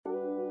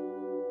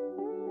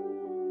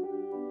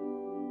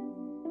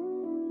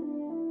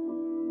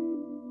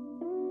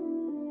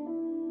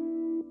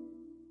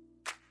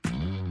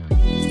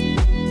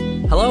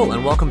Hello,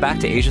 and welcome back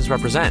to Asians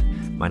Represent.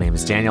 My name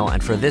is Daniel,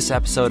 and for this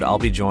episode, I'll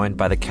be joined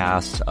by the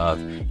cast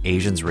of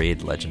Asians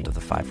Read Legend of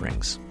the Five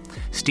Rings.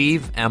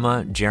 Steve,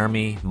 Emma,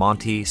 Jeremy,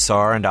 Monty,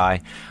 Sar, and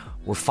I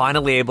were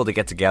finally able to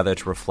get together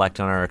to reflect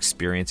on our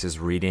experiences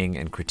reading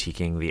and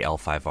critiquing the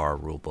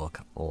L5R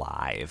rulebook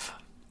live.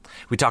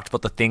 We talked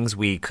about the things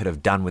we could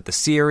have done with the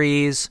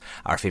series,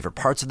 our favorite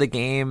parts of the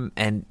game,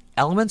 and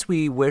elements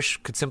we wish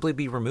could simply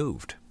be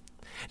removed.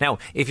 Now,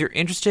 if you're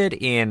interested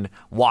in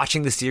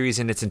watching the series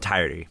in its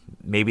entirety,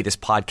 maybe this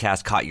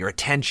podcast caught your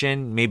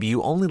attention, maybe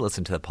you only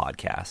listen to the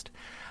podcast,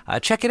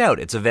 check it out.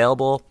 It's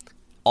available.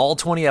 All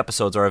 20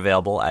 episodes are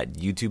available at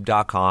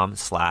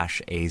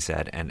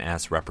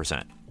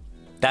youtube.com/AZNSRepresent.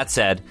 That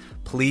said,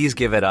 please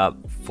give it up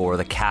for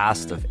the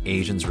cast of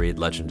Asians Read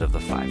Legend of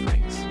the Five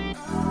Rings.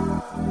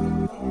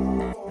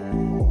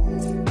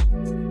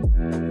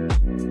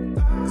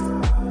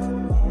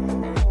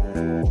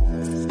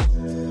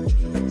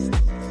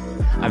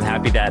 I'm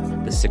happy that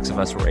the six of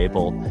us were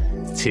able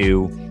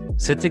to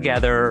sit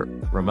together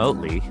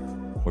remotely.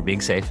 We're being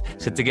safe.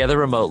 Sit together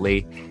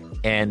remotely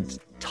and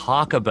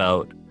talk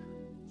about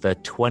the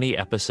 20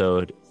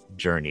 episode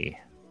journey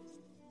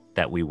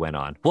that we went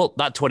on. Well,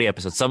 not 20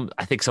 episodes.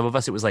 I think some of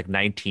us, it was like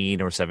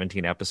 19 or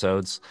 17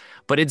 episodes,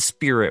 but in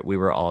spirit, we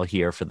were all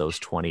here for those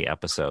 20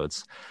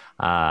 episodes.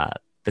 The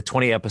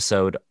 20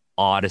 episode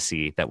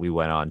odyssey that we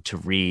went on to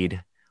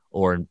read,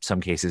 or in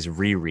some cases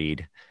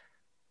reread,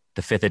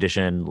 the 5th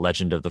edition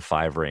Legend of the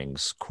Five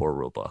Rings core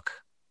rulebook.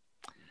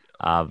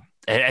 And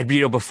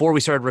before we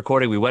started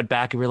recording, we went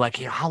back and we were like,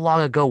 how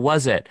long ago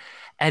was it?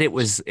 And it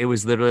was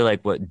literally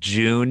like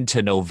June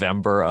to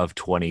November of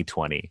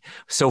 2020.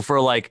 So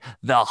for like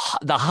the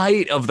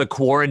height of the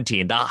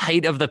quarantine, the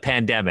height of the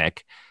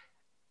pandemic,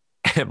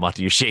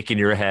 Monty, you're shaking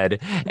your head.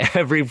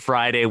 Every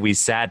Friday we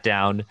sat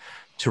down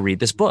to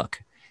read this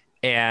book.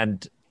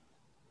 And,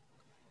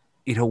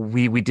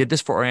 we did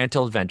this for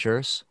Oriental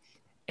Adventures.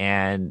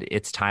 And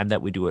it's time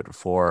that we do it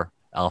for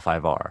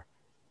L5R.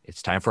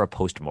 It's time for a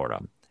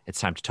postmortem. It's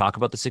time to talk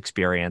about this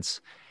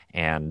experience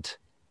and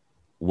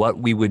what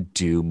we would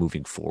do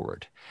moving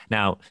forward.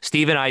 Now,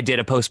 Steve and I did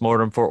a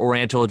postmortem for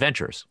Oriental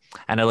Adventures,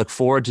 and I look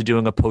forward to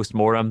doing a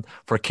postmortem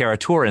for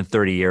Kara-Tur in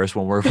 30 years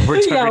when we're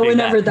yeah,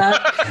 whenever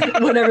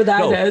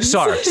that ends.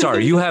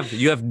 Sorry, you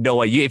have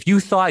no idea. If you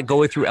thought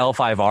going through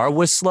L5R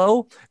was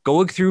slow,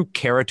 going through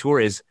Kara-Tur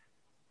is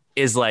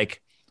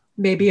like,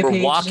 maybe a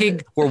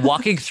page. We're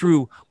walking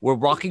through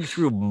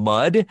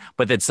mud,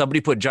 but then somebody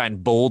put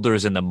giant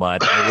boulders in the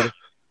mud, and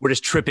we're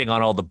just tripping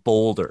on all the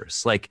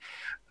boulders. Like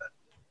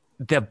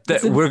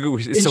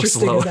it's so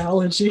slow.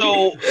 Analogy.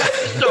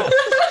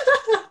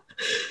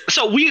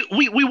 So we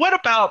went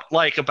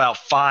about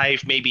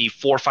 5, maybe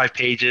 4 or 5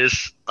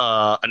 pages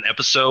an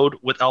episode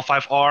with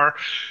L5R.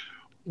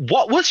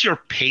 What's your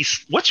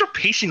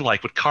pacing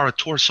like with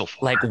Kara-Tur so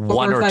far? Like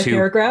 1 or 2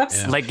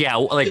 paragraphs? Yeah. Like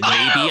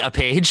maybe a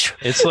page.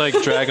 It's like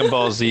Dragon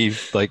Ball Z,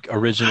 like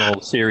original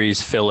series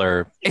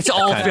filler. It's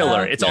all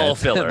filler. It's all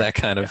filler. That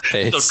kind of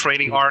pace. The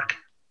training arc.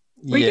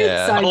 We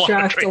get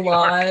sidetracked a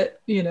lot,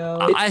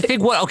 I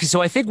think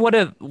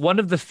one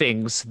of the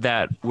things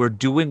that we're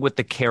doing with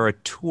the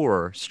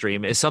Kara-Tur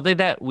stream is something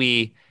that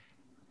we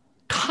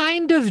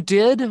kind of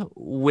did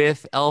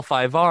with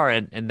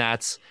L5R, and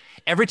that's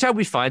every time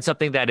we find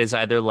something that is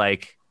either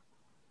like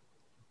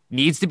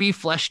needs to be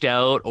fleshed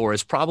out or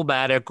is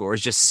problematic or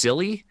is just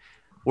silly,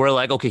 we're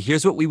like, okay,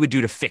 here's what we would do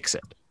to fix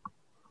it.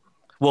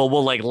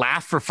 We'll like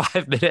laugh for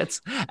 5 minutes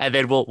and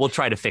then we'll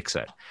try to fix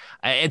it.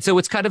 And so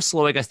it's kind of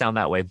slowing us down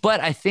that way. But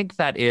I think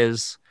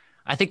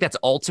that's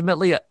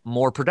ultimately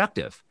more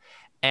productive.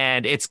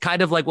 And it's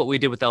kind of like what we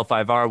did with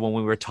L5R when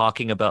we were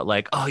talking about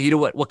like, oh, you know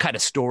what kind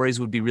of stories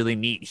would be really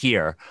neat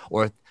here,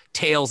 or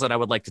tales that I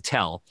would like to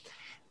tell.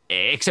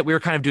 Except we were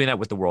kind of doing that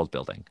with the world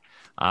building.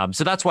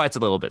 So that's why it's a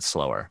little bit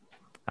slower.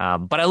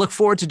 But I look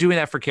forward to doing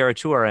that for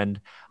Kara-Tur, and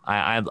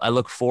I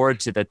look forward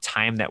to the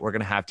time that we're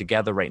going to have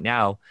together right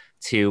now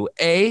to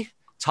A,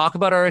 talk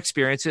about our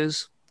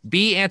experiences,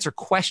 B, answer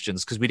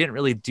questions, because we didn't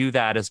really do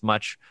that as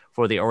much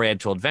for the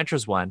Oriental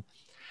Adventures one,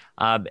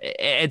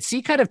 and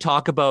C, kind of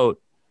talk about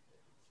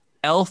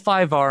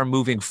L5R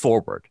moving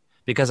forward,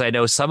 because I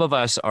know some of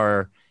us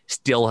are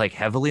still like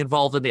heavily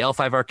involved in the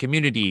L5R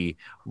community,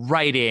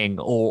 writing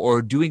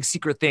or doing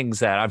secret things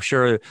that I'm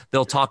sure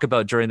they'll talk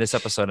about during this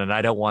episode, and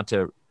I don't want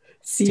to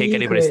take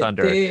anybody's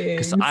thunder,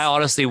 because I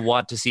honestly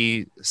want to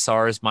see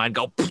Sar's mind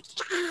go.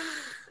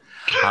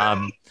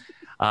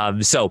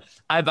 So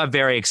I'm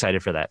very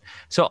excited for that.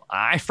 So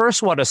I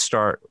first want to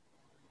start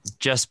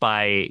just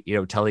by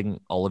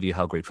telling all of you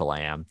how grateful I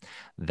am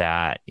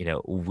that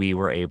we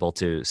were able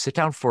to sit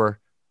down for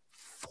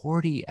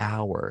 40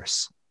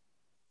 hours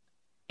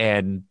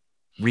and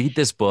read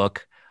this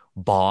book,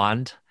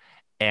 bond,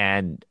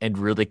 and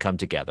really come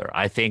together.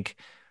 I think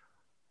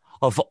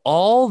of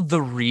all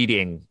the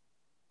reading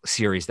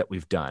series that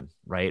we've done,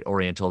 right?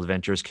 Oriental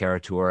Adventures,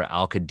 Kara-Tur,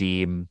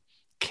 Al-Qadim,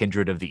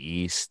 Kindred of the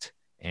East,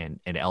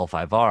 and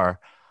L5R,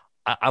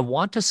 I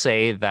want to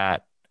say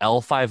that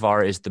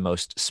L5R is the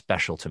most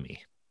special to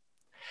me.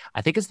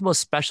 I think it's the most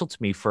special to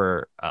me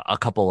for a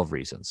couple of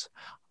reasons.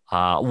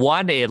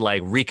 One, it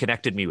like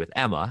reconnected me with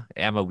Emma.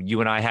 Emma,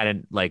 you and I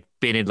hadn't like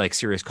been in like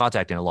serious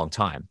contact in a long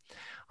time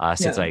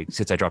since I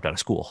dropped out of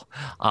school.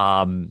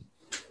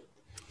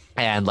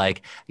 And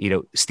like,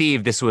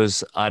 Steve, this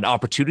was an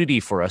opportunity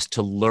for us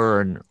to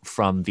learn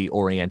from the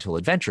Oriental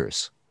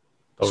Adventures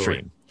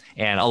stream,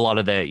 and a lot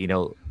of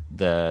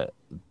the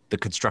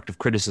constructive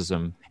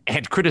criticism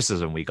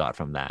we got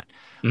from that.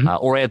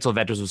 Oriental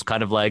Adventures was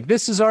kind of like,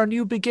 this is our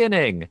new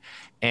beginning.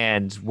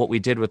 And what we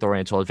did with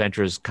Oriental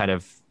Adventures kind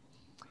of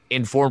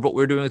informed what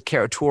we were doing with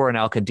Kara-Tur and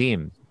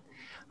Al-Qadim.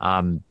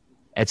 And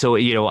so,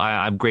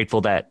 I'm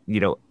grateful that,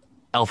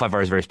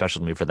 L5R is very special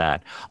to me for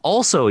that.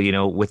 Also,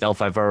 with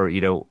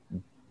L5R,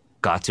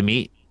 got to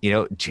meet,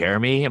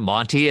 Jeremy,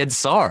 Monty, and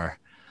Sar.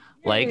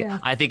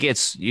 I think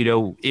it's,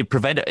 it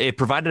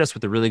provided us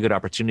with a really good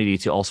opportunity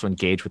to also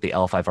engage with the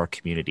L5R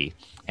community.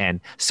 And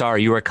Sar,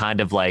 you were kind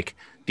of like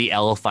the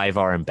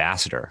L5R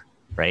ambassador,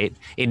 right?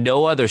 In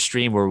no other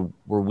stream were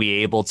we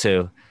able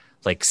to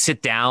like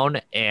sit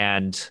down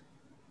and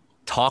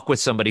talk with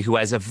somebody who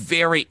has a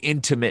very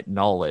intimate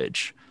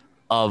knowledge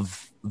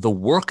of the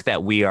work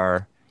that we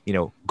are,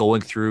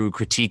 going through,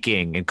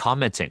 critiquing and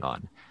commenting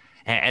on.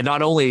 And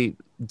not only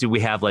do we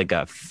have like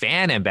a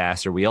fan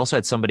ambassador, we also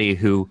had somebody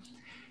who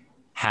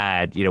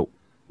had,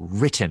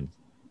 written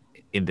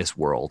in this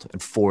world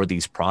and for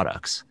these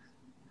products.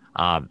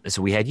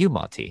 So we had you,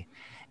 Monty.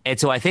 And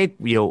so I think,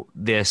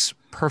 this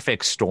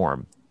perfect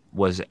storm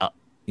was,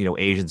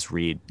 Asians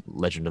read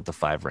Legend of the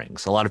Five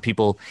Rings. A lot of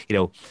people,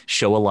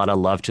 show a lot of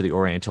love to the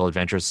Oriental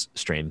Adventures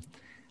stream,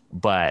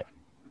 but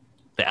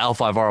the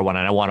L5R one,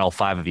 and I want all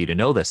five of you to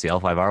know this, the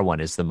L5R one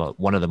is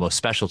one of the most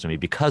special to me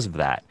because of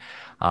that.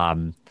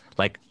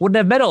 Wouldn't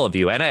have met all of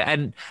you.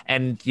 And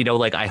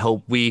I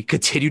hope we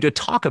continue to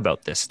talk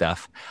about this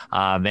stuff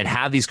and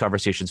have these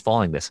conversations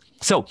following this.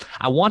 So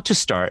I wanted to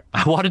start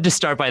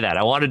by that.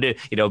 I wanted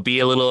to, be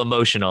a little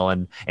emotional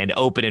and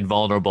open and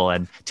vulnerable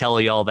and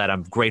tell y'all that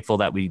I'm grateful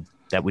that we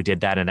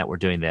did that and that we're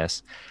doing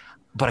this.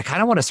 But I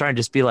kind of want to start and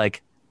just be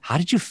like, how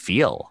did you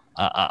feel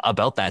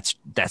about that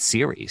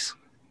series?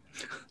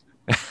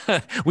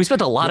 We spent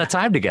a lot of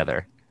time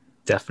together.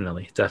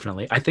 Definitely.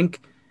 I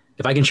think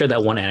if I can share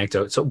that one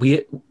anecdote. So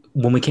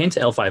when we came to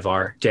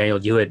L5R,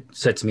 Daniel, you had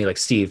said to me, like,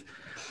 Steve,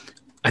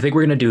 I think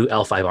we're going to do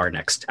L5R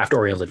next after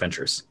Oriental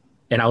Adventures.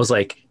 And I was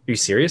like, are you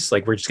serious?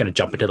 Like, we're just going to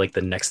jump into like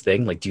the next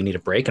thing. Like, do you need a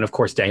break? And of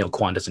course, Daniel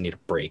Kwan doesn't need a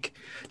break,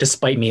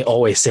 despite me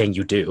always saying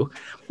you do.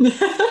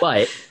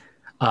 But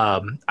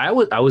I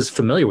was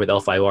familiar with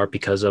L5R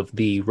because of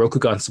the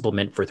Rokugan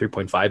supplement for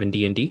 3.5 in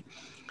D&D.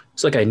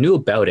 So like I knew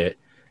about it.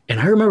 And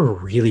I remember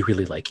really,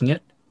 really liking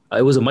it.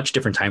 It was a much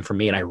different time for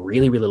me. And I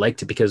really, really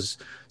liked it because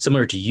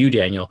similar to you,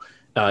 Daniel,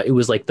 it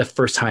was like the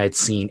first time I'd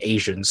seen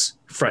Asians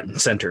front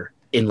and center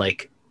in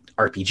like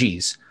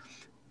RPGs.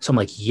 So I'm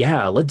like,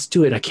 yeah, let's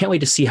do it. And I can't wait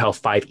to see how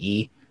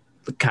 5e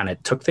kind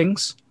of took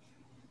things.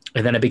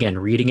 And then I began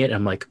reading it and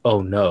I'm like,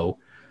 oh no.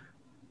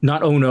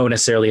 Not oh no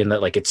necessarily in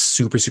that like it's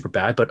super, super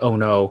bad, but oh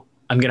no,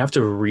 I'm going to have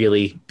to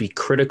really be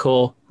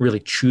critical, really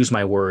choose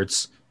my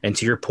words. And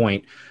to your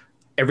point,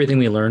 everything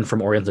we learned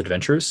from Oriental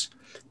Adventures,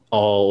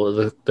 all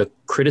the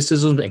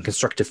criticism and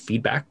constructive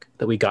feedback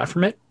that we got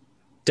from it,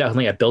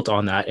 definitely I built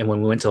on that. And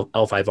when we went to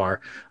L5R,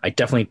 I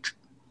definitely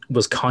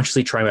was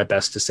consciously trying my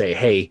best to say,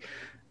 hey,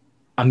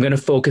 I'm going to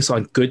focus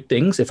on good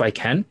things if I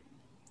can.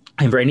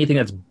 And for anything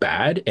that's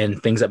bad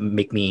and things that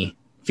make me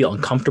feel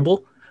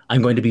uncomfortable,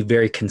 I'm going to be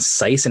very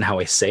concise in how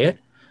I say it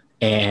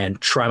and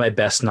try my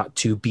best not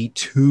to be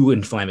too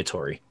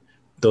inflammatory.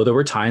 Though there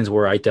were times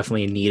where I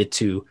definitely needed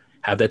to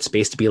have that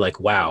space to be like,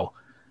 wow,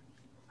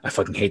 I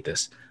fucking hate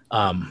this.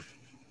 And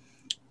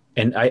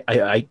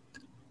I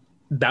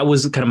that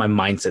was kind of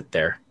my mindset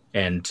there.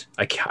 And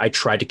I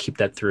tried to keep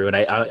that through. And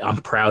I'm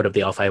proud of the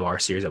L5R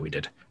series that we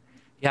did.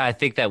 Yeah, I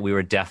think that we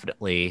were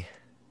definitely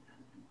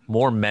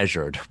more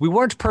measured. We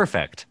weren't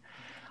perfect.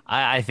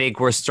 I think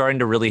we're starting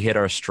to really hit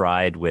our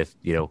stride with,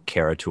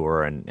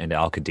 Kara-Tur and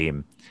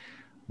Al-Qadim.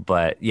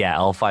 But yeah,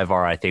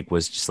 L5R, I think,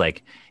 was just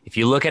like, if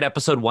you look at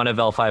episode 1 of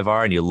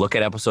L5R and you look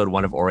at episode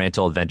 1 of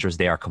Oriental Adventures,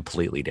 they are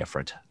completely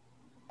different.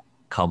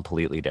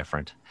 Completely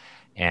different.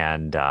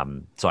 And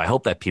so I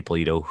hope that people,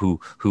 who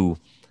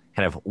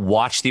kind of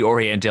watch the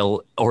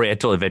Oriental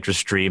Adventures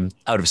stream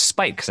out of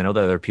spite, because I know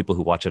that there are people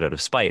who watch it out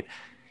of spite,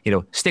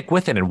 stick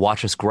with it and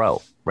watch us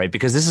grow, right?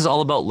 Because this is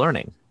all about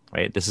learning,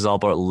 right? This is all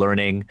about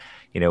learning,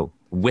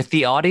 with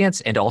the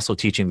audience and also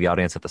teaching the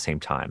audience at the same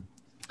time.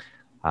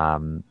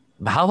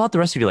 How about the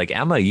rest of you? Like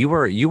Emma, you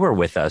were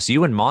with us.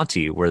 You and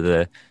Monty were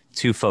the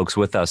two folks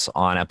with us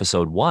on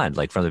episode 1,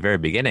 like from the very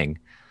beginning.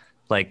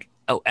 Like,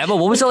 oh, Emma,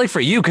 what was it like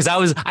for you? Because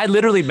I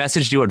literally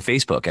messaged you on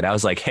Facebook and I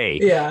was like, hey,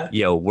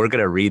 we're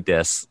gonna read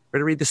this. We're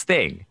gonna read this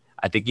thing.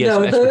 I think you have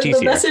some expertise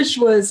the message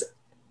was,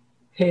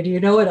 hey, do you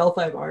know what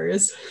L5R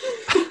is?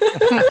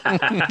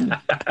 And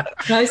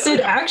I said,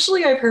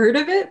 actually, I've heard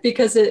of it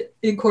because it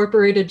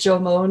incorporated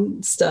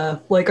Jomon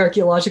stuff, like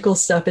archaeological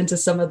stuff, into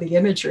some of the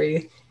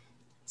imagery.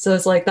 So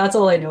it's like, that's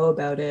all I know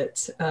about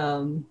it.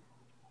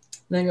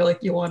 then you're like,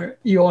 you want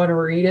to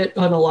read it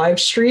on a live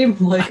stream?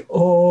 I'm like,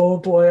 oh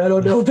boy, I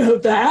don't know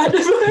about that.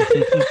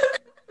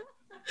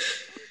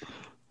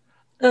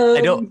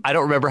 I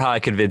don't remember how I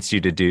convinced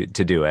you to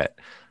do it.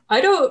 I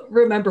don't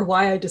remember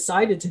why I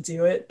decided to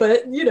do it,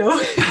 but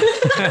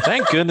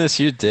Thank goodness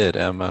you did,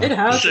 Emma. It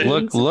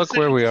happens. Look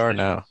where we are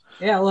now.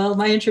 Yeah, well,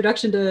 my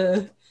introduction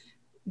to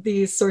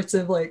these sorts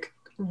of like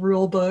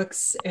rule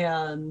books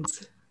and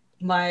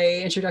my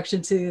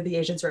introduction to the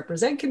Asians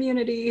Represent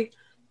community.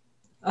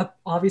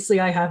 Obviously,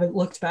 I haven't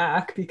looked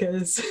back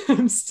because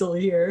I'm still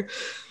here.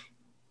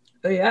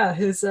 But yeah,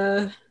 it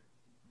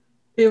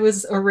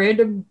was a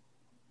random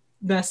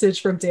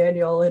message from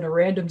Daniel and a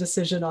random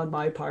decision on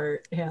my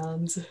part,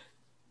 and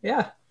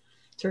yeah,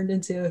 turned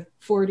into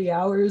 40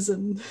 hours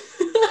and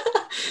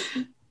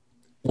and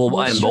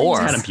more. It's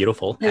kind of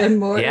beautiful. And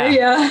more,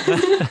 yeah.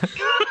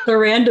 The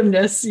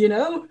randomness,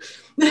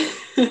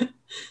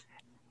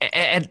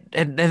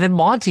 and then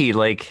Monty,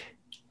 like,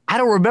 I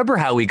don't remember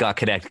how we got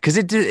connected because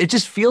it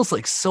just feels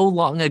like so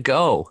long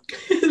ago.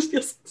 It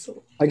feels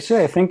so.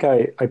 Actually, I think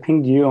I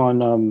pinged you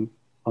on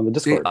the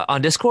Discord.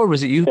 On Discord,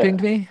 was it you who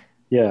pinged me?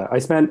 Yeah, I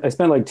spent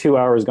like 2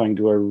 hours going,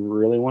 do I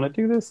really want to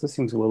do this? This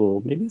seems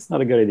maybe it's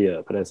not a good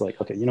idea. But I was like,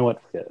 okay, you know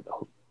what? Forget it.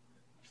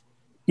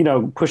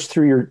 Push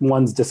through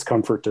one's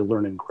discomfort to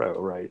learn and grow,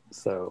 right?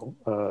 So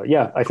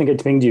yeah, I think I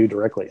pinged you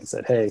directly and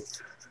said, hey,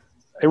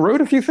 I wrote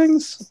a few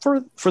things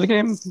for the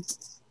game.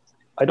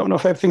 I don't know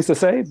if I have things to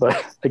say,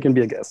 but I can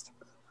be a guest.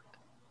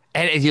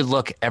 And if you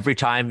look, every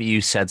time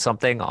you said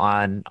something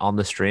on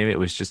the stream, it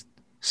was just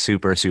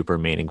super, super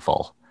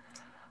meaningful.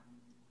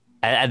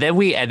 And then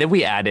we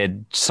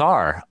added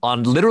Sar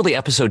on literally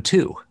episode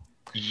 2.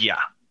 Yeah.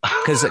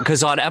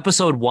 Because on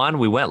episode 1,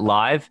 we went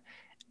live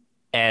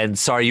and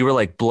Sar, you were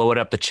like blowing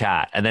up the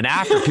chat. And then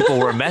after, people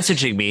were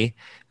messaging me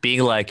being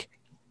like,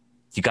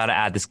 you got to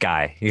add this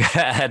guy. You got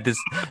to add this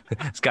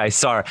guy,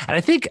 Sar. And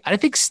I think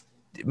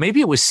maybe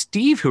it was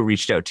Steve who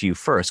reached out to you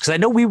first. Because I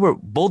know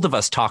both of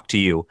us talked to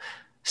you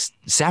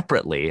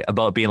separately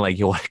about being like,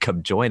 you want to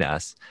come join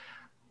us.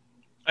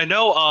 I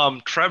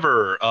know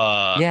Trevor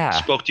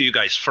spoke to you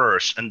guys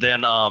first, and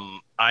then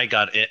I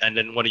got it, and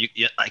then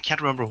I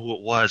can't remember who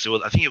it was.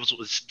 I think it was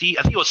Steve.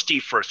 I think it was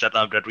Steve first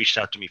that reached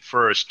out to me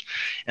first,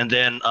 and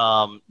then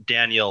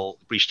Daniel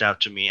reached out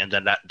to me, and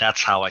then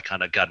that's how I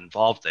kind of got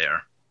involved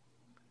there.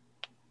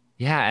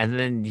 Yeah, and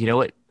then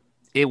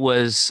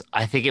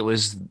I think it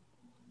was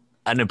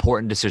an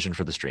important decision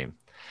for the stream.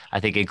 I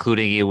think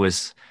including you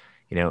was,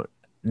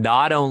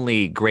 not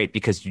only great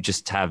because you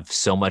just have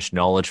so much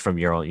knowledge from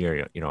your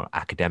own,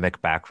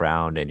 academic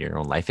background and your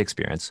own life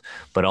experience,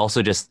 but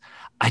also just,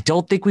 I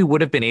don't think we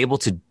would have been able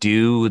to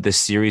do the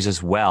series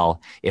as well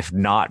if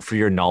not for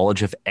your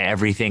knowledge of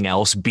everything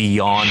else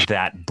beyond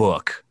that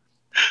book.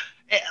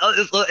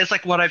 It's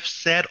like what I've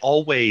said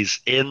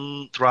always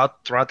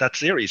throughout that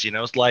series.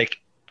 It's like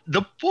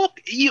the book.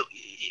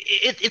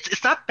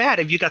 It's not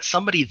bad if you got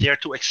somebody there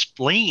to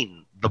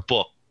explain the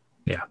book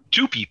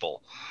to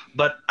people.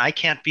 But I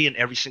can't be in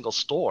every single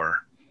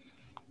store.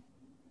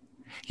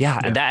 Yeah,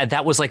 and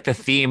that was like the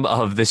theme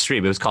of the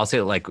stream. It was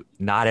constantly like,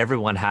 not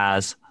everyone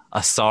has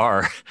a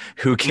Sar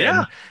who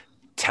can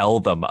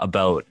tell them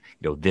about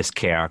this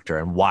character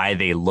and why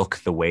they look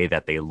the way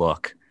that they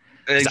look.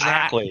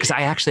 Exactly. Because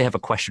I actually have a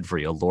question for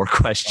you, a lore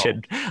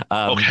question.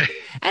 Okay.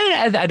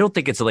 And I don't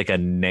think it's like a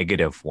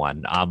negative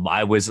one.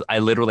 I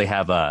literally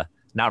have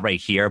not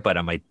right here, but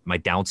on my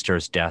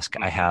downstairs desk,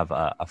 I have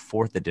a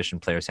 4th edition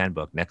player's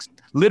handbook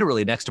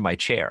literally next to my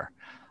chair.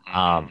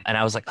 And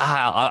I was like,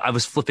 I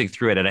was flipping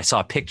through it and I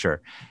saw a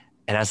picture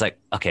and I was like,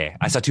 okay,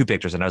 I saw 2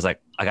 pictures and I was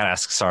like, I got to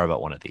ask Sar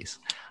about one of these.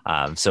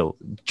 So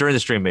during the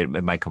stream,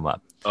 it might come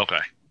up. Okay.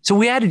 So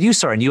we added you,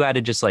 Sar, and you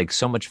added just like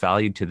so much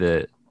value to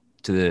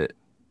the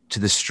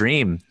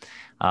stream.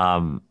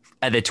 And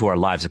then to our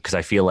lives, because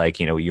I feel like,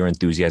 your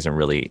enthusiasm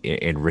really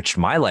enriched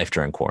my life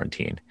during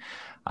quarantine.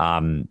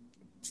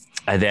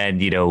 And then,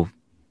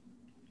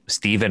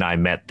 Steve and I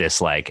met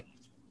this like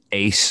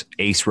ace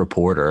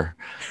reporter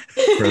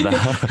for the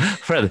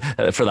for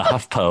the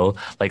HuffPo,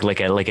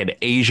 like an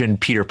Asian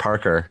Peter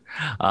Parker,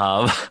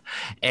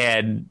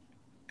 and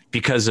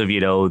because of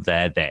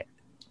that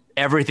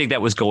everything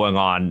that was going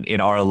on in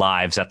our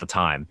lives at the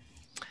time,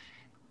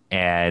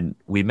 and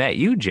we met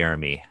you,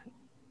 Jeremy,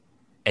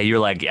 and you're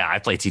like, yeah, I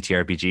play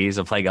TTRPGs,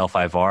 I'm playing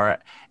L5R,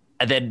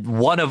 and then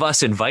one of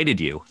us invited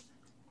you.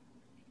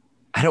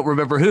 I don't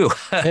remember who.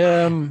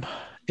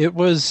 It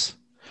was,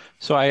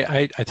 so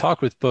I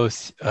talked with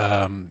both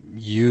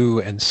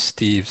you and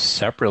Steve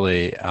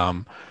separately,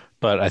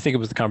 but I think it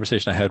was the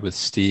conversation I had with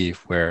Steve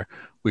where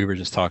we were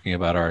just talking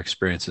about our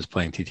experiences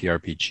playing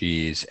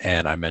TTRPGs,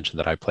 and I mentioned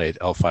that I played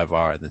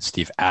L5R, and then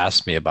Steve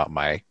asked me about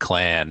my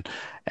clan,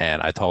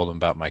 and I told him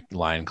about my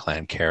Lion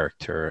Clan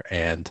character,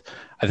 and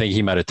I think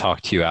he might have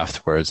talked to you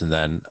afterwards, and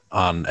then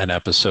on an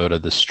episode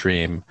of the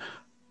stream,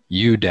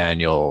 you,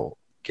 Daniel,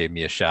 gave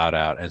me a shout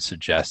out and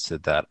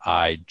suggested that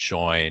I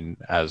join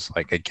as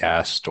like a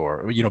guest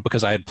or,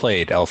 because I had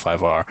played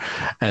L5R,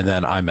 and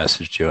then I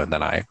messaged you and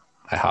then I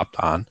hopped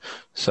on.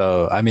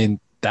 So, I mean,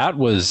 that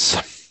was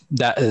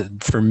that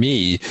for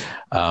me,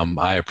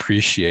 I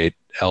appreciate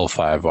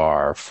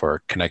L5R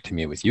for connecting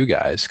me with you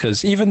guys,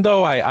 because even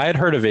though I had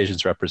heard of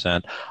Asians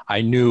Represent,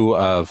 I knew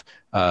of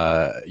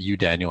you,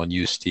 Daniel, and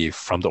you, Steve,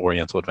 from the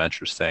Oriental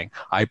Adventures thing.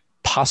 I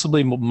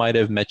possibly might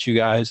have met you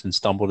guys and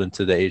stumbled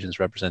into the Asians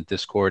Represent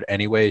Discord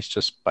anyways,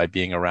 just by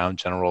being around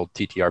general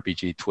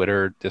TTRPG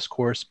Twitter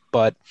discourse,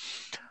 but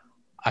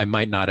I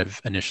might not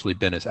have initially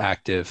been as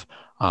active.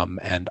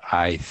 And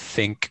I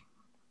think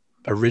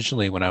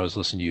originally when I was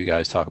listening to you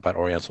guys talk about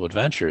Oriental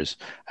Adventures,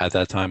 at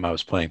that time I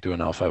was playing through an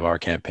L5R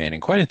campaign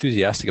and quite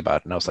enthusiastic about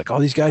it. And I was like, oh,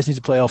 these guys need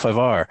to play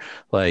L5R.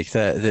 Like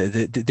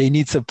they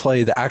need to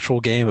play the actual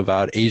game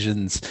about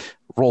Asians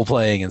role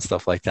playing and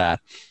stuff like that.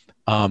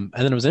 And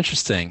then it was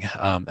interesting,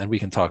 and we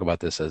can talk about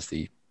this as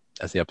the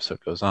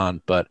episode goes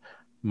on, but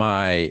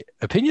my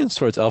opinions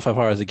towards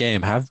L5R as a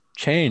game have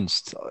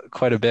changed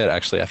quite a bit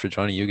actually after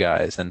joining you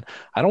guys. And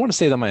I don't want to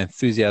say that my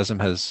enthusiasm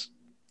has,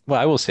 well,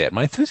 I will say it.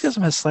 My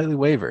enthusiasm has slightly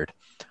wavered,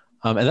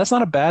 and that's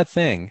not a bad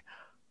thing.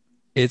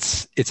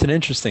 It's an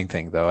interesting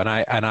thing though, and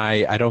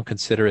I don't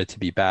consider it to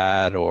be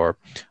bad or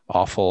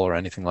awful or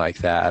anything like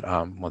that.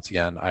 Once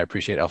again, I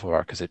appreciate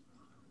L5R because it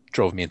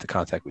drove me into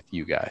contact with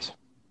you guys.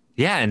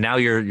 Yeah, and now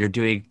you're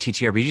doing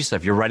TTRPG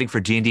stuff. You're writing for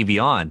D&D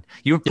Beyond.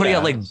 You were putting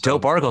out like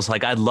dope articles.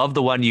 Like I love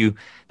the one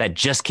that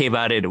just came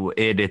out.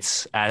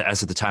 It's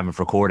as of the time of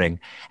recording,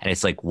 and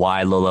it's like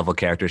why low level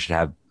characters should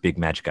have big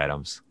magic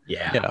items.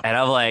 Yeah. And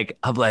I'm like,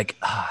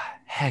 oh,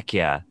 heck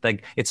yeah,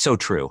 like it's so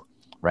true,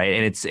 right?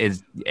 And it's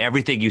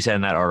everything you said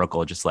in that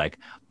article, just like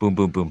boom,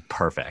 boom, boom,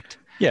 perfect.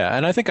 Yeah,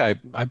 and I think I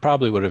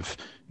probably would have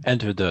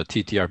entered the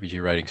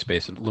TTRPG writing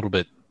space a little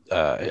bit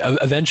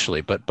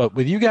eventually, but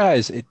with you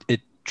guys,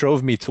 it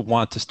drove me to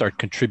want to start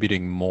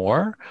contributing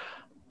more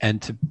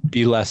and to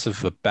be less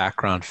of a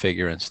background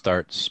figure and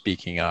start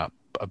speaking up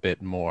a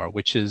bit more,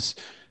 which is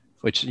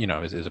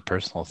a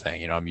personal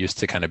thing. I'm used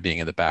to kind of being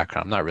in the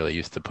background. I'm not really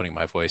used to putting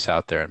my voice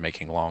out there and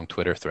making long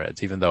Twitter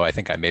threads, even though I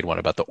think I made one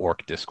about the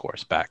orc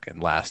discourse back in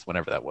last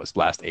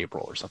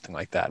April or something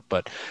like that.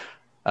 But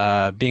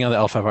being on the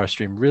L5R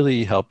stream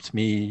really helped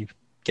me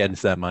get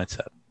into that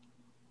mindset.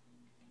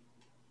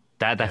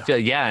 I feel,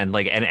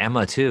 and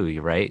Emma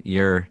too, right?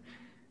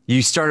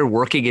 You started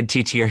working in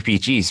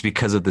TTRPGs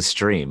because of the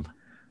stream.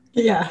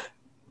 Yeah.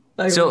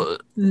 I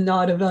would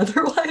not have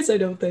otherwise, I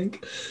don't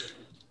think.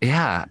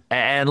 Yeah.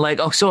 And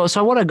so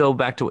I want to go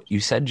back to what you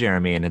said,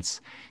 Jeremy, and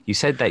you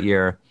said that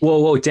you're...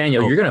 Whoa,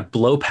 Daniel, you're going to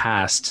blow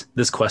past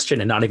this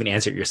question and not even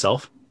answer it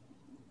yourself?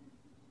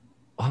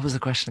 What was the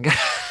question again?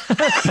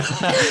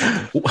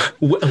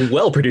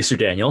 Well, producer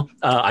Daniel,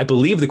 I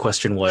believe the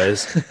question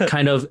was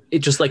kind of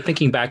just like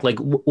thinking back, like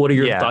what are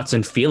your thoughts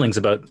and feelings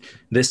about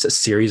this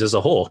series as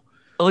a whole?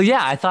 Well,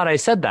 yeah, I thought I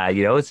said that.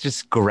 It's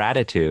just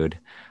gratitude.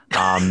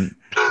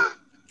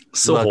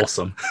 So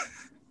wholesome.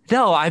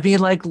 No, I mean,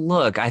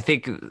 look, I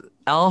think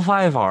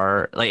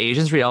L5R,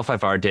 Asians Read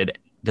L5R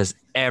does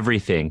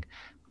everything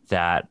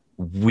that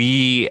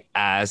we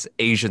as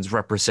Asians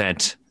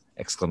Represent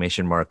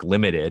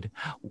 !Limited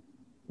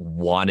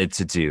wanted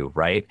to do,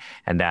 right?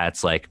 And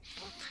that's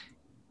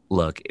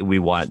look, we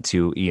want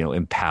to,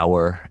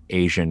 empower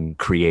Asian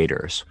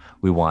creators.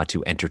 We want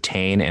to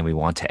entertain and we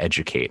want to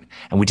educate.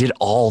 And we did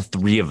all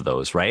three of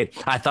those, right?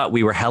 I thought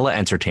we were hella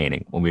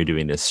entertaining when we were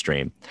doing this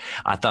stream.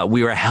 I thought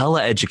we were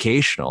hella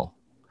educational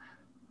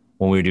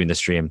when we were doing the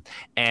stream.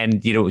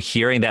 And,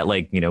 hearing that,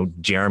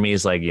 Jeremy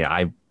is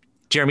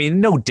Jeremy,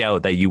 no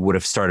doubt that you would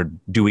have started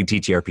doing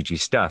TTRPG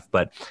stuff,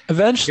 but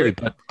eventually,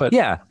 but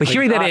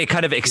hearing that it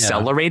kind of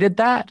accelerated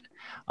that,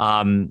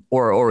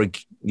 or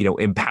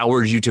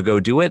empowers you to go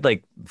do it,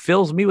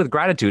 fills me with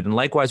gratitude. And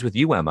likewise with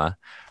you, Emma,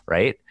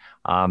 right?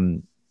 I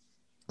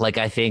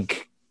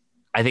think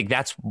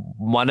that's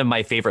one of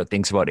my favorite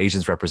things about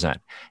Asians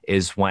Represent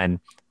is when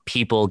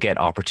people get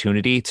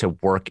opportunity to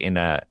work in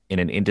an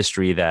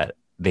industry that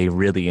they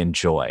really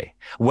enjoy,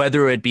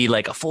 whether it be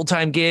a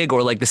full-time gig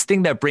or this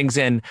thing that brings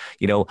in,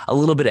 a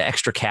little bit of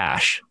extra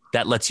cash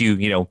that lets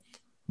you,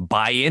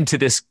 buy into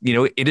this,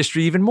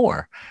 industry even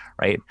more.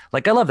 Right.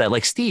 I love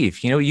that.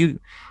 Steve, you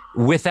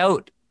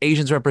without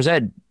Asians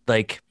Represent,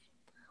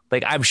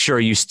 I'm sure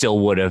you still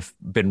would have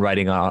been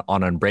writing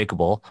on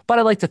Unbreakable, but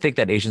I like to think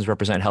that Asians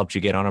Represent helped you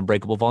get on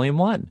Unbreakable Volume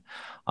 1.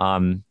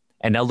 And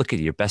now look at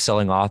you, you're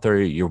best-selling author,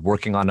 you're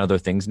working on other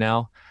things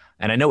now.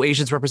 And I know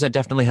Asians Represent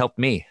definitely helped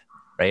me.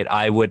 Right,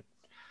 I would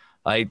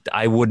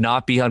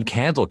not be on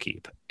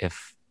Candlekeep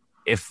if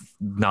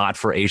not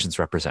for Asians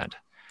Represent,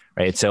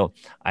 right? So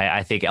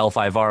I think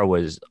L5R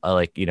was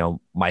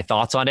my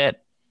thoughts on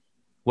it.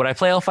 Would I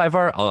play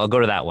L5R? I'll go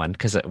to that one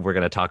because we're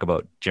going to talk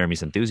about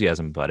Jeremy's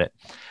enthusiasm about it.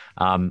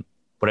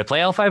 Would I play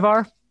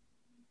L5R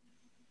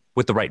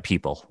with the right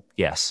people?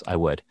 Yes, I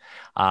would.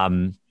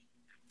 Am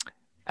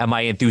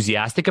I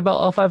enthusiastic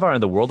about L5R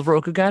in the world of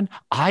Rokugan?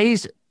 I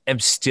am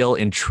still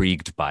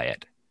intrigued by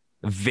it.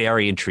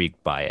 Very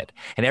intrigued by it.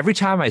 And every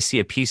time I see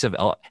a piece of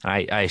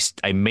I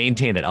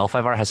maintain that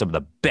L5R has some of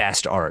the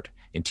best art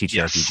in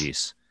TTRPGs.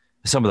 Yes.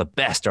 Some of the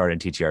best art in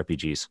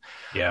TTRPGs.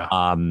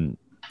 Yeah.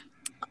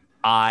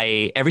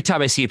 Every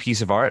time I see a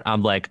piece of art,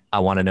 I'm like, I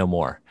want to know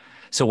more.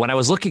 So when I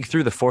was looking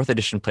through the 4th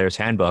edition Player's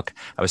Handbook,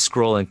 I was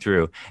scrolling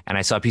through and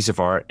I saw a piece of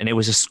art, and it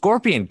was a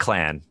Scorpion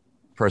Clan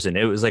person.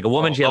 It was like a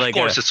woman. She had of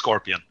course, it's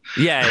Scorpion.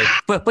 Yeah,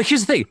 but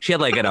here's the thing: she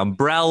had like an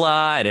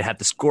umbrella, and it had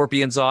the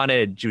scorpions on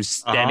it. And she was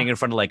standing in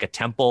front of like a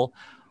temple.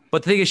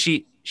 But the thing is,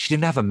 she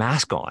didn't have a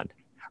mask on,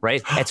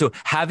 right? And so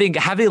having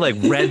like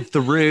read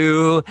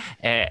through,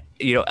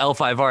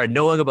 L5R and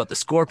knowing about the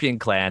Scorpion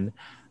Clan,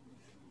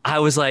 I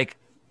was like,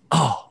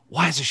 oh,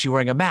 why isn't she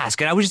wearing a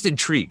mask? And I was just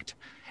intrigued.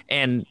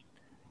 And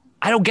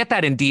I don't get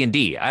that in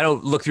D&D. I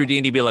don't look through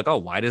D&D and be like, oh,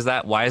 why is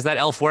that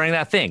elf wearing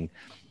that thing?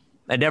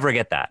 I never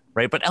get that,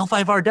 right? But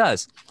L5R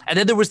does. And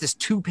then there was this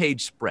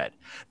 2-page spread,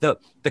 the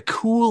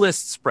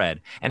coolest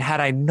spread. And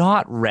had I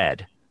not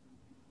read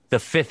the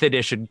 5th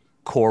edition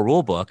core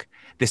rulebook,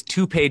 this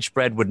 2-page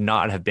spread would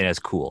not have been as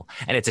cool.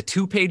 And it's a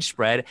 2-page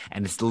spread,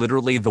 and it's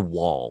literally the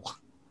wall.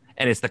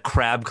 And it's the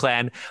Crab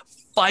Clan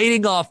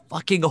fighting off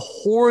fucking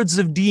hordes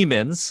of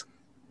demons,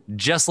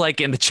 just like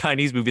in the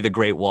Chinese movie, The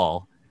Great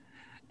Wall.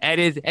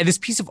 And this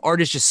piece of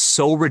art is just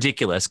so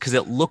ridiculous because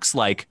it looks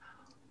like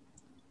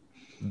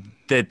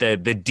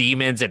the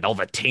demons and all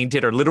the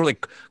tainted are literally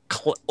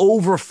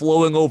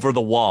overflowing over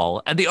the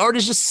wall. And the art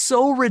is just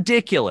so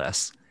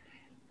ridiculous.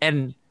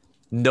 And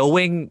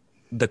knowing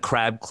the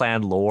Crab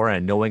Clan lore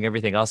and knowing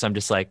everything else, I'm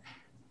just like,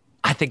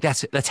 I think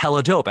that's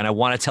hella dope. And I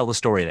want to tell the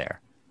story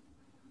there.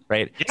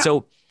 Right. Yeah.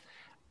 So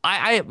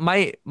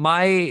my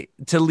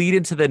to lead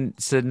into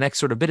the next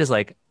sort of bit is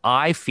like,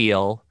 I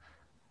feel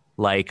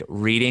like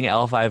reading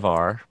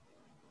L5R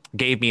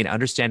gave me an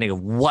understanding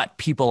of what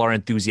people are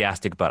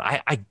enthusiastic about.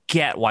 I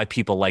get why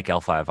people like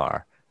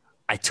L5R.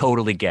 I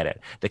totally get it.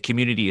 The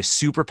community is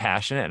super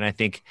passionate, and I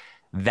think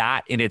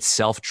that in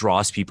itself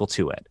draws people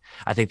to it.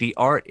 I think the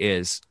art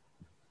is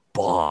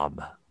bomb.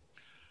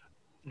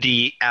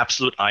 The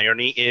absolute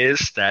irony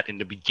is that in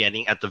the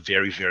beginning, at the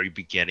very, very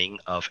beginning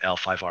of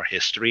L5R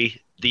history,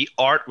 the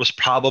art was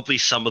probably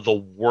some of the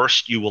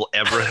worst you will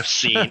ever have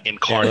seen in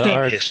card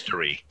game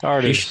history.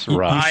 Art is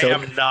rough. I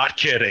am not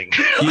kidding.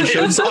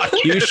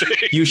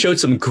 You showed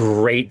some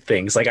great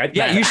things. Like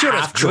you showed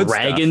us good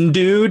dragon stuff.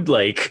 Dude.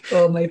 Like,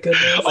 oh my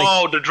goodness.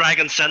 The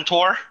dragon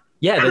centaur.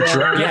 Yeah,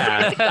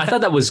 I thought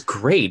that was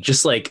great.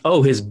 Just like,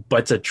 oh, his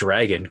butt's a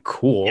dragon.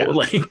 Cool. Yeah.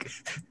 Like.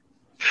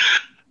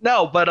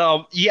 No, but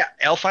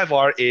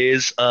L5R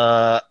is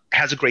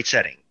has a great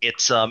setting.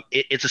 It's a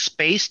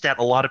space that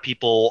a lot of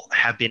people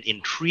have been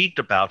intrigued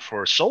about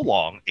for so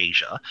long,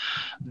 Asia,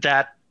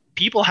 that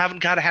people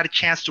haven't had a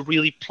chance to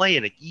really play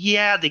in it.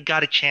 Yeah, they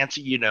got a chance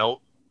to,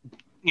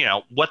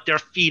 what their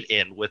feet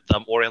in with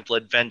Oriental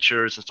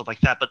Adventures and stuff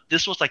like that. But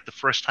this was like the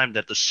first time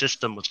that the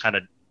system was kind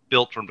of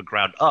built from the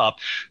ground up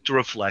to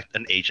reflect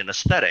an Asian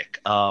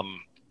aesthetic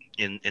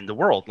in the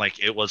world.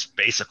 Like it was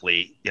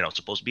basically,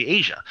 supposed to be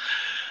Asia.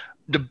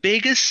 The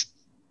biggest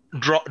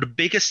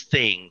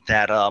thing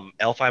that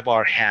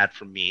L5R had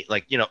for me,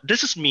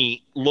 this is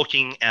me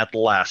looking at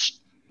the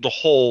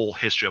whole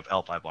history of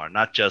L5R,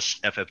 not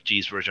just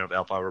FFG's version of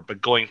L5R, but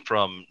going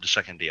from the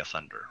Second Day of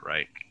Thunder,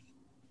 right?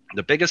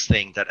 The biggest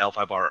thing that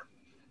L5R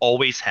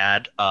always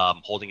had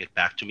holding it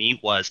back to me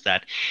was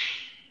that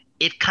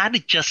it kind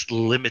of just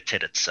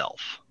limited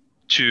itself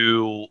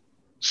to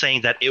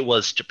saying that it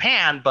was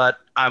Japan, but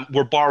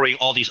we're borrowing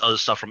all these other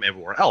stuff from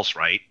everywhere else,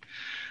 right?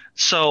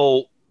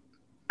 So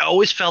I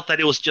always felt that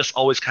it was just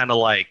always kind of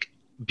like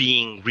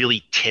being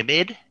really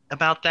timid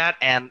about that.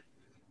 And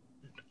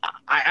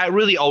I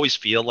really always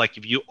feel like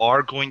if you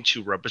are going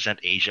to represent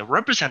Asia,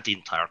 represent the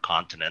entire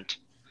continent,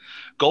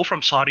 go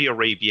from Saudi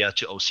Arabia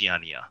to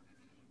Oceania.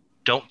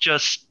 Don't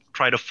just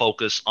try to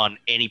focus on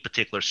any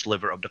particular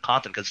sliver of the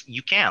continent, because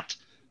you can't.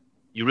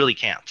 You really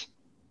can't.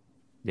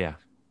 Yeah.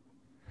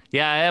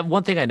 Yeah.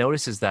 One thing I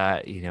noticed is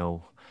that,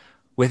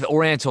 with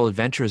Oriental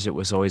Adventures, it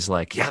was always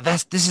like,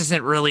 this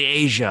isn't really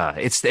Asia.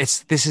 This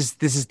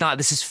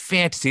is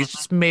fantasy. It's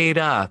just made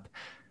up.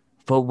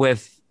 But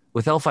with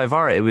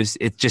L5R,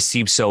 it just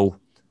seems so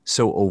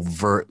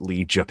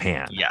overtly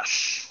Japan.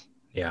 Yes.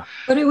 Yeah.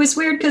 But it was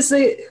weird because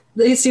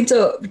they seem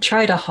to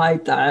try to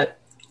hide that,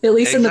 at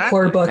least in the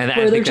core book,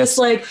 where they're just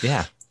like,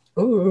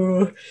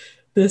 oh,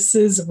 this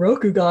is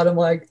Rokugan. I'm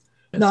like,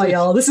 no,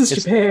 y'all, this is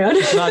Japan.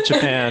 It's not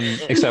Japan,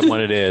 except when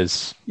it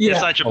is. Yeah.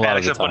 It's not Japan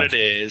except when it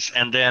is.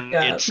 And then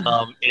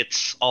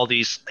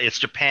it's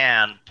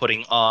Japan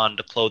putting on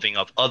the clothing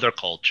of other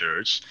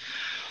cultures.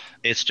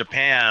 It's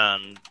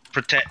Japan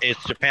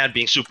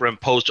being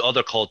superimposed to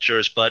other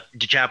cultures, but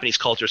the Japanese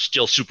culture is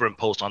still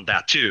superimposed on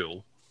that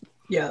too.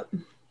 Yeah.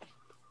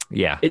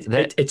 Yeah.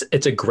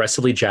 It's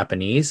aggressively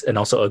Japanese and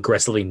also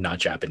aggressively not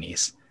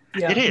Japanese.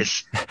 Yeah. It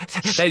is.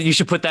 You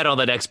should put that on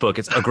the next book.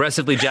 It's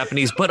aggressively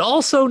Japanese, but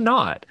also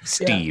not.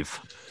 Steve.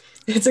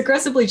 Yeah. It's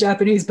aggressively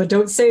Japanese, but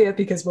don't say it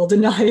because we'll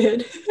deny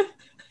it.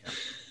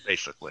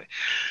 Basically.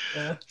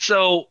 Yeah.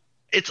 So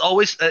it's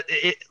always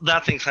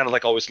that thing's kind of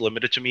like always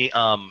limited to me.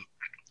 I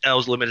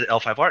was limited to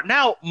L5R.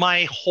 Now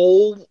my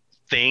whole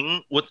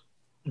thing with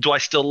do I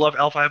still love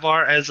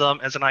L5R as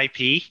an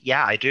IP?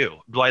 Yeah, I do.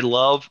 Do I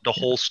love the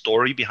whole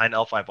story behind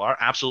L5R?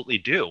 Absolutely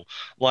do.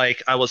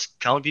 Like I was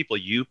telling people,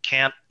 you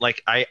can't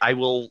like I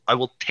will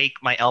take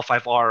my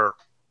L5R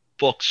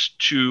books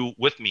to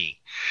with me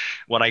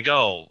when I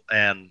go,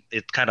 and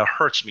it kind of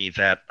hurts me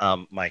that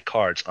my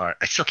cards are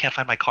I still can't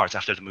find my cards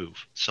after the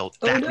move. So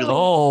Oh, that no. really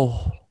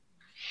Oh,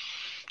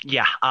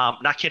 yeah,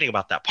 not kidding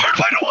about that part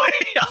by the way.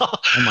 Oh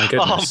my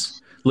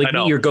goodness. Link I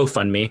know. me your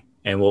GoFundMe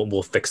and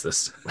we'll fix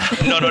this.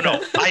 No.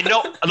 I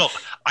know. Look,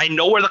 I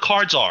know where the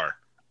cards are.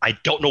 I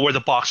don't know where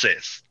the box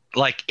is.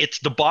 Like it's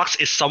the box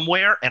is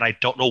somewhere, and I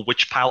don't know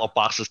which pile of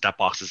boxes that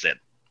box is in.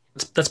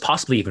 That's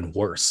possibly even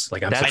worse.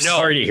 Like I'm That's- so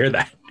sorry to hear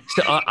that.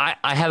 so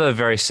I have a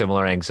very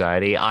similar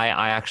anxiety.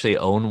 I actually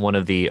own one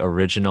of the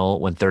original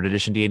when third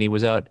edition D&D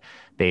was out.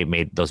 They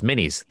made those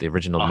minis, the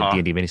original Uh-huh.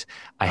 D&D minis.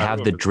 I have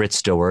the remember. Dritz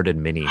Steward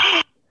mini,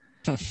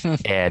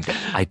 and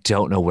I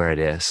don't know where it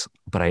is,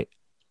 but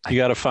You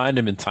got to find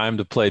him in time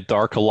to play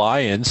Dark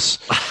Alliance.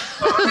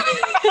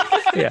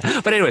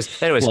 yeah. But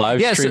anyways, Live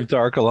yeah, stream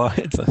Dark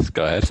Alliance.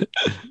 Go ahead.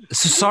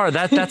 So sorry,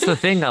 that's the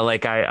thing.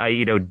 Like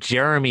I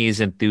Jeremy's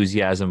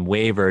enthusiasm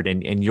wavered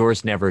and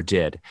yours never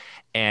did.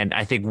 And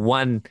I think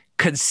one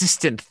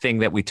consistent thing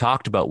that we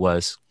talked about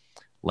was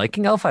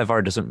liking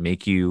L5R doesn't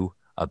make you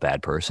a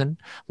bad person.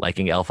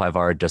 Liking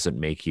L5R doesn't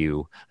make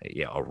you,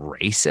 a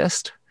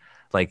racist.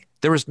 Like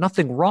there was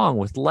nothing wrong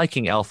with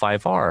liking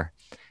L5R.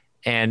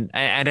 And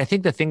I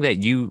think the thing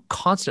that you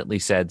constantly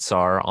said,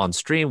 Sar, on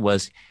stream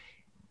was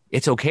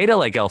it's okay to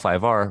like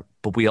L5R,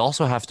 but we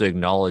also have to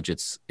acknowledge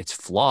its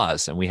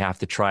flaws, and we have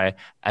to try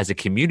as a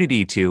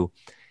community to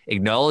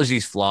acknowledge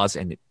these flaws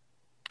and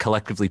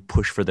collectively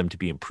push for them to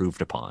be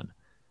improved upon.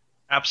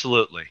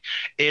 Absolutely.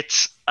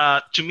 It's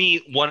to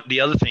me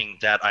the other thing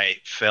that I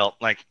felt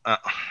like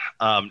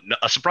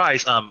a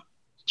surprise.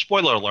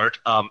 Spoiler alert: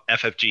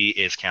 FFG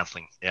is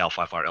canceling the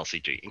L5R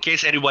LCG. In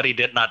case anybody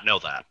did not know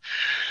that.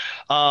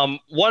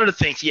 One of the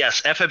things,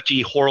 yes,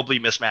 FFG horribly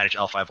mismanaged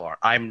L5R.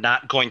 I'm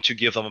not going to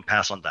give them a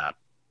pass on that.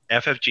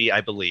 FFG,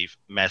 I believe,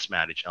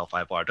 mismanaged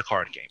L5R, the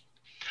card game.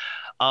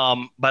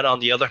 But on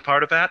the other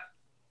part of that,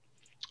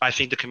 I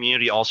think the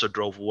community also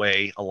drove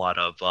away a lot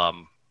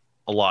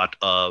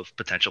of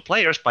potential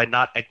players by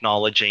not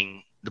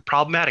acknowledging the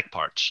problematic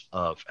parts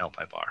of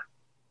L5R.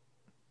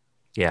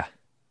 Yeah,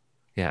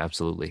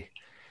 absolutely.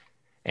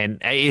 And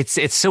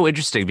it's so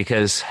interesting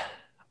because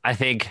I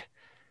think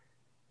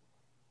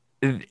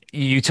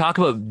you talk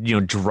about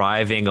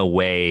driving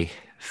away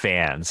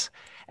fans,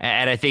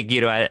 and I think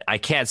I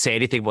can't say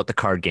anything about the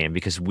card game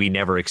because we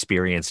never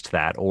experienced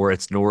that,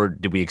 nor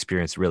did we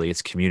experience really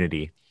its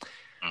community.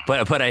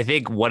 But I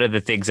think one of the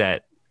things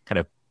that kind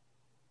of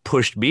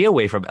pushed me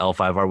away from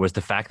L5R was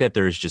the fact that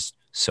there's just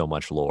so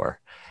much lore,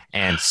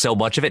 and so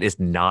much of it is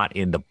not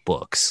in the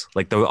books,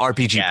 like the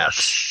RPG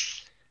books.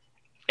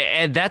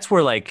 And that's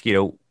where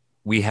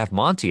we have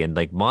Monty, and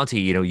like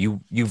Monty,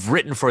 you've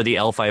written for the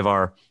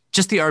L5R,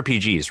 just the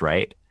RPGs,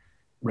 right?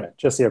 Right,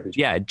 just the RPG.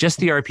 Yeah, just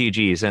the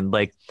RPGs. And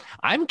like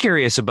I'm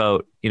curious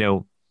about,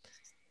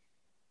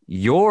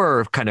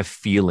 your kind of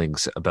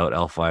feelings about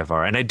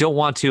L5R. And I don't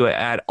want to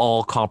at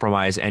all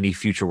compromise any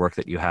future work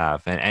that you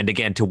have. And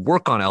again, to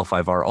work on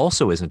L5R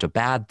also isn't a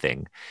bad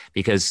thing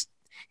because,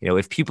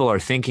 if people are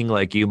thinking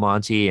like you,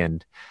 Monty,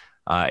 and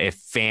if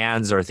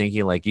fans are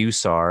thinking like you,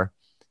 Sar,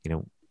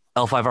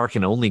 L5R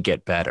can only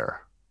get better.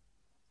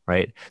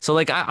 Right. So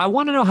like, I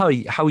want to know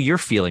how you're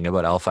feeling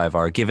about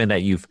L5R, given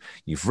that you've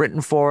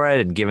written for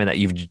it and given that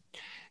you've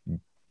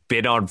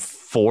been on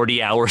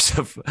 40 hours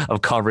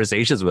of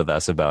conversations with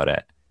us about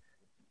it.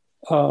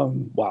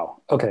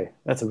 Wow. Okay.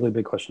 That's a really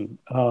big question.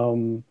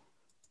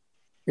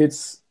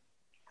 It's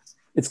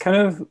kind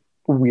of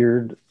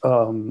weird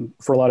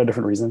for a lot of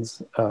different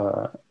reasons.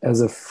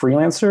 As a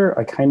freelancer,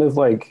 I kind of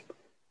I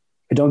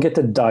don't get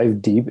to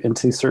dive deep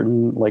into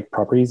certain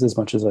properties as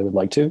much as I would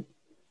like to.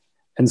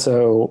 And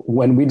so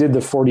when we did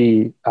the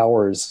 40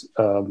 hours,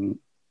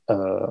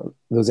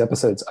 those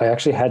episodes, I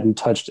actually hadn't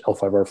touched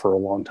L5R for a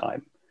long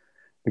time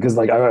because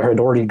I had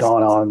already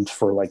gone on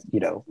for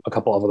a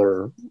couple of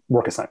other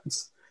work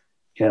assignments.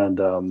 And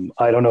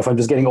I don't know if I'm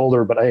just getting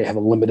older, but I have a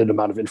limited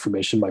amount of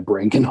information my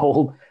brain can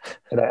hold.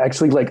 And I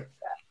actually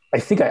I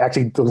think I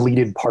actually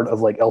deleted part of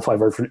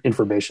L5R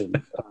information,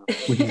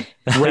 which is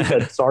great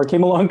that SAR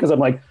came along because I'm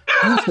like,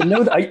 I used to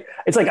know that.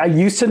 It's I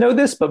used to know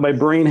this, but my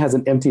brain has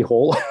an empty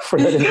hole for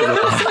that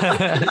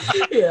information.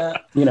 Yeah.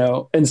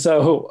 And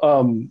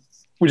so,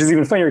 which is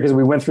even funnier because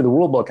we went through the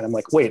rule book and I'm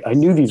like, wait, I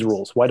knew these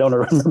rules. Why don't I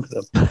remember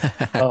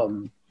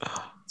them?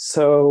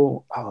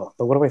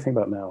 But what do I think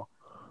about now?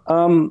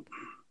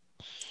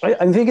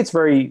 I think it's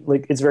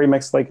very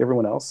mixed like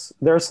everyone else.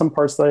 There are some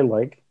parts that I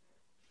like.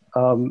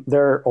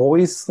 There are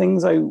always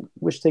things I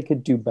wish they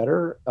could do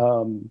better.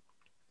 I'm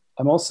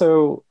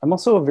also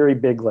a very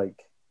big what's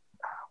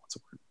the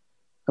word?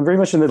 I'm very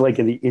much in the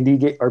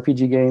indie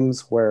RPG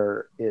games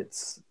where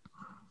it's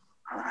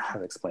how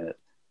to explain it.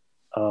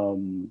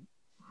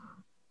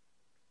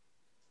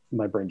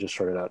 My brain just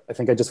shorted out. I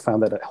think I just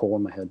found that hole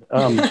in my head.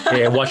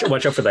 Yeah, watch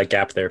out for that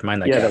gap there.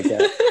 Mind that gap.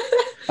 That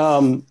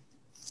gap.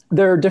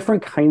 there are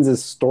different kinds of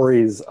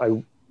stories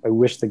I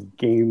wish the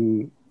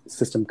game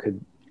system could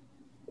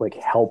like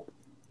help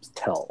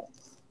tell.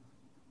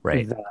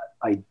 Right. That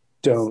I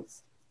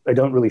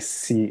don't really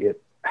see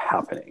it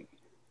happening.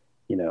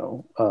 You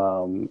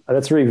know,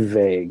 that's very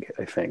vague,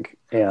 I think.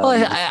 And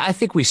Well, I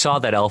think we saw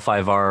that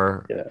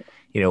L5R, yeah.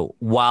 you know,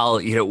 while,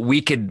 you know, we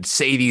could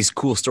say these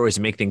cool stories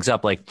and make things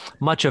up, like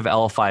much of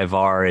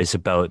L5R is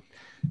about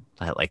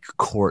like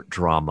court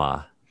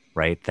drama,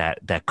 right?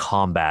 That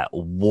combat,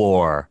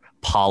 war,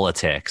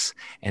 politics,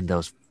 and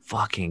those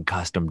fucking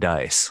custom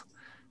dice.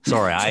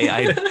 Sorry,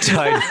 I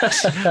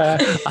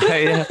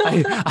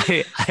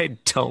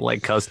don't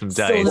like custom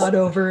dice. Still not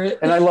over it.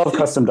 And I love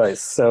custom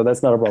dice, so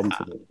that's not a problem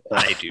for me.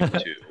 I do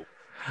too.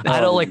 I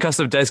don't like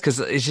custom dice because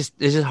it's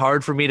just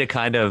hard for me to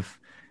kind of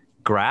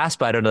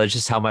grasp. I don't know. It's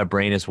just how my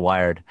brain is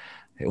wired.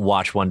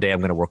 Watch, one day I'm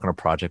going to work on a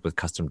project with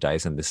custom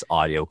dice, and this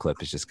audio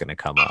clip is just going to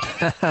come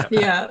up.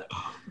 Yeah,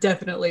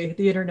 definitely.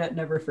 The internet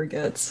never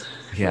forgets.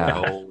 Yeah.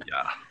 Oh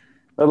yeah.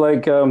 But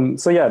like,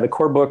 so yeah, the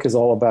core book is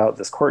all about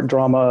this court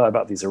drama,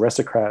 about these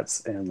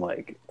aristocrats, and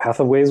like Path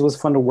of Ways was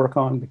fun to work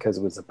on because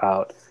it was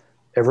about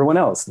everyone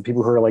else, the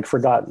people who are like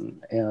forgotten.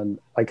 And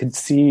I could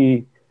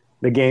see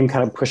the game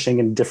kind of pushing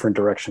in different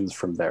directions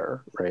from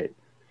there, right?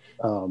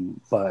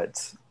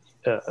 But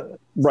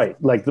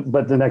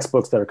the next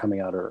books that are coming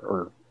out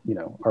are you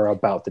know, are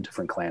about the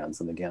different clans,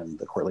 and again,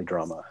 the courtly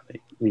drama,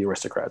 the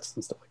aristocrats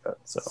and stuff like that.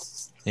 So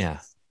Yeah.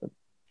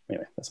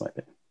 anyway, that's my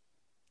opinion.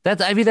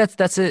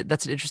 That's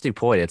an interesting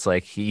point. It's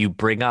like you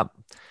bring up,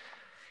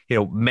 you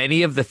know,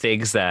 many of the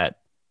things that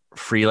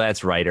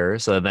freelance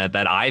writers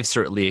that I've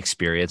certainly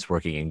experienced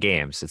working in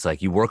games. It's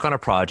like you work on a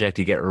project,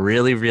 you get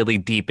really, really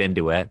deep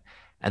into it,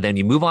 and then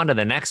you move on to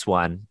the next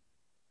one,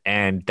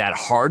 and that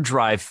hard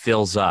drive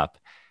fills up.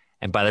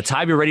 And by the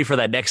time you're ready for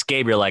that next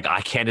game, you're like,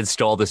 I can't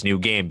install this new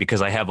game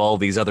because I have all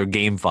these other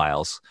game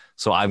files.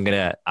 So I'm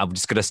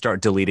just gonna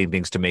start deleting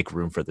things to make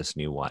room for this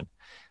new one.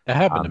 It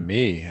happened to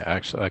me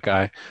actually. Like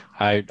I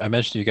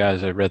mentioned to you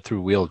guys, I read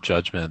through Wheel of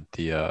Judgment,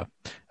 the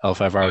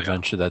L5R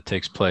adventure that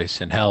takes place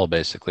in hell,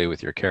 basically,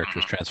 with your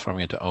characters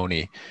transforming into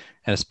Oni.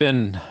 And it's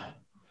been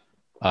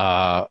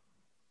about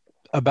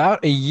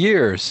a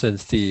year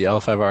since the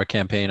L5R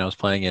campaign I was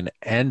playing in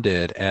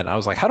ended, and I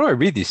was like, how do I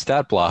read these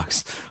stat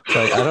blocks?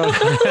 Like, I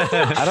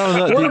don't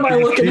know. What am I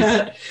looking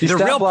at? These They're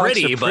stat real blocks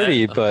pretty, are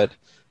pretty, but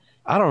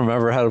I don't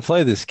remember how to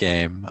play this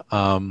game.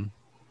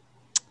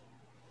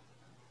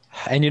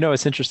 And you know,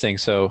 it's interesting.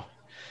 So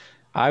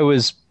I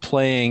was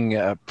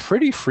playing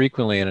pretty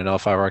frequently in an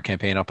L5R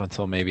campaign up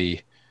until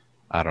maybe,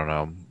 I don't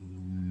know,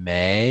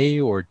 May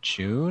or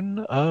June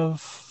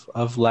of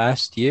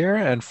last year.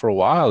 And for a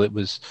while, it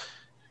was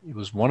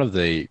one of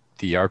the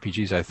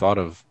RPGs I thought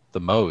of the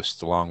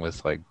most, along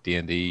with like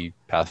D&D,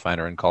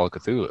 Pathfinder, and Call of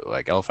Cthulhu.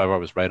 Like L5R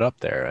was right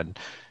up there. And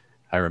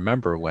I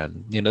remember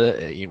when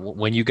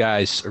you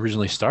guys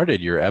originally started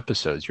your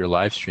episodes, your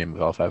live stream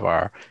of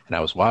L5R, and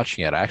I was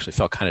watching it, I actually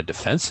felt kind of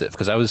defensive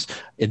because I was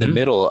in the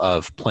middle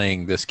of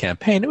playing this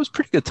campaign. It was a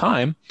pretty good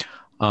time.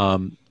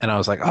 And I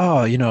was like,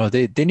 oh, you know,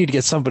 they need to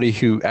get somebody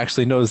who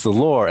actually knows the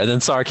lore. And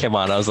then SAR came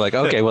on. I was like,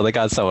 okay, well, they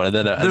got someone. And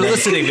then They're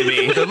listening to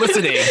me. They're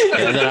listening.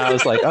 And then I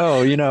was like,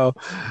 oh, you know,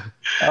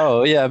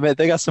 oh yeah, man,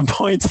 they got some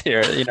points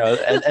here, you know.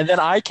 And then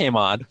I came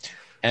on,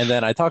 and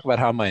then I talked about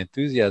how my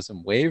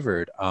enthusiasm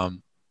wavered.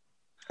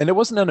 And it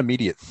wasn't an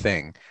immediate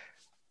thing.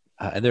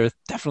 And there are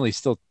definitely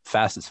still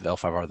facets of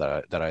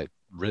L5R that I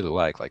really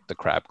like the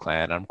Crab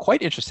Clan. I'm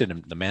quite interested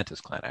in the Mantis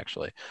Clan,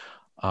 actually.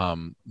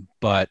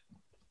 But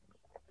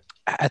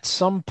at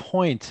some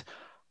point,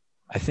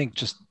 I think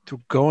just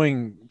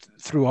going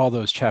through all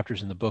those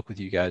chapters in the book with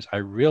you guys, I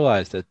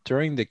realized that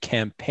during the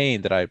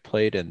campaign that I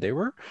played in, there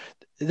were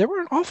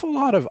an awful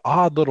lot of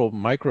odd little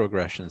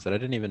microaggressions that I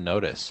didn't even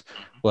notice.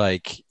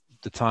 Like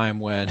the time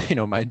when, you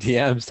know, my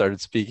DM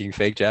started speaking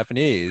fake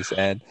Japanese,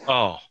 and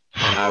I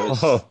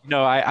was, you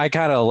know, I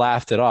kind of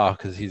laughed it off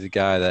because he's a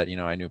guy that, you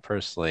know, I knew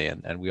personally,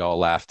 and we all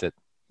laughed at,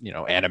 you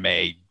know,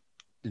 anime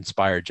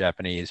inspired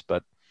Japanese.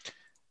 But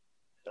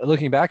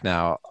looking back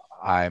now,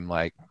 I'm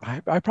like,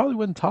 I probably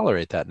wouldn't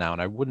tolerate that now,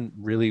 and I wouldn't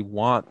really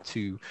want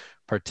to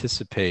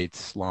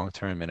participate long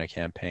term in a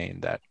campaign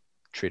that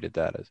treated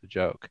that as a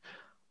joke.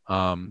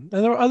 And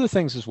there were other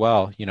things as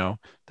well, you know,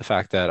 the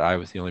fact that I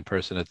was the only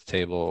person at the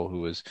table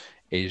who was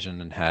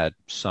Asian and had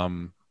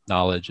some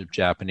knowledge of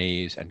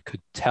Japanese and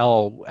could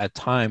tell at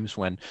times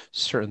when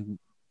certain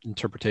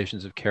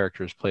interpretations of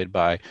characters played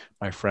by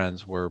my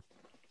friends were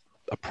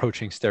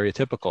approaching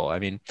stereotypical. I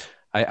mean,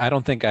 I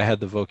don't think I had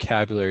the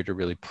vocabulary to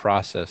really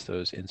process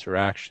those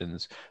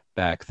interactions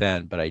back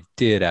then, but I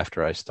did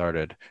after I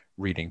started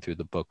reading through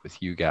the book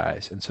with you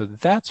guys. And so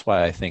that's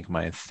why I think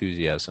my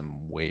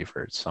enthusiasm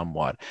wavered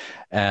somewhat.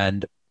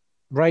 And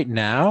right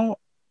now,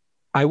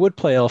 I would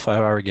play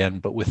L5R again,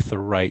 but with the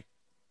right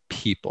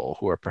people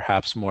who are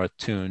perhaps more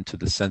attuned to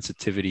the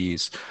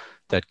sensitivities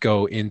that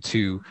go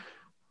into,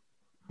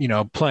 you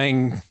know,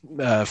 playing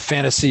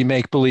fantasy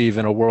make-believe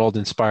in a world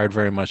inspired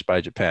very much by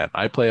Japan.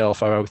 I play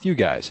L5R with you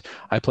guys.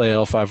 I play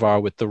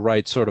L5R with the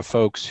right sort of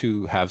folks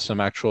who have some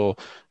actual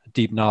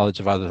deep knowledge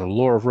of either the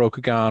lore of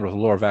Rokugan or the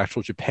lore of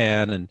actual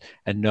Japan,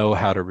 and know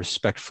how to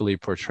respectfully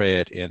portray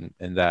it in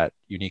that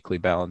uniquely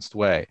balanced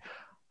way.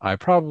 I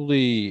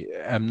probably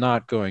am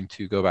not going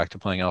to go back to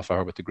playing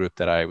L5R with the group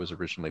that I was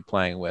originally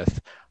playing with.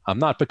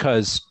 Not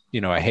because,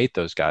 I hate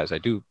those guys. I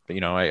do,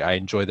 I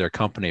enjoy their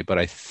company, but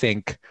I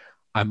think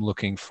I'm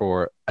looking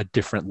for a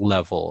different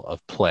level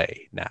of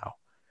play now.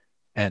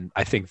 And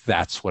I think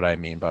that's what I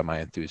mean by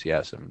my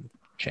enthusiasm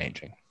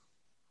changing.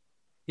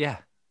 Yeah,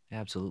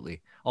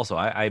 absolutely. Also,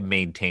 I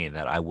maintain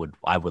that I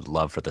would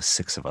love for the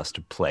 6 of us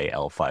to play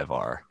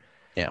L5R.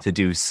 Yeah. To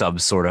do some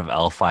sort of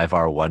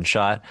L5R one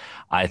shot,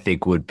 I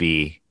think would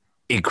be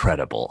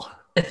incredible.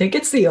 I think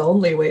it's the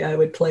only way I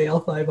would play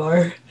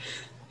L5R.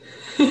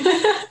 We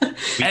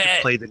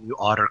could play the new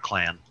Otter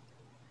Clan.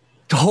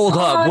 Hold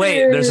up,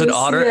 wait, there's an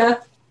Otter. Yeah,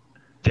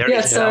 There Yeah,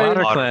 is sorry. now an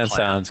Otter Otter Clan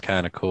sounds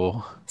kind of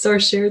cool. so I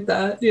shared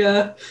that.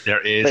 Yeah.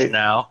 There is Wait.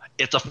 now.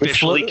 It's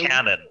officially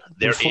canon.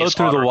 They There float is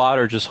through the Otter.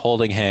 water just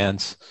holding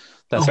hands.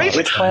 That's Oh, all.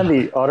 Which clan,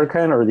 the Otter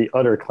Clan or the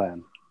Udder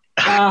Clan?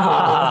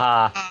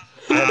 Ah.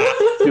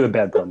 Do a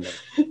bad pun there.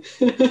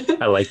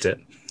 I liked it.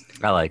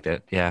 I liked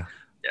it. Yeah.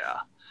 Yeah.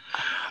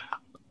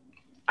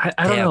 I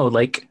don't Damn. know.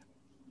 Like,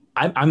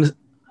 I'm.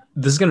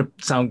 This is gonna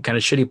sound kind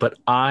of shitty, but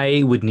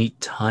I would need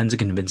tons of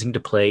convincing to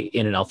play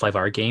in an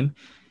L5R game,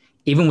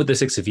 even with the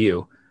 6 of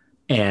you.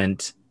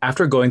 And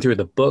after going through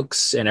the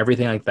books and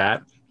everything like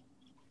that,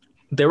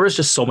 there was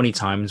just so many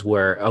times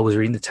where I was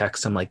reading the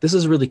text. I'm like, this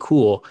is really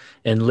cool,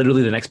 and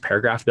literally the next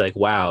paragraph be like,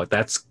 wow,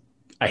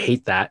 I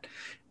hate that,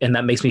 and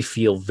that makes me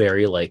feel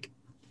very like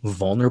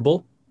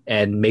vulnerable.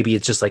 And maybe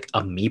it's just like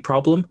a me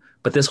problem,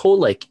 but this whole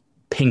like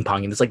ping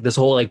pong and this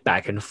whole like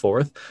back and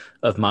forth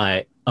of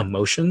my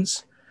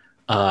emotions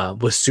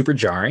was super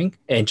jarring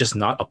and just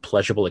not a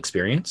pleasurable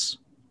experience.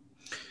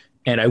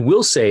 And I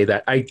will say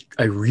that I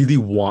really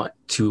want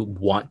to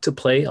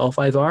play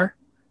L5R.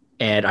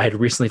 And I had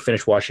recently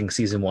finished watching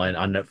season 1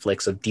 on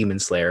Netflix of Demon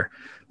Slayer,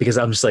 because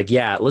I'm just like,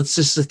 yeah, let's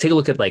just take a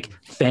look at like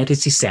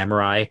fantasy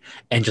samurai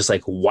and just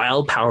like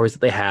wild powers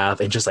that they have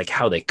and just like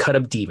how they cut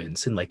up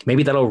demons. And like,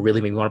 maybe that'll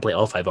really make me want to play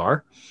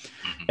L5R.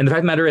 And the fact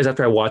of the matter is,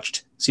 after I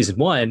watched season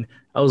 1,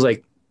 I was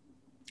like,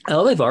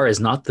 L5R is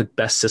not the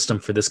best system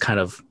for this kind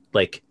of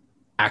like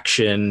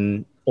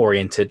action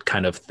oriented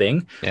kind of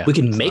thing. Yeah, we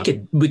can make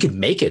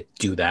it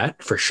do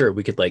that for sure.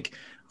 We could like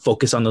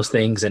focus on those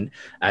things, and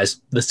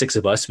as the 6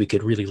 of us, we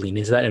could really lean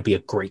into that and it'd be a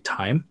great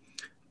time.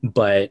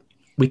 But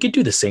we could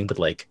do the same with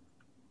like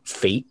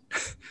Fate.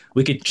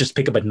 We could just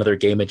pick up another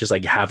game and just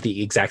like have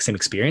the exact same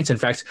experience. In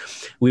fact,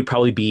 we'd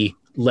probably be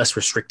less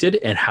restricted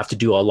and have to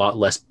do a lot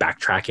less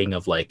backtracking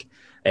of like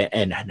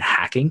and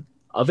hacking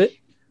of it.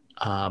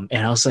 And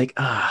I was like,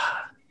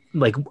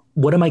 like,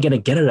 what am I going to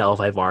get at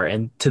L5R?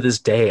 And to this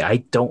day, I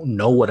don't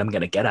know what I'm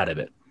going to get out of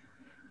it.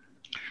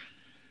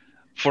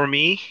 For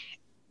me,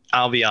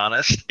 I'll be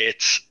honest.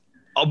 It's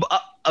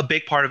a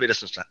big part of it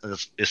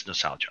is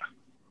nostalgia.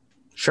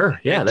 Sure.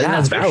 Yeah,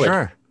 that's for valid.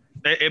 sure.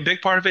 A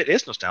big part of it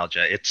is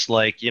nostalgia. It's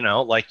like,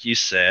 like you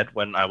said,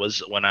 when I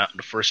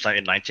the first time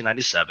in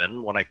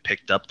 1997, when I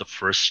picked up the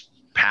first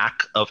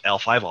pack of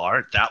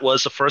L5R, that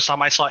was the first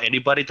time I saw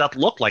anybody that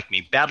looked like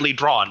me, badly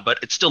drawn, but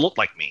it still looked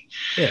like me.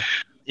 Yeah.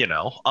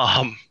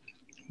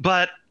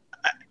 But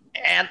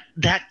and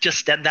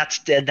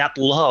that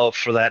love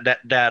for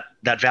that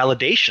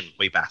validation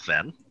way back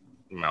then,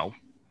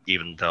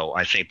 even though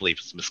I believe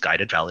it's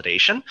misguided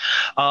validation,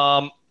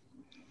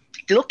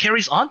 still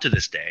carries on to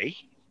this day.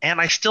 And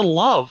I still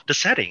love the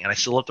setting, and I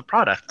still love the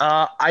product.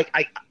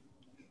 The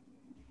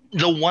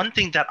one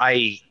thing that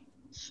I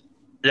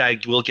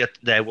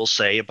will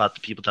say about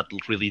the people that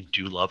really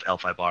do love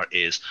L5R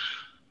is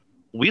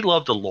we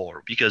love the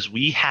lore because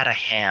we had a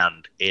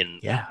hand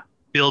in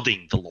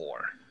building the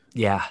lore.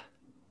 Yeah.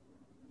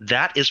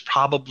 That is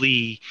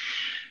probably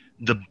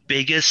the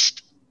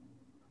biggest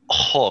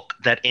hook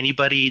that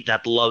anybody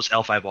that loves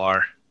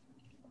L5R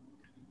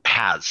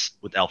has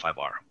with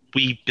L5R.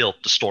 We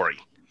built the story.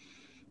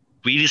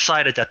 We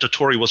decided that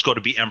Toturi was going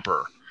to be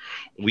emperor.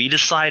 We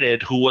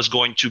decided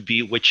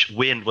which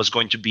wind was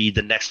going to be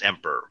the next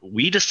emperor.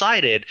 We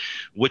decided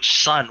which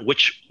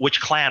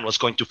clan was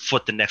going to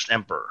foot the next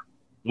emperor.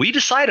 We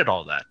decided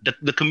all that.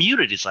 The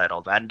community decided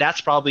all that. And that's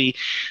probably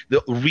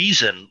the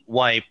reason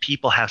why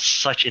people have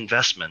such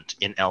investment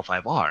in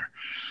L5R.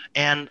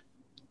 And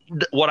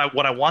what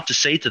I want to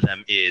say to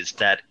them is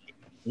that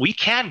we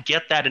can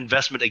get that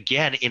investment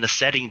again in a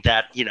setting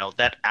that,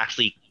 that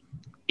actually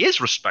is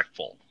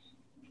respectful.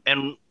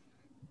 And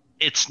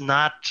it's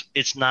not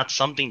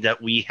something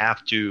that we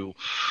have to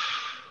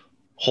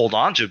hold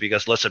on to,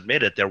 because let's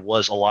admit it, there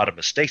was a lot of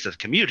mistakes that the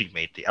community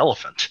made. The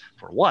elephant,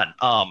 for one.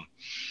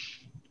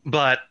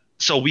 But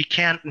so we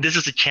can. This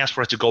is a chance for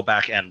us to go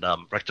back and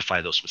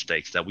rectify those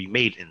mistakes that we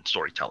made in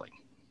storytelling.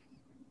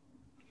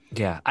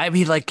 Yeah, I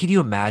mean, like, can you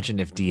imagine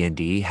if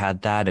D&D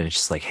had that, and it's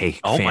just like, hey,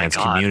 Oh my fans,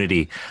 God.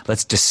 community,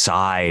 let's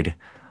decide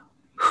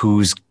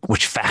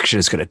which faction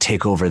is going to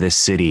take over this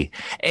city.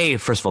 A,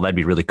 first of all, that'd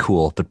be really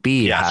cool, but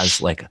B, Yes.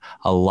 has like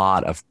a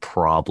lot of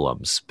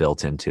problems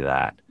built into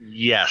that.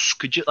 Yes.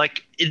 Could you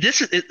like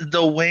this is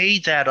the way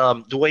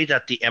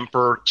that the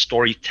Emperor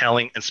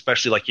storytelling,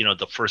 especially like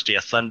the first Day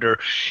of Thunder,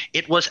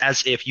 it was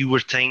as if you were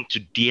saying to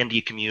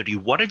D&D community,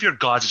 one of your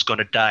gods is going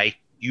to die.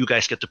 You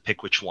guys get to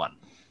pick which one.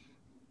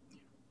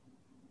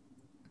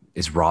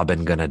 Is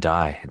Robin gonna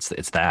die?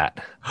 It's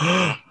that.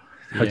 How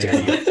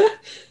dare you?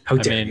 How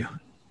dare you?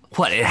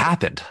 What? It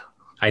happened,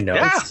 I know.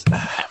 Yeah.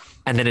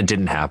 and then it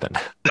didn't happen.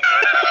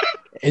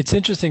 It's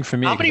interesting for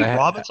me. How many 'cause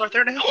Robins are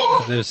there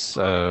now? There's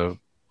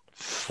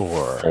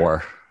 4.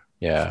 Or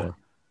Yeah. 4.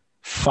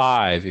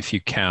 5 if you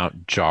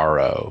count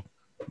Jaro.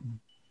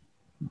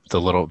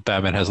 The little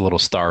Batman has a little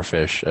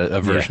starfish,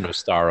 a version of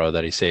Starro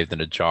that he saved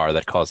in a jar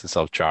that calls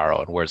itself Jaro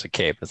and wears a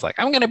cape. It's like,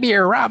 I'm gonna be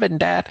your Robin,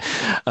 Dad.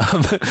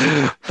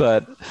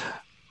 But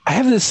I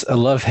have a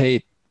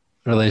love-hate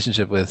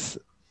relationship with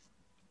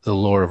the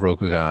lore of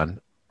Rokugan.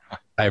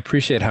 I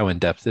appreciate how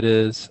in-depth it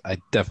is. I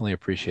definitely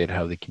appreciate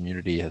how the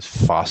community has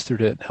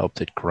fostered it and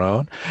helped it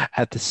grow.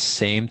 At the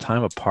same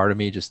time, a part of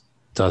me just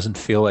doesn't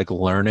feel like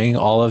learning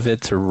all of it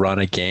to run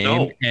a game.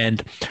 No.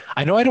 And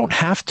I know I don't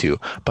have to,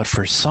 but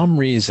for some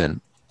reason,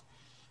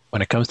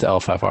 when it comes to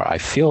L5R, I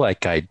feel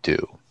like I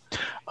do.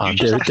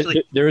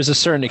 There is a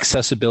certain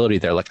accessibility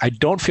there. Like, I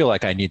don't feel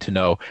like I need to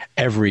know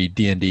every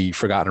D&D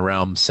Forgotten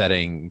Realms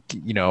setting,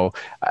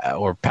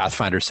 or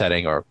Pathfinder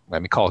setting, or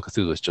Call of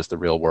Cthulhu is just the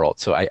real world.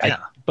 So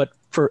but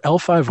for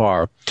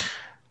L5R,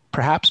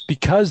 perhaps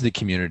because the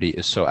community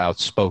is so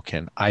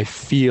outspoken, I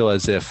feel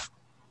as if,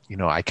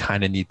 I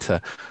kind of need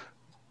to.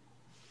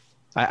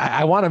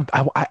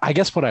 I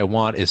guess what I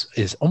want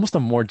is almost a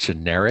more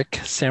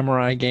generic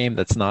samurai game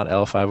that's not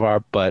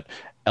L5R, but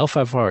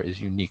L5R is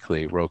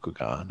uniquely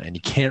Rokugan, and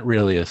you can't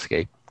really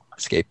escape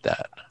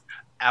that.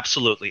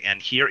 Absolutely.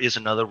 And here is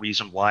another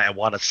reason why I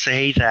want to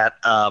say that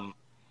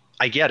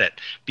I get it.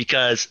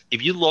 Because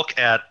if you look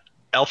at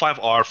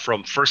L5R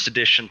from 1st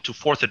edition to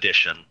 4th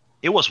edition,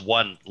 it was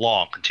one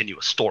long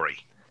continuous story.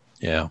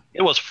 Yeah.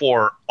 It was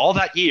for all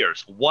that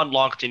years, one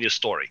long continuous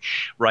story,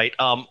 right?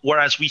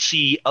 Whereas we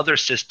see other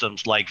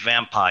systems like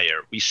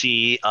Vampire, we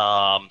see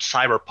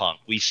Cyberpunk,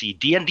 we see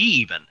D&D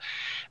even.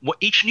 Well,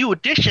 each new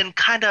edition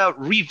kind of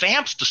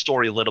revamps the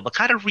story a little bit,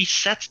 kind of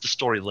resets the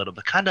story a little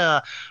bit, kind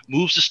of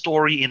moves the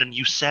story in a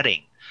new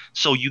setting.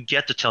 So you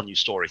get to tell new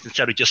stories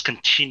instead of just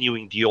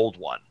continuing the old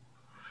one.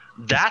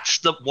 That's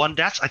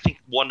I think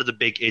one of the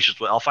big issues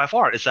with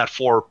L5R is that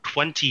for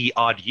 20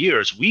 odd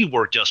years, we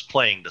were just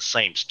playing the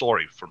same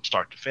story from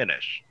start to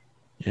finish.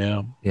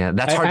 Yeah. Yeah,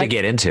 that's hard to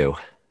get into.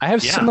 I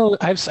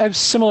have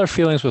similar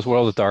feelings with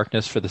World of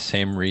Darkness for the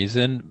same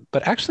reason,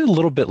 but actually a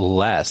little bit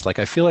less. Like,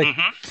 I feel like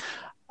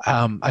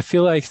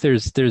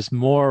there's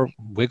more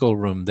wiggle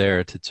room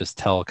there to just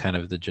tell kind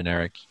of the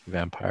generic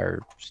vampire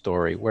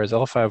story. Whereas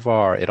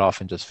L5R, it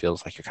often just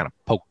feels like you're kind of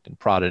poked and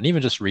prodded. And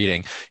even just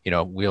reading,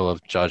 Wheel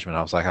of Judgment,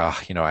 I was like, I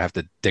have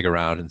to dig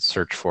around and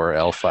search for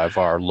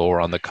L5R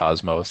lore on the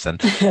cosmos. And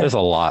there's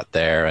a lot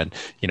there. And,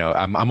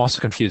 I'm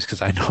also confused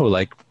because I know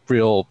like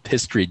real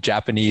history,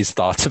 Japanese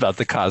thoughts about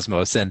the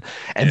cosmos. And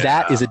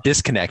that is a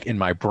disconnect in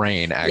my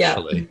brain,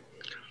 actually. Yeah.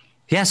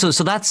 Yeah, so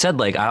that said,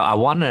 like I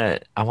want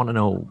to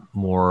know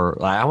more.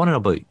 I want to know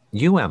about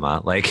you, Emma.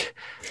 Like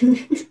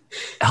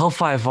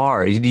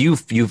L5R,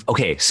 you've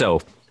okay, so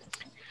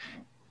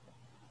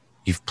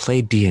you've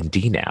played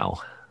D&D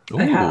now.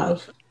 I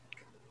have.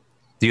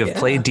 You have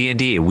played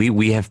D&D.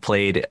 We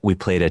played a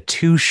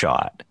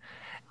 2-shot,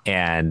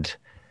 and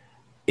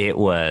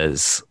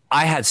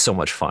I had so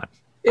much fun.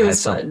 It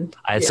was fun.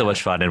 I had so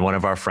much fun, and one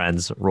of our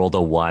friends rolled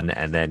a 1,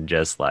 and then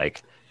just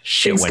like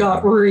shit Things went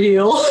got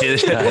real.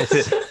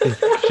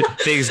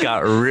 Things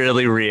got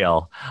really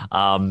real.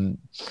 But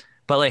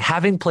like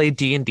having played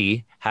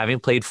D&D, having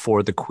played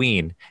For the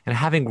Queen, and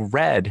having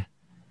read,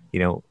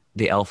 the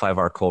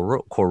L5R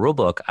core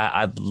rulebook,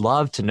 I'd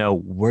love to know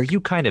where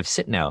you kind of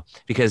sit now.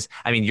 Because,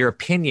 your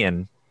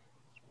opinion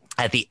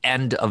at the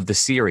end of the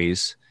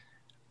series,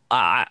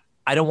 I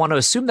don't want to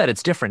assume that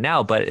it's different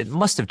now, but it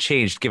must have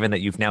changed given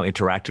that you've now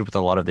interacted with a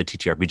lot of the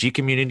TTRPG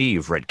community.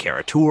 You've read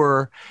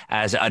Karatur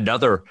as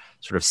another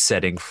sort of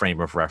setting frame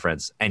of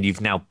reference, and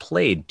you've now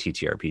played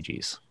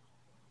TTRPGs.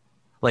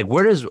 Like,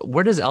 where does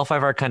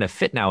L5R kind of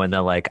fit now in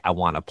the, like, I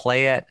want to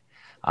play it,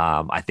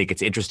 I think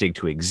it's interesting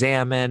to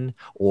examine,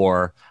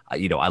 or, I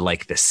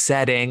like the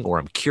setting, or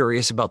I'm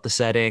curious about the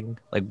setting.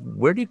 Like,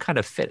 where do you kind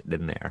of fit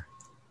in there?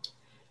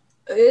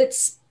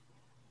 It's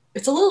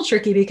a little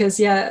tricky because,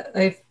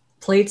 I've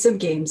played some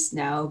games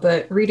now,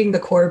 but reading the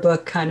core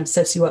book kind of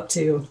sets you up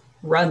to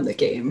run the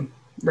game,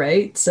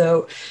 right?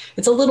 So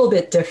it's a little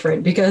bit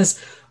different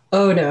because,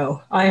 oh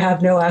no, I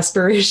have no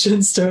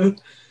aspirations to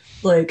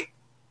like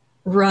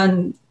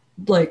run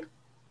like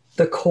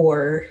the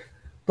core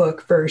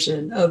book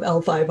version of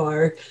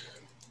L5R.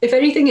 If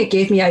anything, it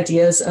gave me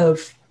ideas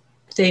of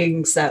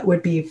things that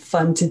would be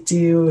fun to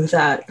do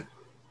that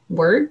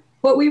weren't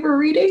what we were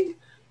reading.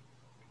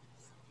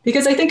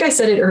 Because I think I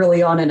said it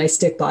early on and I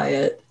stick by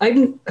it.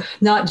 I'm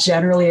not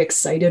generally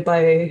excited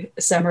by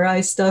samurai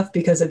stuff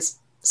because it's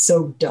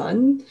so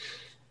done.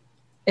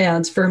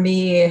 And for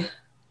me,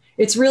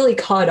 it's really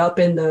caught up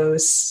in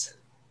those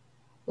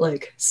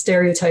like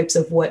stereotypes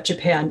of what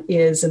Japan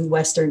is in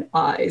Western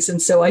eyes.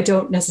 And so I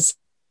don't necessarily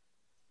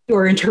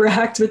or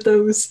interact with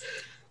those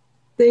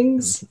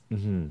things.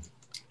 Mm-hmm.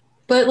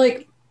 But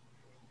like,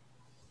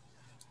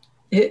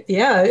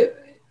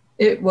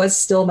 it was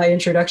still my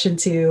introduction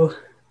to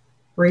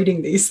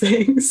reading these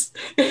things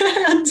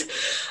and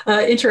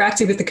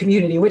interacting with the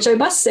community, which I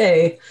must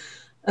say,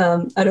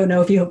 I don't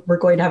know if you were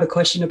going to have a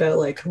question about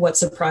like what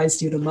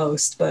surprised you the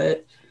most,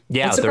 but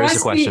yeah, there is a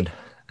question.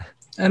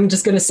 I'm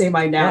just going to say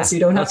mine now, so you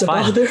don't have to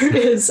bother.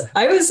 Is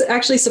I was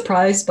actually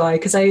surprised by,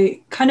 because I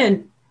kind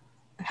of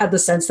had the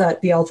sense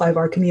that the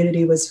L5R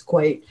community was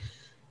quite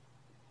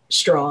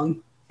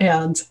strong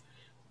and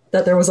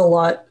that there was a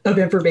lot of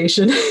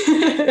information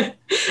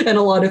and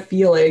a lot of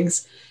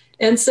feelings.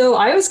 And so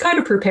I was kind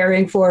of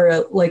preparing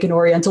for like an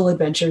Oriental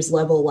Adventures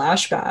level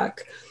lashback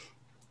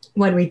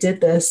when we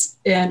did this.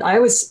 And I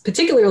was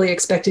particularly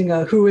expecting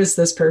who is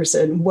this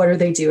person? What are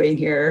they doing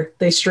here?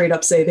 They straight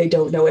up say they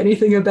don't know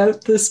anything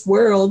about this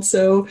world.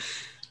 So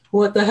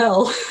what the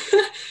hell?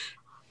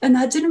 And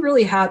that didn't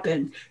really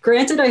happen.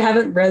 Granted, I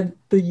haven't read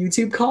the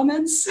YouTube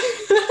comments.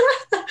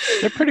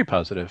 They're pretty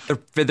positive.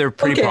 They're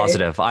pretty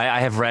positive. I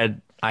have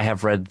read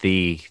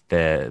the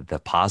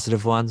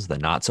positive ones, the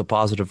not so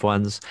positive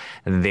ones,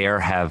 and there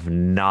have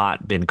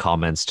not been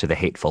comments to the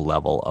hateful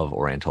level of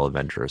Oriental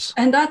Adventures.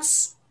 And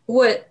that's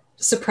what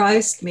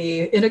surprised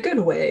me in a good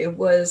way,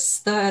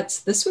 was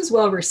that this was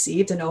well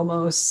received and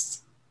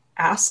almost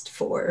asked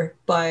for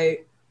by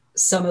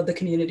some of the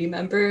community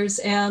members.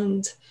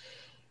 And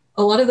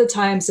a lot of the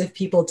times if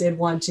people did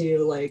want to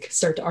like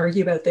start to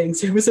argue about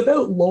things, it was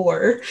about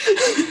lore.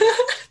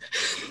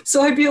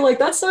 So I'd be like,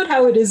 that's not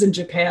how it is in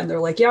Japan. They're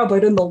like, yeah,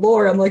 but in the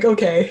lore, I'm like,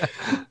 okay,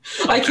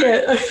 I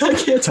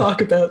can't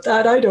talk about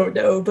that. I don't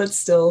know, but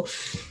still.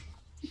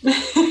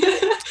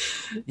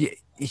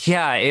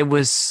 Yeah, it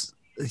was,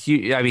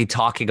 I mean,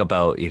 talking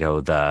about,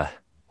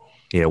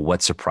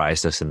 what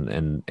surprised us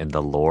in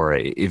the lore,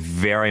 it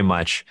very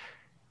much,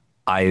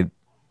 the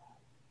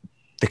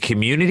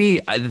community,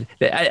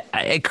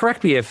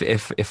 correct me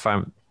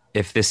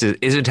if this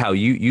isn't how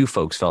you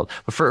folks felt,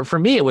 but for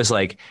me, it was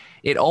like,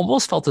 it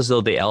almost felt as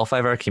though the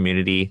L5R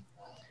community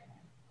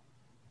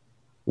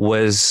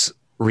was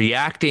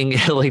reacting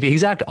like the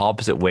exact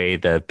opposite way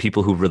the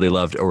people who really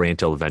loved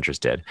Oriental Adventures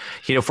did.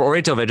 For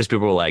Oriental Adventures,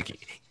 people were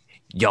like,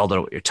 y'all don't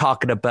know what you're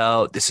talking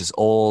about. This is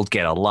old.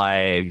 Get a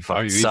life.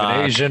 Are you even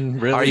Asian?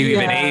 Really? Are you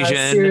even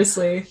Asian?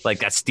 Seriously. Like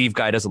that Steve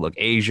guy doesn't look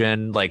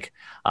Asian. Like,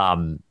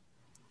 my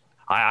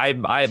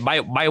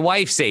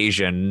wife's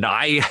Asian.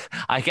 I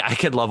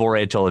could love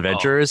Oriental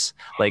Adventures.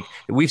 Oh. Like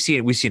we've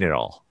seen it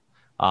all.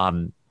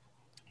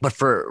 But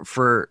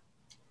for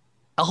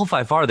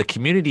L5R, the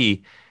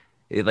community,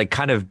 like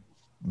kind of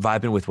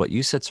vibing with what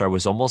you said, Sar,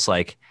 was almost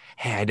like,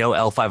 hey, I know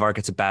L5R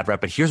gets a bad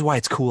rep, but here's why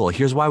it's cool.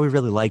 Here's why we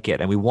really like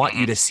it. And we want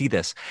you to see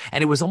this.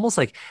 And it was almost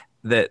like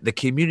the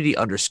community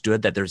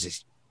understood that there's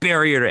this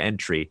barrier to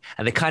entry.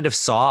 And they kind of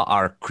saw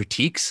our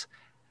critiques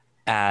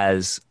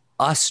as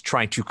us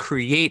trying to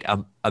create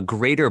a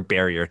greater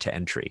barrier to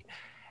entry.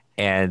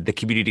 And the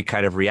community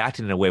kind of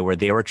reacted in a way where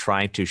they were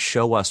trying to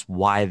show us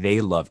why they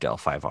loved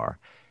L5R.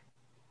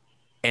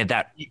 And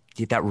that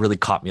really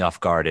caught me off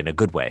guard in a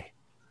good way.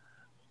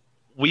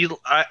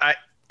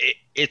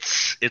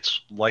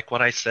 It's like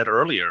what I said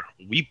earlier.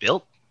 We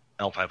built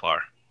L5R.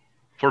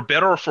 For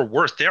better or for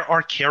worse, there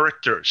are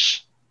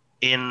characters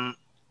in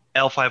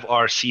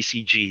L5R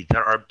CCG that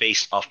are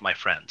based off my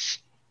friends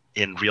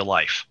in real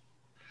life.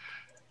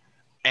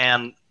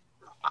 And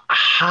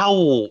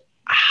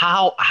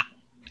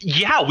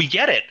yeah, we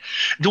get it.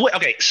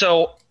 Okay,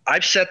 so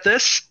I've said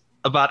this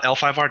about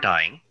L5R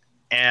dying,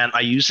 and I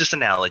use this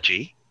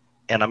analogy,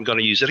 and I'm going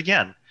to use it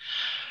again.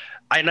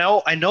 I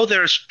know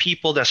there's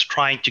people that's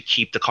trying to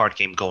keep the card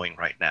game going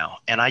right now,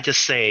 and I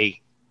just say,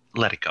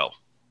 let it go.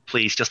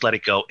 Please just let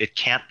it go. It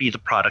can't be the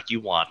product you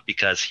want,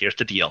 because here's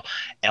the deal.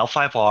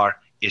 L5R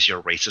is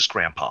your racist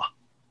grandpa.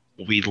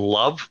 We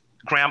love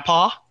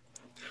grandpa.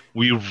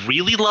 We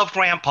really love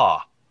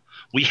grandpa.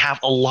 We have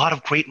a lot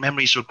of great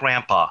memories with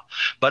grandpa.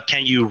 But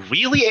can you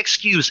really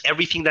excuse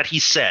everything that he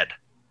said?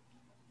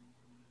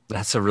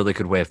 That's a really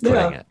good way of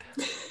putting it.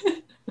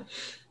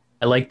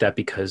 I like that,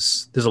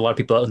 because there's a lot of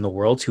people out in the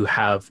world who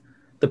have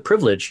the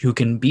privilege, who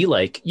can be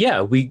like,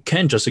 yeah, we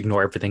can just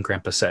ignore everything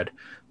grandpa said.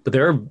 But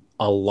there are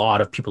a lot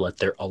of people out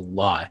there,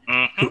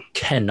 who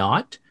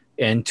cannot.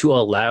 And to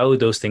allow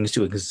those things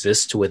to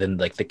exist within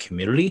like the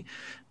community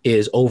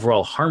is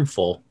overall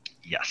harmful.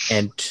 Yes.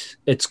 And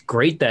it's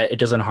great that it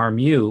doesn't harm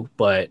you,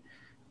 but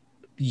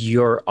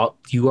you are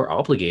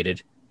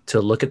obligated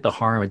to look at the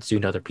harm it's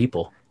doing to other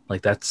people.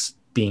 Like, that's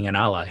being an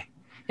ally.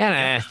 And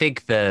I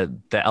think the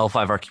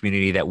L5R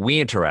community that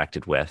we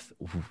interacted with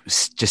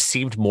just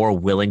seemed more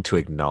willing to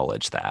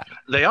acknowledge that.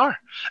 They are.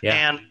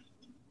 Yeah. And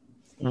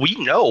we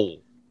know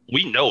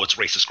it's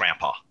racist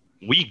grandpa.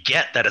 we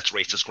get that it's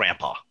racist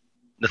grandpa.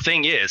 The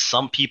thing is,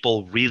 some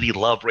people really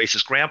love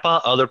racist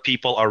grandpa. Other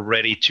people are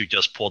ready to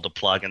just pull the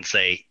plug and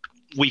say,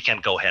 we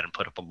can go ahead and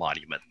put up a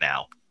monument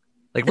now.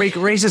 Like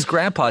racist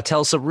grandpa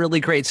tells some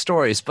really great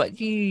stories, but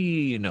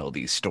you know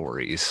these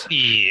stories.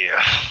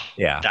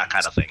 Yeah, that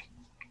kind of thing.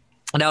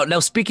 Now,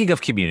 speaking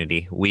of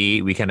community,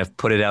 we kind of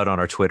put it out on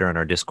our Twitter and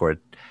our Discord,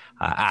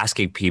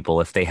 asking people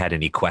if they had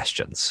any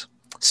questions.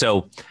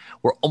 So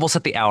we're almost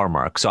at the hour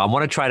mark. So I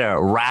want to try to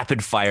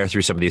rapid fire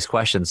through some of these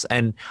questions.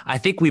 And I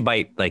think we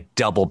might like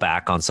double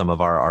back on some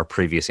of our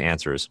previous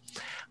answers.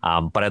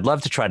 But I'd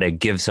love to try to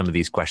give some of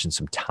these questions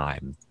some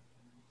time.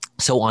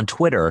 So on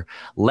Twitter,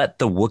 Let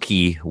the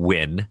Wookiee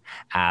Win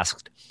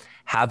asked,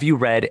 have you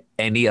read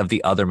any of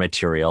the other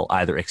material,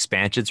 either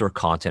expansions or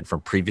content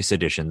from previous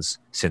editions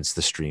since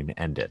the stream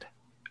ended?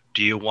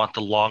 Do you want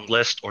the long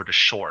list or the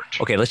short?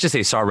 Okay, let's just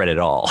say Sar read it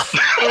all.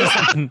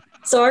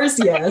 SARS,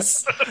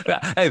 yes.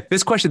 Hey,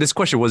 this question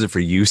wasn't for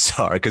you,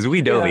 Sar, because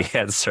we know the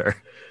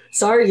answer.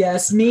 SAR,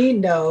 yes. Me,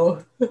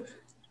 no.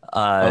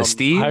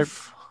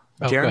 Steve?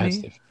 Jeremy? Go ahead,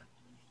 Steve.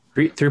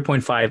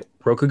 3.5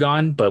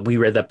 Rokugan, but we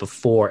read that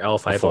before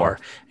L5R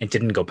and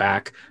didn't go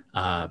back.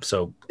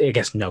 So I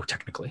guess no,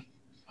 technically.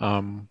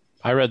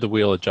 I read the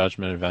Wheel of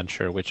Judgment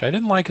adventure, which I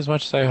didn't like as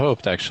much as I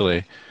hoped,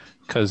 actually,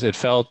 because it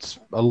felt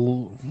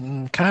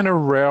kind of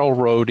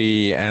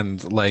railroady,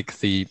 and like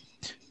the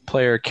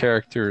player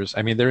characters,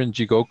 I mean, they're in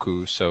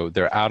Jigoku, so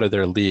they're out of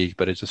their league,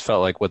 but it just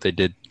felt like what they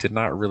did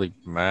not really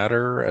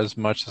matter as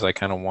much as I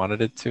kind of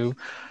wanted it to.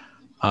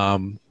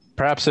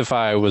 Perhaps if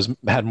I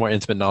had more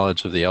intimate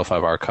knowledge of the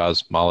L5R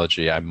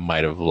cosmology, I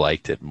might have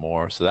liked it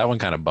more. So that one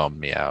kind of bummed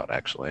me out,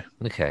 actually.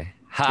 Okay.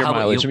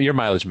 Your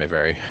mileage may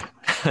vary.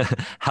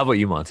 How about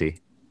you,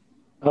 Monty?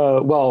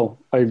 Well,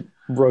 I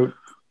wrote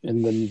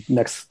in the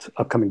next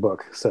upcoming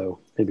book, so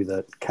maybe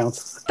that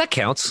counts. That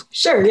counts.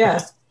 Sure,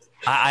 yeah.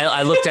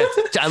 I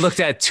looked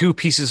at 2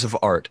 pieces of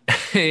art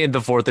in the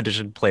 4th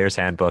edition Player's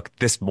Handbook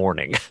this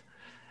morning,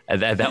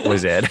 and that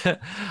was it.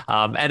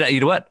 And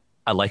you know what?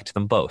 I liked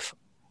them both.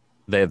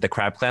 The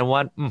Crab Clan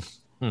one,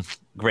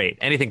 great.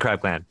 Anything Crab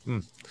Clan.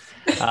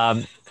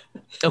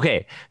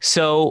 Okay,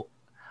 so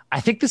I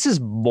think this is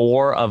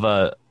more of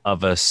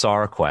a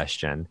SAR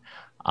question,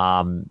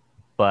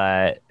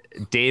 but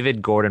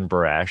David Gordon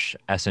Baresh,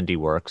 S&D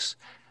Works,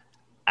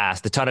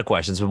 asked a ton of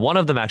questions, and one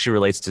of them actually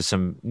relates to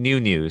some new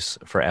news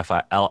for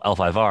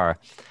L5R.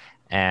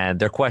 And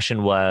their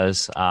question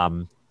was,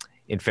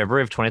 in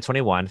February of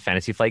 2021,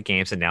 Fantasy Flight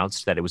Games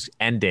announced that it was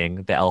ending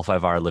the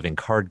L5R Living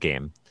Card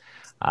game,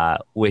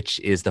 which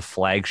is the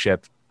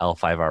flagship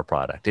L5R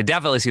product. It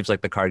definitely seems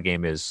like the card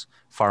game is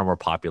far more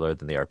popular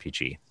than the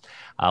RPG.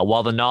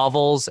 While the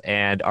novels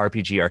and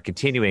RPG are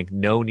continuing,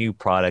 no new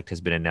product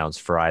has been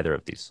announced for either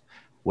of these.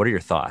 What are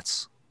your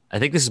thoughts? I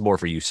think this is more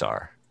for you,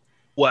 Sar.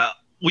 Well,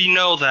 we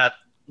know that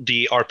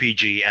the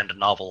RPG and the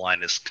novel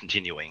line is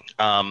continuing.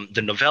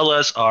 The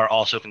novellas are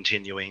also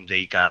continuing.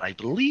 They got, I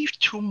believe,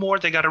 2 more.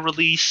 They got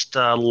released,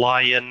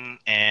 Lion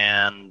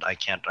and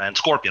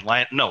Scorpion.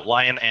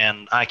 Lion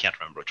and I can't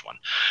remember which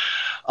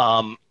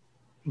one.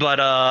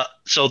 But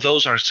so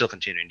those are still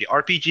continuing. The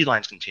RPG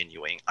line's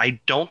continuing.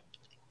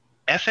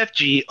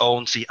 FFG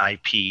owns the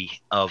IP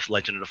of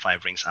Legend of the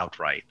Five Rings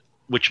outright,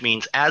 which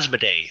means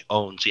Asmodee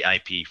owns the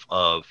IP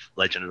of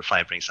Legend of the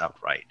Five Rings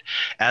outright.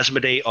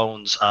 Asmodee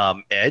owns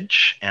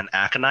Edge and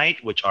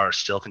Aconite, which are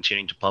still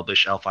continuing to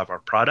publish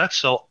L5R products.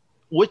 So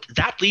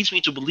that leads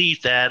me to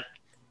believe that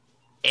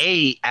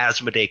a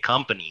Asmodee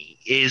company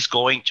is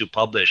going to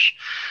publish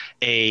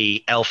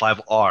a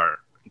L5R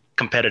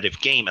competitive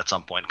game at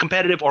some point,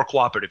 competitive or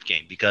cooperative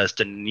game, because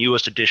the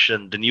newest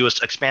edition, the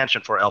newest expansion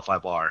for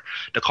L5R,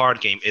 the card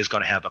game, is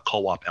going to have a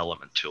co-op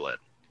element to it.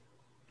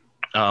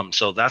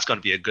 So that's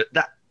going to be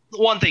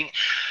one thing.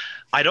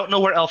 I don't know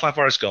where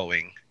L5R is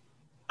going.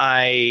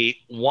 I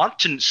want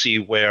to see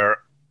where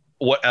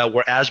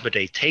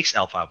Asmodee takes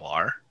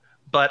L5R,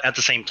 but at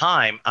the same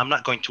time, I'm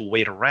not going to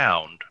wait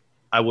around.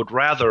 I would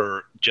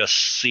rather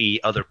just see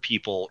other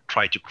people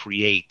try to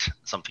create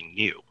something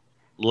new.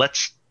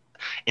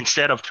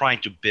 Instead of trying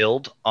to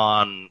build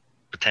on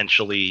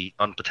potential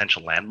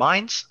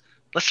landmines,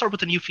 let's start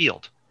with a new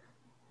field.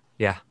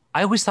 Yeah.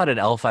 I always thought an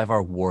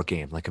L5R war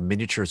game, like a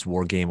miniatures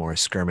war game or a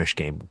skirmish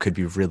game, could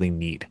be really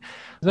neat.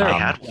 They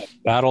had one.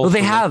 Battle. Well,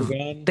 they have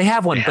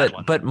one,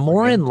 but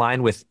more in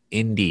line with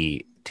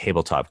indie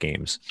tabletop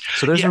games.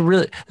 So there's a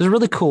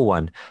really cool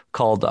one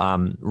called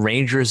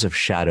Rangers of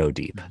Shadow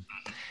Deep.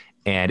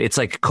 And it's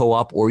like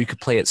co-op, or you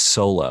could play it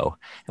solo.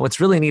 And what's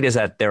really neat is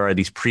that there are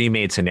these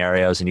pre-made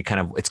scenarios, and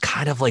it's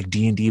kind of like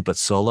D&D but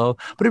solo.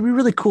 But it'd be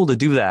really cool to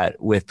do that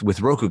with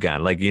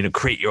Rokugan, like,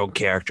 create your own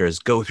characters,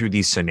 go through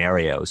these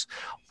scenarios,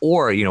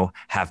 or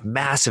have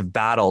massive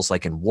battles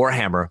like in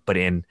Warhammer, but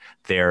in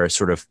their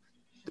sort of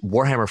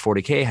Warhammer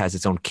 40K has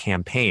its own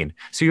campaign.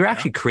 So you're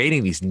actually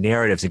creating these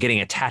narratives and getting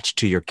attached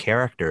to your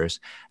characters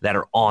that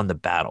are on the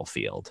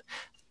battlefield.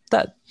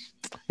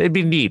 It'd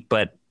be neat,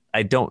 but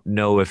I don't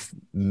know if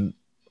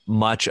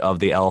much of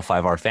the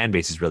L5R fan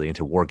base is really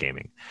into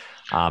wargaming.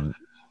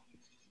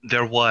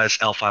 there was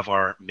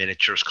L5R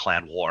Miniatures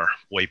Clan War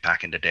way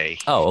back in the day.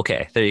 Oh,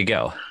 okay. There you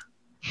go.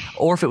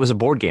 Or if it was a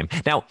board game.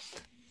 Now,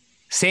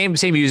 same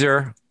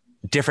user,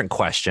 different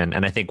question,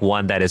 and I think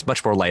one that is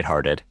much more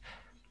lighthearted.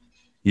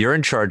 You're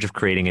in charge of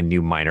creating a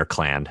new minor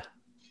clan.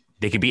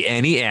 They could be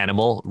any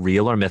animal,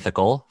 real or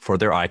mythical, for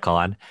their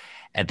icon,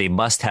 and they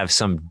must have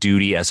some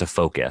duty as a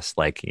focus.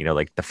 Like,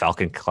 like the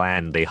Falcon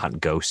Clan, they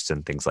hunt ghosts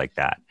and things like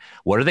that.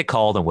 What are they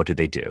called and what do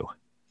they do?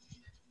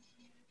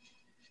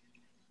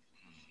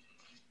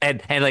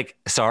 And like,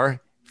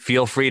 Sar,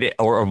 feel free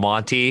to, or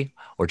Monty,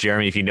 or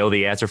Jeremy, if you know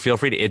the answer, feel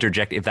free to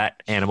interject if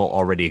that animal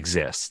already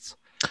exists.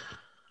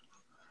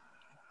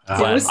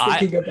 I was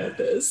thinking about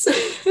this.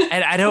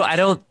 And I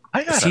don't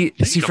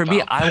see for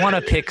me, I want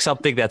to pick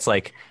something that's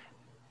like,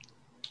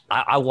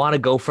 I want to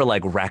go for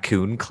like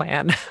Raccoon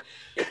Clan.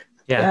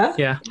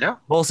 Yeah.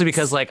 Mostly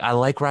because like I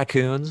like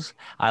raccoons.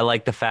 I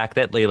like the fact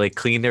that they like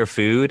clean their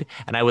food,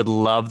 and I would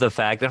love the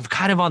fact that I'm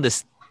kind of on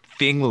this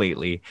thing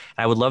lately.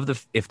 I would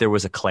love if there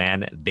was a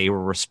clan, they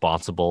were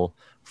responsible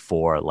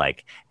for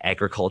like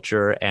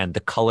agriculture and the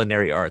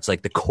culinary arts,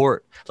 like the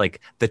court,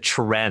 like the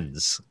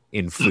trends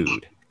in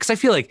food. Because I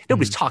feel like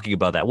nobody's talking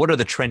about that. What are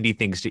the trendy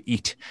things to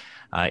eat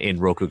in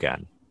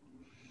Rokugan?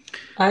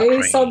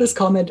 I saw this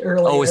comment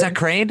earlier. Oh, is that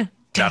Crane?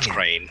 That's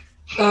Crane.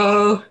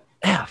 Oh,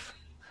 F.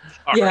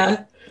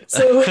 yeah.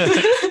 So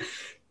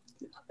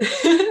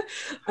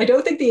I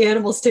don't think the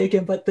animal's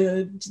taken, but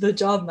the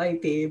job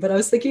might be. But I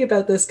was thinking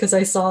about this because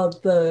I saw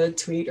the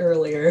tweet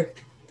earlier.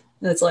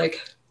 And it's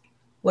like,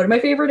 one of my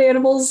favorite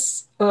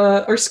animals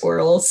are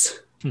squirrels.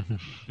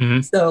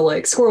 So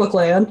like Squirrel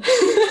Clan.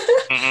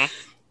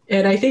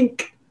 And I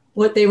think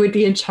what they would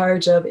be in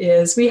charge of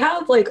is, we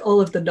have like all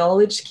of the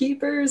knowledge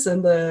keepers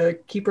and the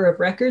keeper of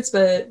records,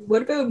 but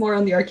what about more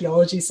on the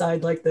archaeology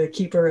side, like the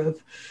keeper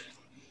of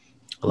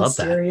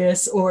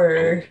mysterious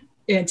or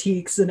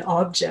antiques and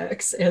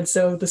objects? And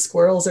so the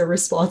squirrels are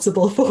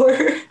responsible for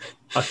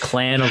a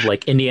clan of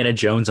like Indiana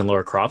Jones and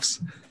Laura Crofts.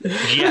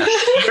 Yes.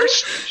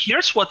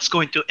 Here's what's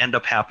going to end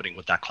up happening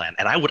with that clan,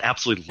 and I would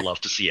absolutely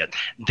love to see it.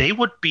 They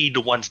would be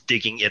the ones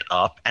digging it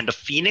up, and the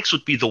Phoenix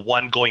would be the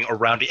one going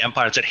around the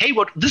Empire and said, "Hey,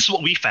 this is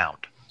what we found."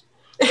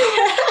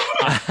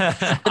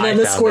 And then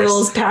the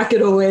squirrels pack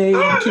it away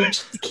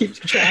and keep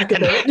track of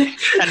it.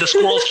 And the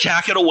squirrels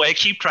pack it away,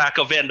 keep track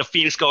of it, and the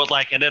Phoenix goes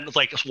like, and then it's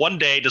like one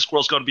day the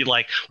squirrel's going to be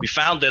like, "We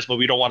found this, but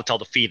we don't want to tell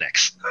the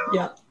Phoenix."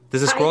 Yeah. Does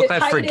the Squirrel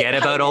Clan forget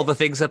about all the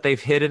things that they've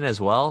hidden as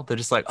well? They're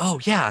just like, oh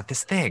yeah,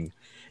 this thing.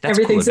 That's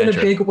everything's cool in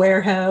a big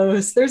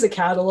warehouse. There's a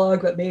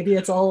catalog, but maybe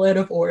it's all out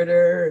of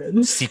order.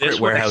 And secret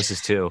warehouses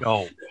too.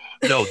 No,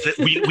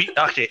 we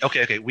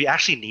okay. We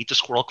actually need the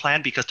Squirrel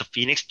Clan because the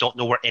Phoenix don't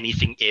know where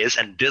anything is,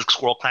 and this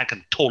Squirrel Clan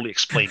can totally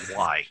explain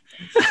why.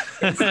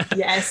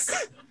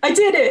 Yes, I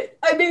did it.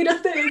 I made a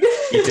thing.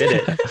 You did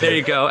it. There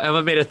you go.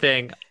 Emma made a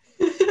thing.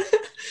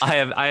 I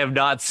am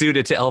not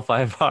suited to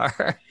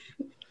L5R.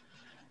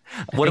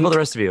 What about the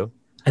rest of you?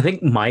 I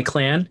think my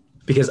clan,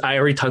 because I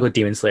already talked about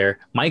Demon Slayer,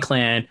 my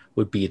clan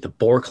would be the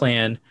Boar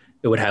Clan.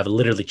 It would have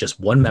literally just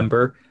one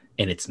member,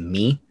 and it's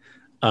me.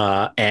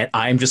 And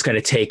I'm just going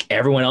to take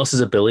everyone else's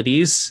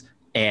abilities,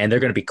 and they're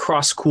going to be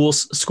cross school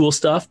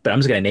stuff, but I'm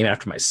just going to name it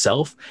after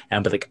myself.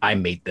 And I'm like, I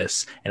made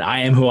this, and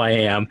I am who I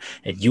am,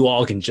 and you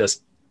all can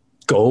just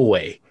go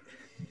away.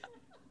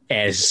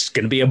 And it's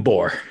going to be a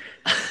boar.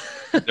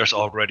 There's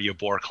already a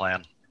Boar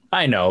Clan.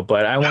 I know,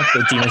 but I want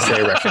the Demon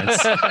Slayer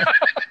reference.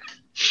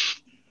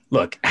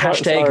 Look,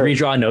 hashtag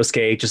redraw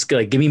Inosuke. Just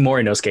like, give me more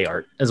Inosuke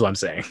art, is what I'm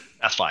saying.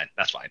 That's fine.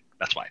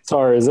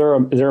 Sorry, is there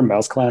a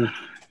mouse clan?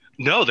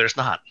 No, there's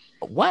not.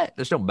 What?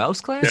 There's no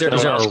mouse clan?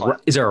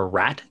 Is there a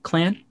rat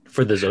clan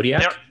for the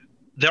Zodiac?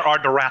 There are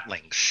the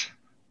Ratlings.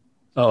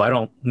 Oh, I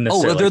don't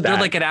necessarily. They're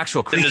like an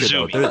actual creature. The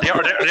Nezumi. They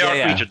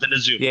are creatures. The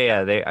Nezumi.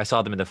 Yeah. I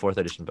saw them in the 4th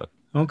edition book.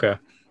 Okay.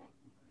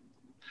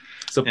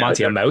 So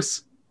Monty, a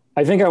mouse?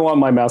 I think I want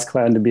my mouse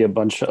clan to be a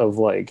bunch of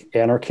like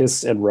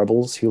anarchists and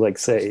rebels who like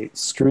say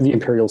screw the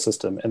imperial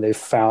system, and they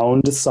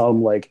found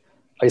some like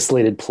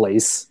isolated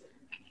place,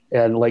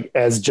 and like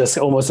as just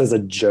almost as a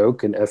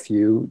joke and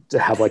fu to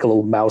have like a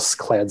little mouse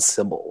clan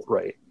symbol,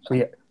 right? I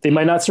mean, they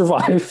might not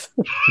survive,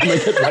 they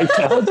might get wiped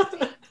out,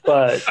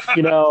 but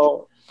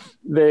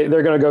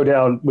they're gonna go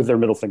down with their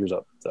middle fingers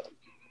up. So.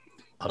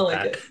 I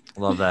like it.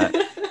 Love that.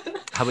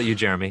 How about you,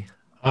 Jeremy?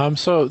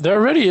 So there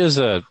already is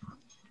a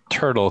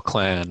turtle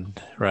clan,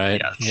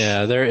 right? Yes.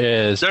 Yeah, there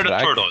is. They're the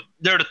turtle.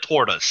 They're the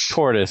tortoise.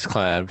 Tortoise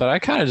clan, but I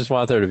kind of just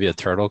want there to be a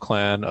turtle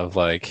clan of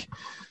like,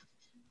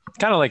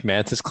 kind of like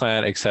Mantis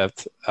clan,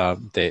 except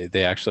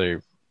they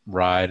actually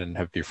ride and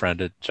have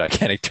befriended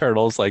gigantic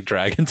turtles like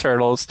dragon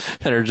turtles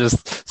that are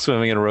just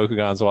swimming in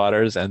Rokugan's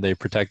waters, and they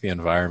protect the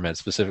environment,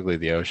 specifically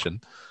the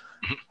ocean.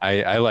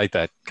 I like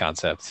that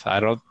concept.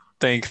 I don't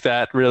think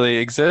that really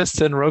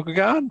exists in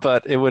Rokugan,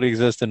 but it would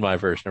exist in my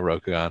version of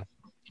Rokugan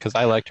because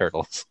I like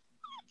turtles.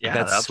 Yeah,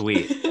 that's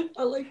sweet.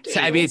 I like it.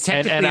 I mean,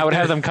 and I would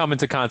have them come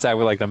into contact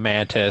with like the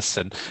mantis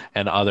and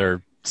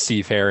other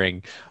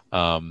seafaring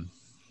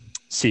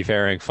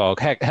seafaring folk.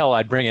 Hell,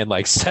 I'd bring in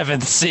like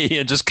Seventh Sea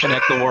and just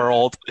connect the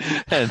world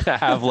and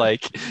have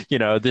like,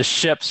 the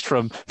ships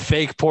from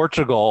fake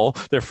Portugal,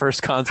 their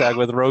first contact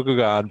with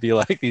Rokugan be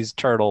like these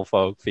turtle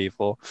folk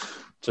people.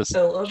 Just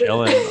I love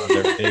chilling it. on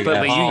their big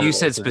But you ass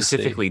said boats in the sea.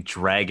 specifically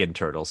dragon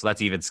turtles, so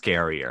that's even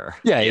scarier.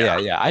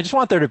 Yeah. I just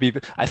want there to be.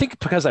 I think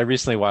because I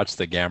recently watched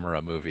the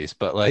Gamera movies,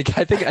 but like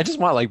I think I just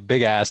want like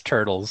big ass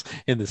turtles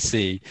in the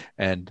sea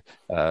and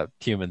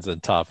humans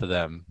on top of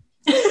them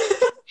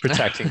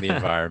protecting the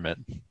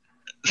environment.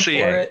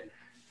 See, For it.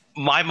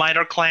 my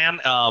minor clan,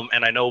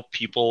 and I know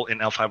people in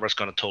L5R is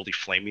going to totally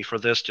flame me for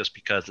this, just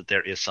because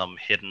there is some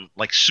hidden,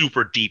 like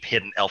super deep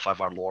hidden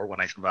L5R lore when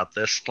I think about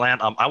this clan.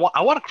 I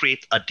want to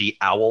create a the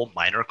Owl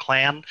minor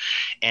clan,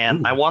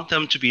 and I want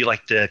them to be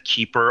like the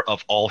keeper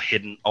of all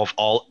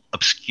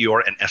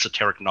obscure and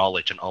esoteric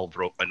knowledge in all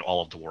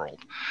of the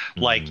world.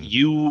 Like, do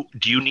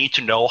you need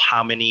to know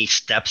how many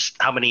steps,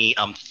 how many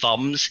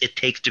thumbs it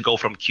takes to go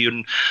from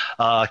Kyun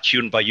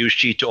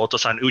Bayushi to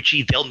Otosan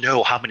Uchi? They'll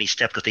know how many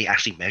steps because they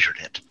actually measured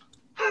it.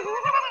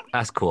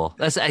 That's cool.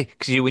 That's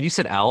because when you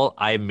said owl,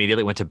 I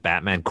immediately went to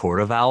Batman Court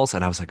of Owls,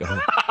 and I was like,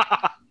 oh,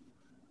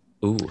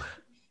 ooh,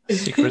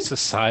 Secret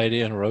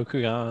society and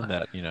Rokugan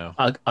that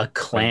A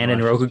clan in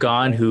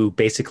Rokugan who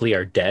basically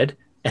are dead,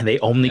 and they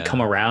only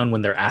come around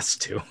when they're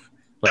asked to.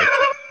 Like,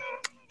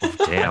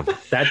 damn,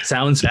 that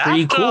sounds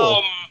pretty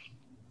cool.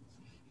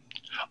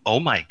 Oh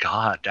my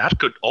god,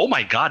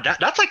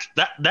 that's like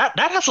that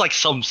has like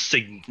some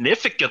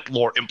significant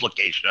lore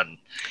implication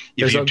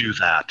if you do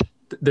that.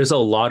 There's a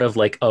lot of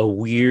like a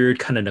weird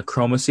kind of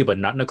necromancy, but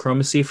not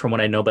necromancy from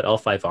what I know about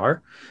L5R.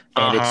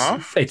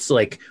 And it's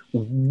like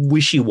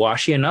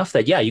wishy-washy enough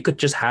that, you could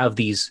just have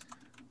these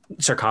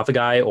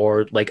sarcophagi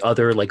or like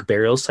other like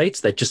burial sites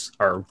that just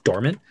are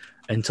dormant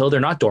until they're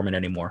not dormant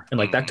anymore. And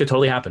like that could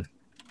totally happen.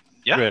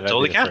 Yeah, great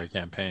totally idea for can. a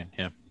campaign.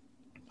 Yeah,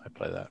 I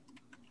play that.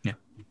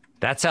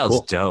 that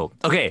sounds dope.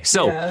 Okay,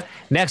 so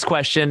next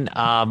question.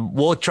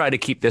 We'll try to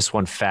keep this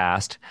one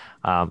fast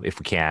if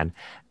we can.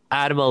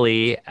 Adam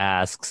Ali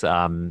asks,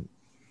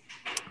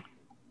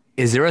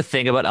 is there a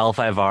thing about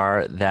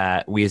L5R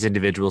that we as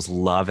individuals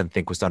love and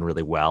think was done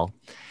really well?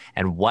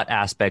 And what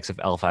aspects of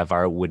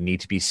L5R would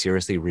need to be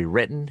seriously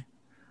rewritten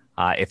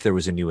if there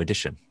was a new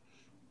edition?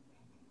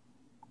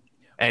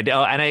 And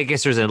I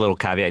guess there's a little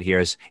caveat here.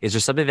 Is there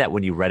something that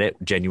when you read it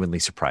genuinely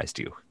surprised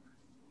you?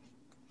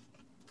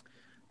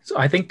 So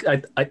I think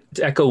I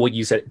to echo what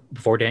you said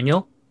before,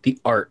 Daniel, the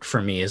art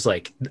for me is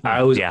like,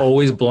 I was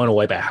always blown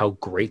away by how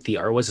great the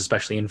art was,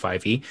 especially in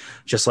 5e.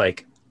 Just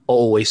like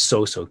always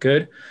so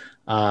good.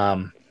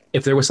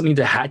 If there was something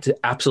that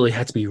absolutely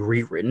had to be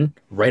rewritten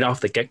right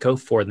off the get-go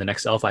for the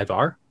next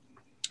L5R,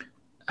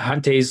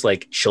 Hante's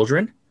like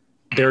children,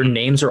 their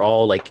names are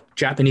all like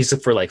Japanese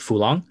for like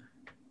Fulong.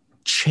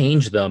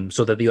 Change them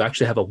so that you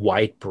actually have a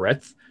wide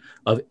breadth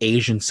of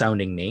Asian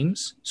sounding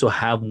names. So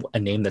have a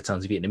name that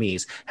sounds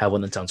Vietnamese, have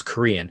one that sounds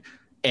Korean,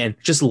 and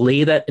just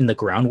lay that in the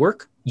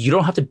groundwork. You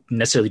don't have to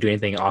necessarily do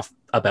anything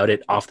about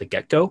it off the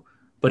get-go,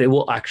 but it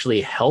will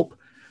actually help,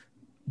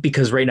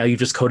 because right now you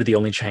just coded the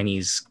only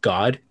Chinese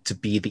god to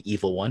be the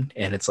evil one,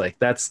 and it's like,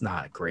 that's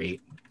not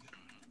great.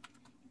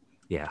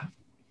 Yeah.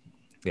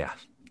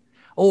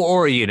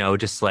 Or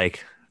just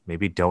like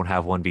maybe don't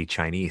have one be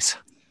Chinese.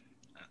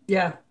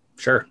 Yeah.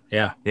 Sure.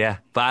 Yeah. Yeah,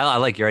 but I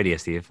like your idea,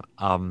 Steve.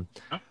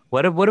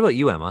 What about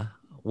you, Emma?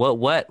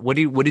 What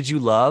did you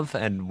love,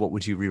 and what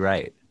would you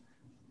rewrite?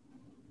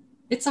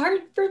 It's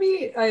hard for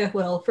me.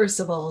 Well, first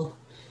of all,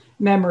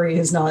 memory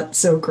is not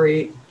so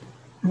great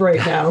right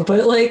now,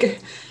 but like,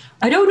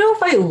 I don't know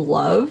if I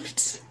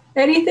loved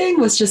anything,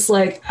 was just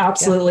like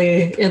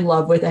absolutely in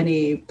love with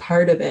any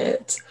part of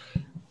it.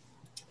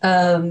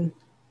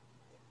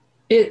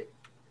 It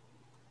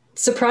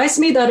surprised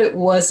me that it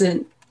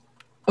wasn't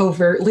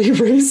overtly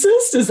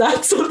racist. Is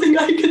that something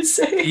I could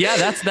say?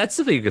 Yeah, that's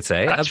something you could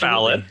say. That's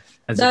valid.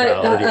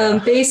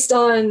 Based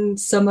on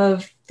some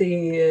of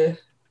the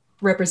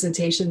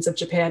representations of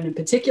Japan in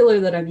particular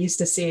that I'm used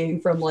to seeing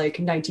from like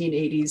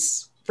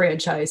 1980s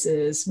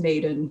franchises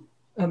made in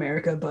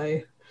America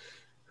by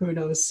who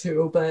knows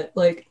who, but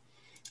like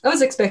I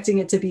was expecting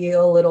it to be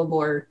a little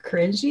more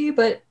cringy,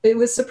 but it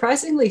was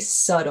surprisingly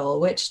subtle,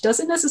 which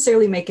doesn't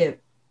necessarily make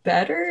it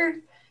better,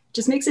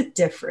 just makes it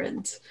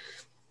different.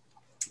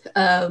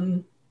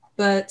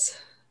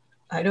 But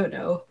I don't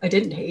know. I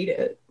didn't hate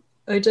it.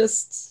 I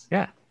just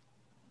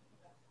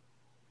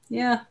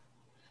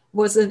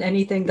wasn't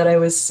anything that I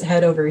was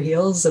head over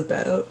heels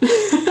about.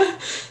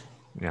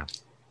 Yeah.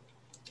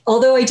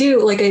 Although I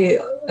do, like,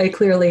 I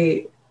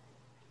clearly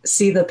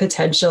see the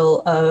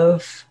potential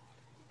of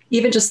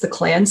even just the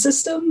clan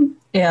system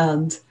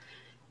and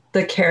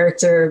the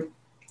character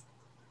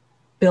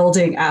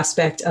building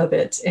aspect of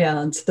it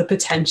and the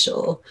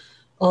potential.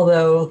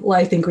 Although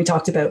I think we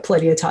talked about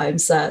plenty of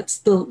times that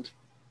the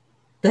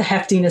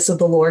heftiness of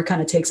the lore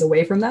kind of takes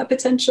away from that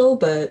potential,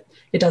 but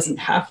it doesn't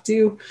have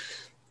to.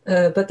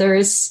 But there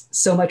is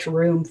so much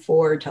room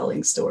for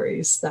telling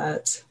stories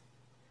that's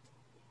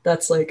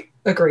like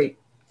a great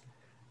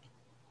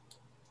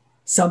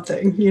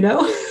something,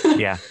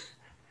 Yeah.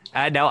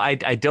 Now, I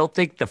don't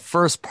think the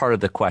first part of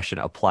the question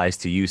applies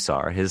to you,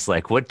 Sar. His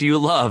like, what do you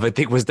love? I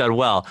think was done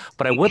well.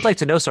 But I would like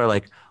to know, Sar,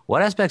 like,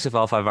 what aspects of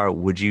L5R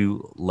would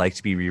you like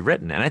to be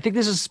rewritten? And I think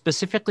this is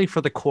specifically for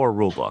the core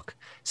rulebook,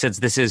 since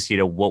this is,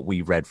 what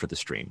we read for the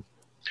stream.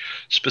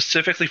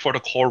 Specifically for the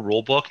core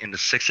rulebook in the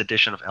 6th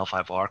edition of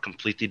L5R,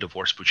 completely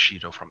divorce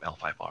Bushido from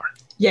L5R.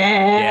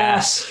 Yeah.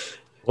 Yes.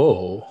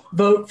 Oh,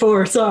 Vote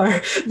for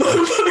Tsar.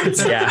 Vote for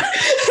Tsar. yeah.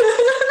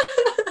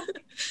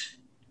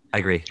 I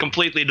agree.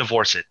 Completely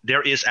divorce it.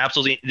 There is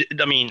absolutely,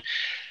 I mean,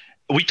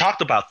 we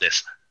talked about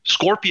this.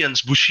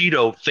 Scorpion's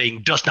Bushido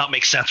thing does not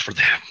make sense for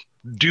them.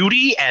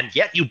 Duty, and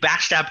yet you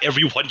backstab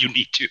everyone you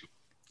need to.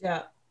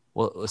 Yeah.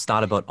 Well, it's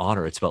not about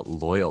honor. It's about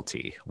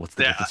loyalty. What's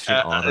the difference between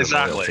honor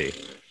exactly. and loyalty?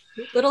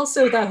 But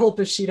also that whole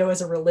Bushido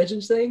as a religion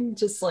thing,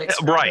 just like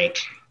Right.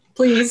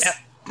 Please.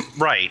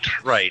 Right.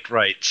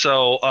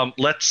 So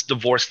let's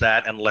divorce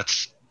that and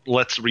let's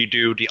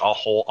redo the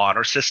whole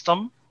honor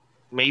system,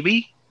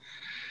 maybe.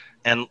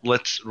 And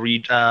let's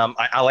read.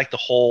 I like the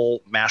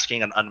whole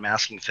masking and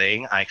unmasking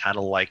thing. I kind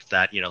of like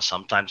that.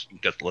 Sometimes,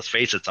 because let's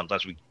face it,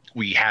 sometimes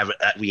we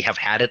have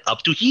had it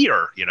up to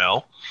here.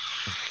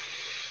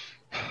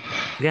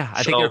 Yeah,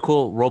 I think there are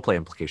cool roleplay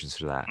implications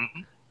to that.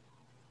 Mhm.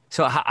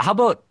 So how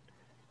about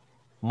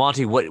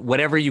Monty?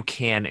 Whatever you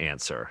can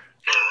answer.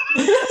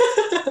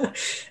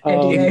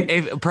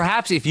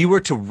 Perhaps if you were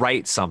to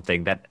write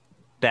something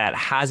that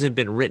hasn't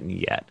been written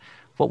yet,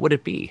 what would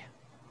it be?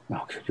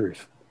 Oh, good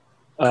grief.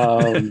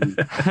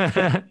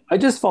 I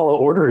just follow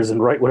orders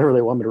and write whatever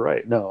they want me to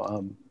write.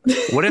 No.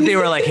 What if they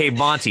were like, "Hey,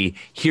 Monty,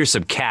 here's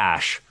some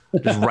cash.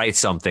 Just write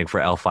something for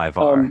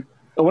L5R."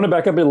 I want to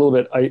back up a little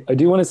bit. I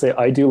do want to say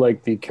I do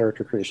like the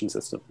character creation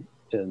system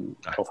in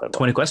L5R.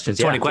 20 questions.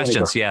 20 Yeah.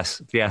 questions.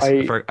 Yes.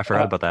 I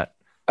forgot about that.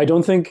 I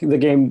don't think the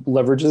game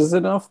leverages it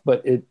enough,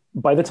 but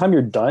by the time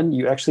you're done,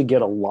 you actually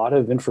get a lot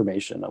of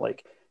information.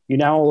 Like you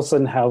now all of a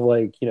sudden have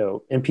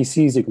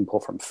NPCs you can pull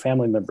from,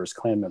 family members,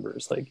 clan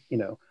members,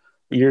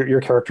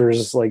 your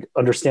character's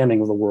understanding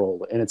of the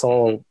world, and it's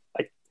all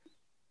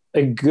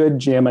a good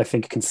GM I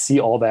think can see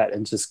all that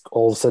and just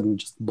all of a sudden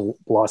just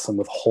blossom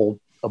with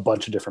a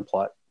bunch of different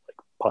plot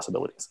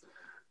possibilities.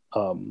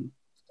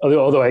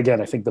 Although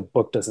again, I think the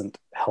book doesn't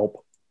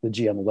help the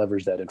GM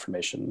leverage that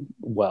information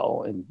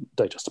well in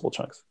digestible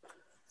chunks.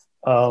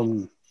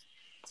 Wow,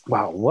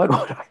 what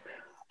would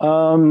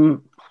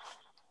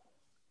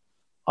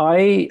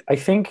I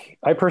think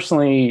I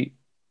personally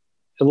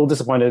a little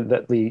disappointed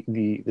that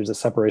there's a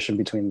separation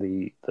between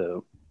the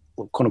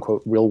quote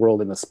unquote real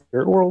world and the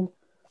spirit world.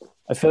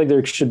 I feel like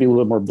there should be a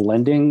little more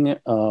blending,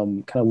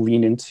 kind of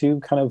lean into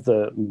kind of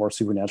the more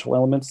supernatural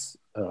elements.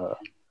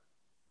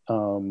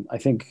 I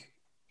think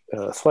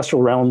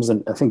Celestial Realms,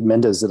 and I think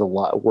Mendez did a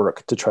lot of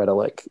work to try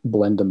to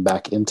blend them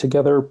back in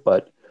together,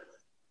 but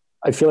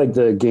I feel like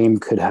the game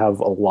could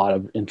have a lot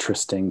of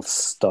interesting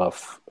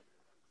stuff.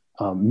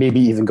 Maybe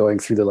even going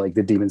through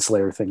the Demon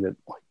Slayer thing that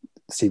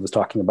Steve was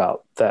talking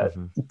about that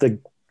the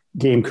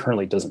game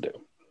currently doesn't do.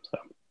 So.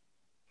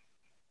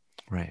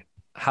 Right.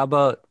 How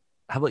about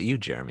you,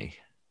 Jeremy?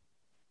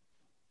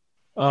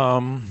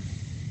 What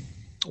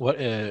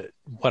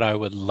I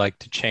would like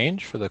to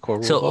change for the core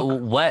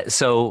rulebook?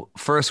 So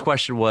first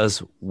question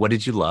was, what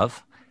did you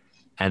love?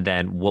 And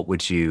then what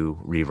would you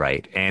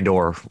rewrite?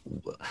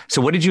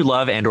 So what did you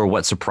love or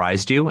what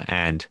surprised you?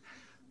 And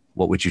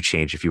what would you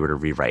change if you were to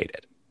rewrite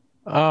it?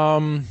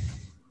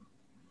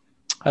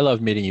 I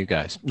love meeting you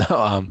guys. Look.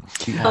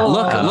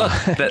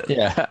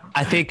 Yeah,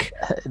 I think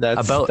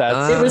that's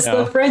it was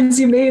the friends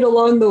you made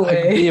along the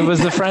way. It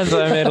was the friends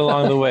I made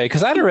along the way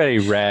because I'd already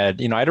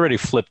read. I'd already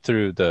flipped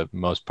through the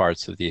most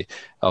parts of the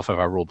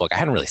L5R rulebook. I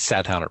hadn't really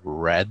sat down and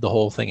read the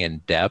whole thing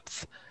in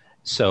depth.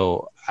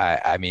 So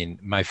I mean,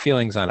 my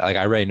feelings on I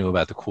already knew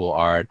about the cool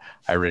art.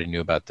 I already knew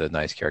about the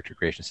nice character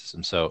creation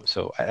system.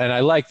 So and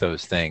I like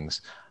those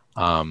things.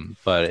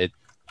 But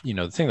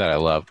the thing that I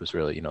loved was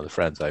really the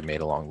friends I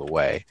made along the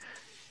way.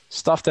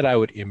 Stuff that I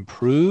would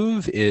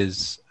improve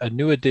is a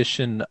new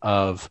edition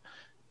of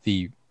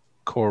the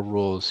core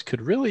rules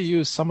could really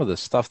use some of the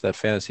stuff that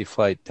Fantasy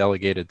Flight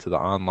delegated to the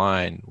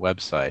online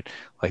website.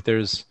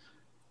 There's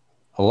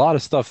a lot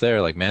of stuff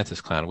there, like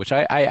Mantis Clan, which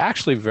I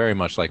actually very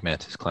much like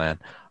Mantis Clan.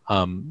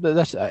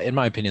 That's in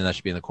my opinion, that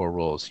should be in the core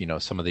rules.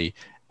 Some of the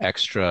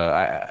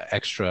extra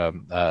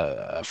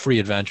free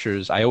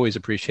adventures. I always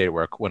appreciate it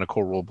when a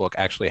core rule book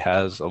actually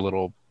has a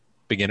little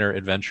beginner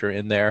adventure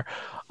in there.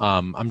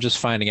 I'm just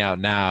finding out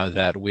now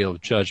that Wheel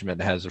of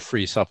Judgment has a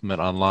free supplement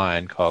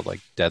online called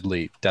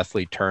Deathly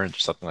Turns or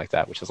something like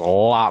that, which has a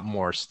lot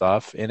more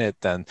stuff in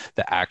it than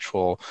the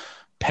actual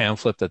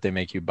pamphlet that they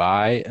make you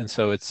buy. And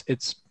so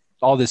it's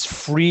all this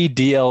free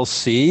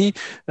DLC,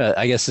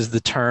 I guess is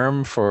the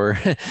term for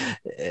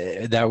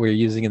that we're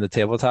using in the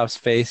tabletop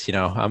space.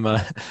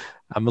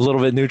 I'm a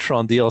little bit neutral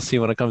on DLC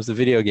when it comes to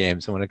video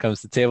games, and when it comes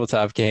to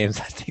tabletop games,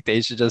 I think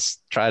they should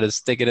just try to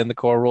stick it in the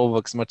core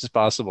rulebook as much as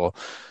possible.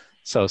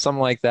 So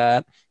something like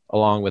that,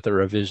 along with a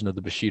revision of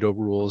the Bushido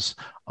rules,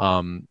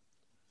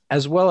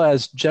 as well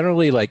as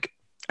generally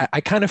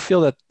I kind of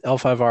feel that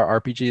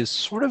L5R RPG is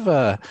sort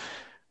of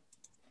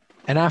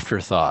an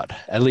afterthought.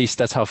 At least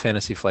that's how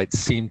Fantasy Flight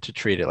seemed to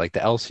treat it. Like the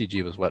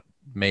LCG was what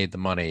made the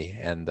money,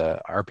 and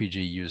the RPG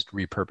used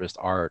repurposed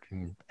art,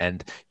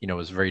 and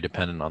was very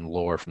dependent on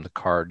lore from the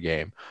card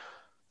game.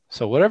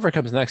 So whatever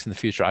comes next in the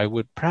future, I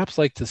would perhaps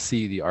like to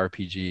see the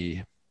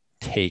RPG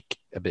take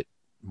a bit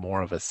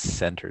more of a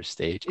center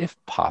stage, if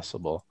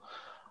possible.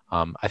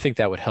 I think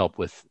that would help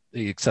with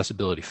the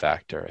accessibility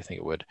factor. I think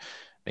it would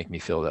make me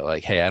feel that,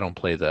 like, hey, I don't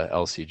play the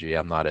LCG.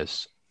 I'm not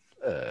as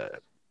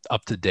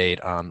up to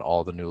date on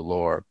all the new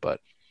lore, but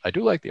I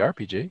do like the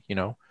RPG.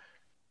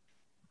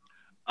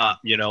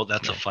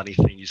 That's a funny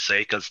thing you say,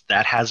 because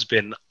that has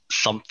been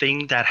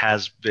something that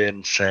has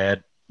been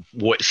said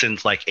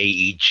since like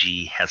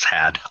AEG has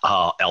had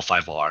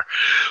L5R,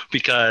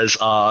 because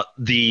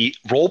the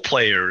role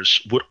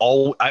players would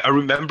all. I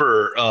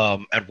remember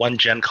at one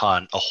Gen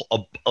Con,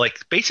 like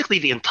basically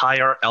the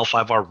entire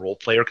L5R role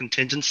player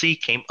contingency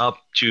came up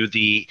to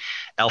the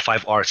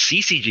L5R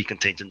CCG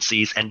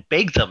contingencies and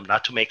begged them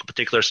not to make a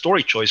particular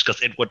story choice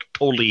because it would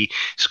totally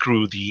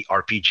screw the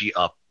RPG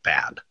up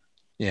bad.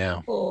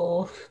 Yeah.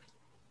 Oh.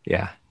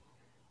 Yeah.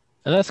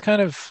 And that's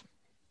kind of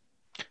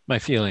my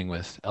feeling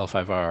with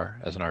L5R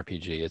as an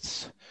RPG.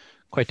 It's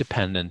quite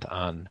dependent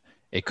on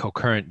a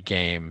concurrent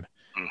game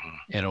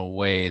in a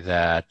way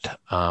that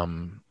a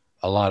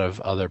lot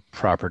of other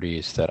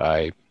properties that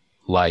I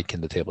like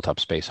in the tabletop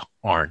space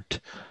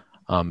aren't.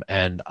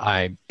 And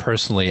I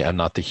personally am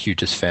not the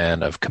hugest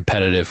fan of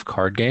competitive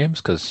card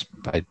games because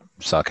I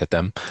suck at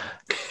them.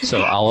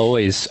 So I'll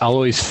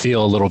always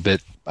feel a little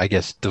bit, I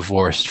guess,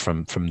 divorced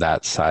from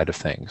that side of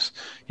things.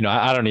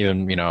 I don't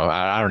even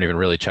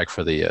really check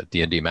for the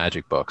D&D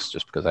Magic books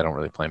just because I don't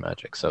really play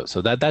Magic. So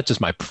that's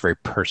just my very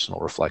personal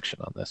reflection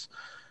on this.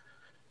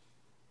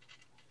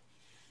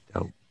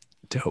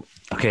 Dope.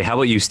 Okay, how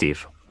about you,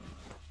 Steve?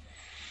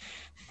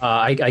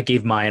 I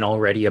gave mine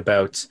already.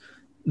 About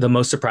the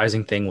most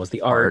surprising thing was the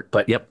art,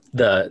 but yep,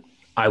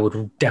 I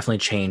would definitely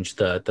change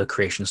the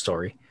creation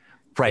story.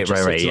 Right.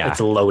 It's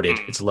loaded.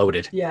 It's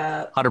loaded.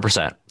 Yeah.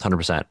 100%.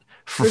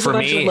 There's a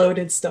bunch of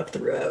loaded stuff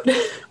throughout.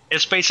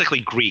 It's basically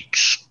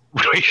Greek's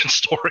creation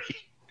story.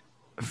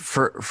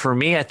 For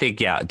me, I think,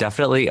 yeah,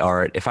 definitely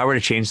art. If I were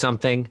to change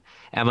something,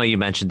 Emma, you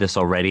mentioned this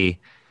already,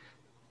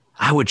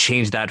 I would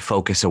change that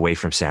focus away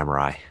from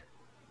samurai.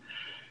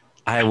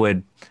 I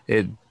would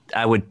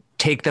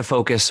take the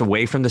focus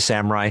away from the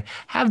samurai,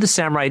 have the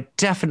samurai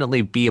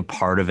definitely be a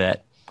part of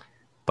it,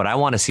 but I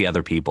want to see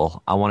other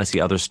people. I want to see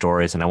other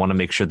stories, and I want to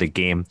make sure the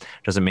game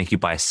doesn't make you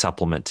buy a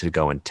supplement to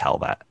go and tell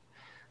that.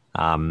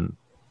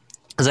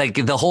 It's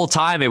like the whole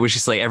time it was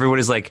just like everyone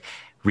is like,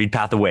 read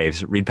Path of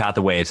Waves, and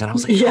I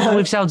was like, Path of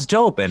Waves sounds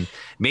dope. And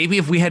maybe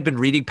if we had been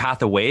reading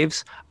Path of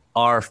Waves,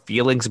 our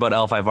feelings about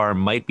L5R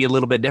might be a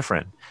little bit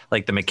different.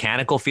 Like the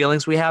mechanical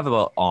feelings we have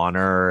about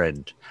honor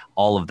and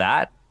all of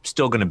that,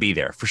 still going to be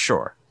there for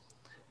sure.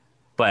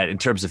 But in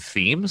terms of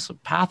themes,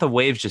 Path of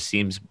Waves just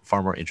seems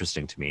far more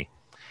interesting to me.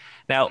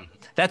 Now,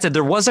 that said,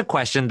 there was a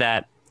question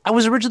that I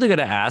was originally going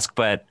to ask,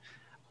 but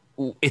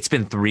it's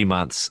been 3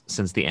 months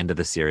since the end of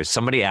the series.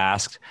 Somebody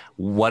asked,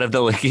 what of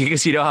the,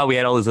 because you know how we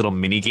had all these little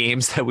mini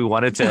games that we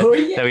wanted to,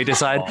 that we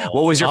decided.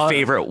 What was your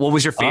favorite? What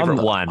was your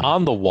favorite one?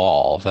 On the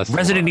wall. That's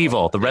Resident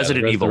Evil. The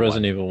Resident Evil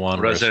one.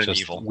 Resident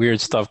Evil.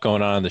 Weird stuff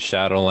going on in the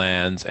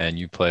Shadowlands, and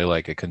you play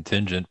like a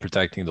contingent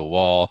protecting the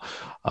wall,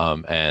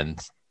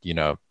 and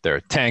there are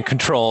tank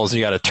controls.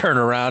 You got to turn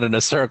around in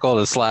a circle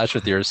to slash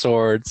with your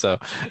sword. So,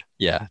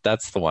 yeah,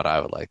 that's the one I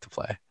would like to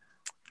play.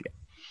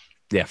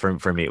 Yeah,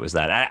 for me it was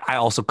that. I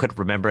also couldn't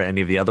remember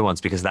any of the other ones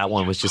because that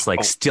one was just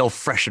like still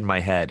fresh in my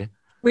head.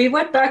 We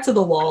went back to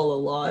the wall a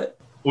lot.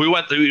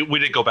 We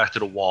did go back to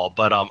the wall,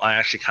 but I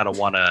actually kind of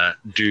want to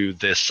do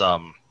this.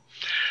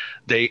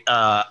 Okay,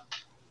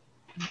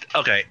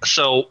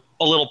 so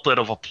a little bit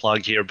of a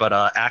plug here, but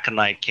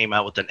Aconite came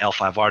out with an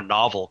L5R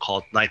novel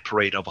called Night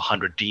Parade of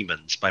 100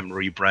 Demons by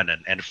Marie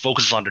Brennan, and it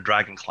focuses on the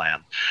Dragon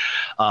Clan.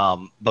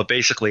 But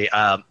basically,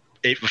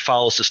 it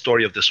follows the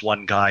story of this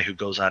one guy who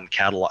goes out and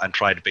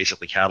try to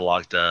basically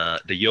catalog the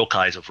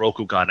yokais of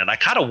Rokugan. And I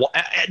kind of,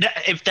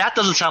 if that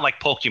doesn't sound like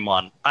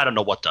Pokemon, I don't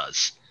know what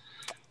does.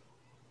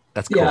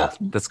 That's cool. Yeah.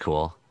 That's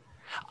cool.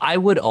 I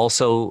would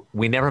also,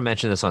 we never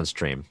mentioned this on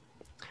stream,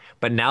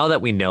 but now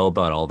that we know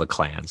about all the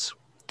clans,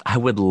 I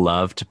would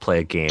love to play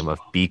a game of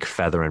Beak,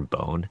 Feather, and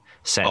Bone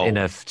set in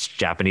a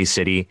Japanese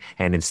city.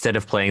 And instead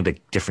of playing the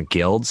different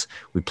guilds,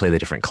 we play the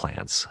different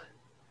clans.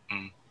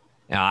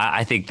 Now,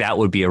 I think that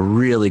would be a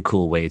really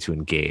cool way to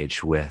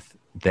engage with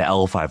the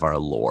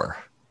L5R lore.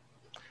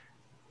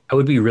 I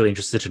would be really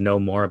interested to know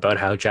more about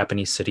how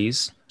Japanese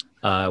cities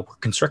were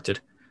constructed.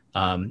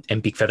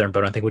 And Beak, Feather, and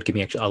Bone, I think, would give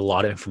me a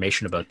lot of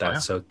information about that. Oh, yeah.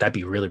 So that'd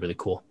be really, really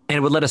cool. And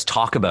it would let us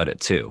talk about it,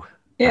 too.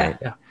 Yeah. Right?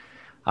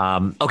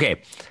 Yeah.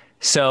 Okay.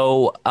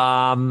 So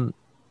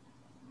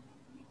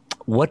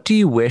what do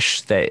you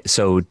wish that...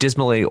 So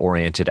Dismally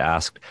Oriented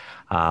asked...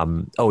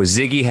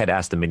 Ziggy had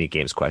asked the mini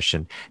games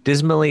question.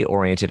 Dismally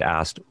Oriented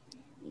asked,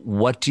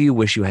 what do you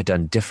wish you had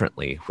done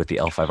differently with the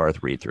L5R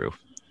read through?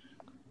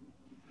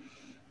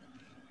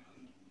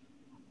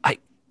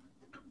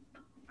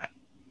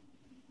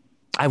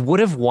 I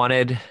would have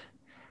wanted.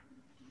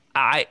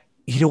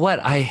 You know what?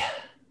 I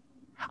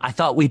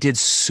thought we did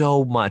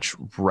so much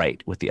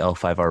right with the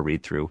L5R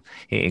read through,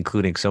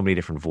 including so many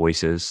different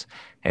voices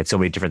and so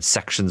many different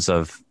sections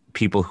of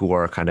people who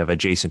are kind of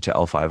adjacent to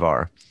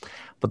L5R.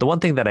 But the one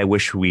thing that I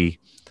wish we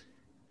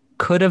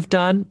could have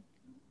done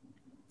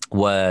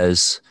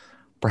was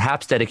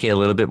perhaps dedicate a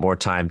little bit more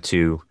time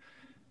to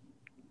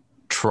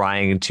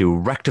trying to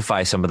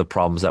rectify some of the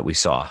problems that we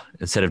saw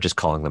instead of just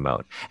calling them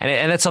out.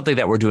 And that's something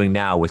that we're doing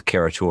now with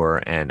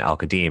Karatur and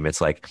Al-Qadim. It's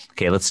like,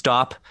 okay, let's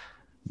stop.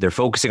 They're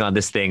focusing on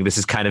this thing. This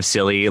is kind of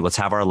silly. Let's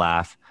have our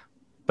laugh.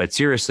 But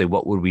seriously,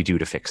 what would we do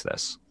to fix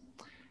this?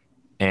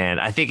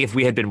 And I think if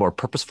we had been more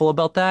purposeful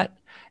about that,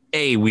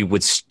 we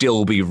would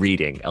still be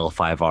reading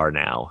L5R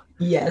now.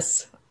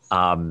 Yes.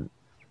 And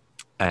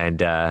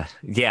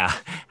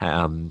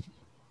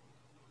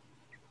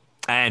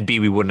B,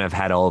 we wouldn't have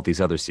had all of these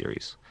other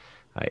series.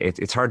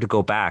 It's hard to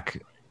go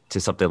back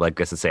to something like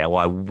this and say, well,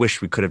 I wish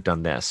we could have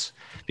done this,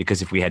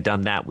 because if we had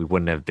done that, we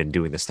wouldn't have been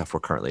doing the stuff we're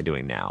currently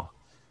doing now.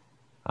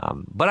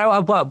 But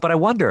I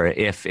wonder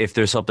if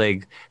there's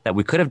something that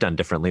we could have done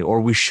differently or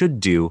we should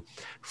do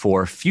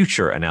for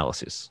future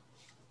analysis.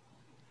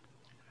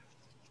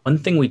 One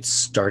thing we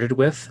started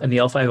with in the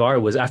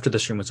L5R was after the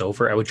stream was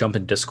over, I would jump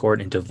in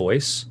Discord into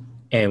voice,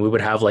 and we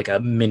would have like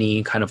a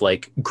mini kind of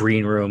like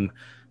green room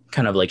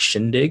kind of like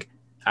shindig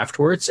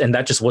afterwards. And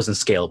that just wasn't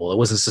scalable. It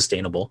wasn't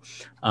sustainable.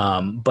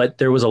 But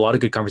there was a lot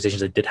of good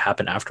conversations that did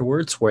happen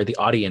afterwards where the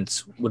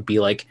audience would be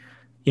like,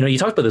 you know, you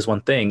talked about this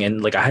one thing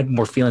and like I had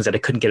more feelings that I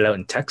couldn't get it out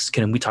in text.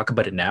 Can we talk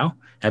about it now?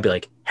 And I'd be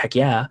like, heck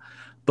yeah.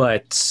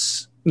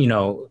 But, you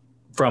know,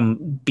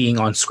 from being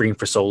on screen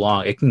for so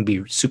long, it can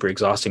be super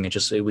exhausting and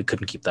just we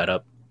couldn't keep that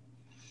up.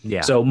 Yeah.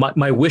 So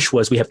my wish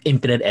was we have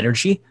infinite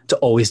energy to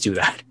always do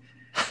that.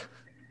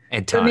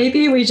 And time. But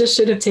maybe we just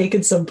should have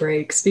taken some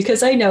breaks,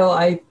 because I know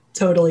I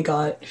totally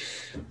got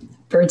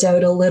burnt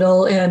out a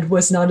little and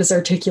was not as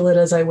articulate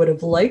as I would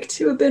have liked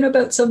to have been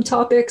about some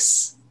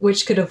topics,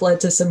 which could have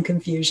led to some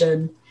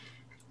confusion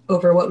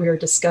over what we were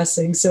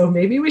discussing. So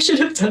maybe we should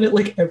have done it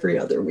like every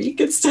other week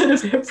instead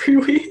of every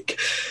week.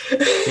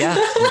 Yeah.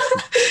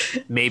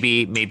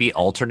 Maybe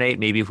alternate.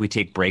 Maybe if we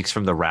take breaks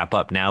from the wrap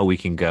up now, we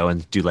can go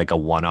and do like a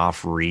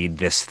one-off read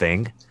this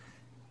thing.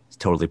 It's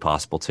totally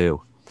possible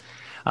too.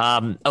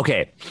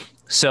 Okay.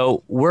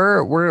 So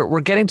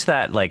we're getting to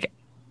that like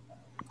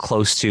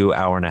close to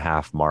hour and a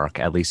half mark,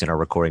 at least in our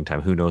recording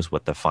time. Who knows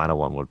what the final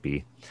one would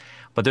be.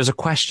 But there's a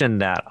question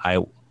that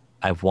I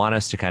want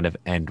us to kind of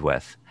end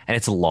with, and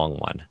it's a long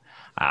one.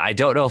 I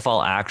don't know if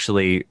I'll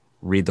actually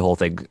read the whole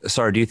thing.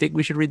 Sorry, do you think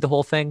we should read the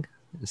whole thing?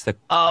 Is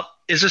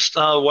this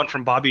one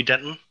from Bobby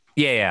Denton?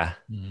 Yeah.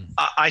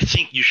 I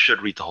think you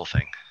should read the whole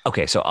thing.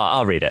 Okay, so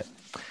I'll read it.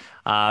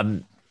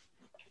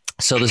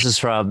 So this is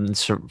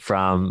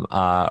from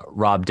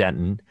Rob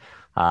Denton.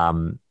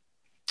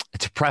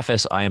 To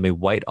preface, I am a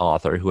white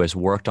author who has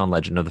worked on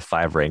Legend of the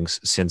Five Rings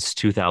since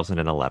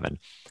 2011.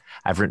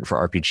 I've written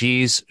for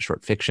RPGs,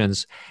 short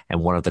fictions,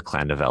 and one of the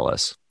clan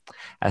novellas.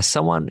 As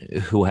someone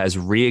who has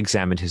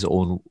re-examined his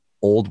own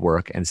old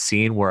work and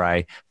seen where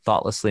I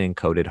thoughtlessly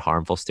encoded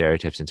harmful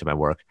stereotypes into my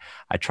work,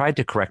 I tried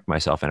to correct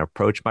myself and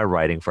approach my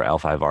writing for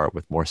L5R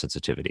with more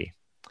sensitivity.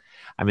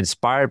 I'm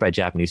inspired by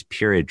Japanese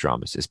period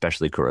dramas,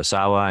 especially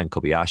Kurosawa and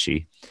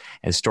Kobayashi,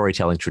 and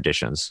storytelling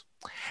traditions.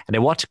 And I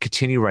want to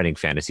continue writing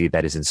fantasy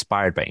that is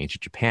inspired by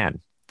ancient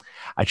Japan.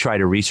 I try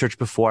to research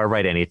before I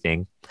write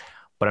anything,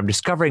 but I'm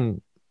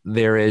discovering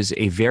there is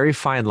a very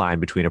fine line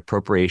between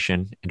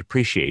appropriation and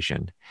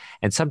appreciation,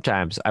 and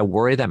sometimes I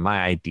worry that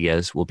my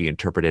ideas will be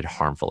interpreted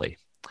harmfully,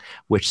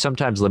 which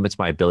sometimes limits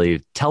my ability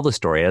to tell the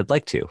story I'd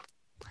like to.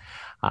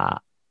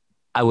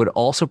 I would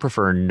also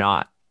prefer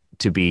not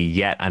to be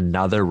yet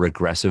another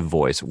regressive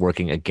voice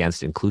working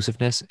against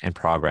inclusiveness and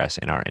progress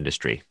in our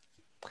industry.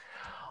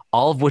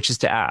 All of which is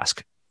to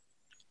ask,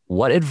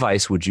 what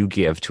advice would you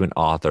give to an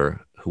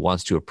author who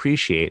wants to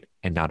appreciate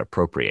and not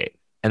appropriate?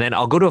 And then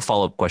I'll go to a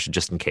follow-up question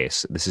just in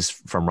case. This is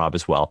from Rob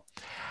as well.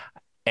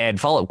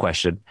 And follow-up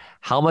question,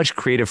 how much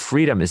creative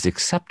freedom is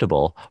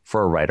acceptable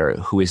for a writer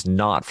who is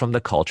not from the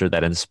culture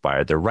that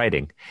inspired their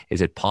writing? Is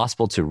it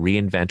possible to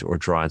reinvent or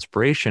draw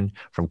inspiration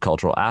from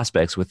cultural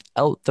aspects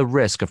without the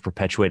risk of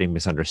perpetuating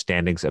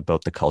misunderstandings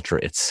about the culture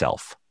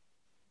itself?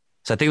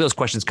 So I think those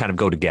questions kind of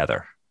go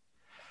together.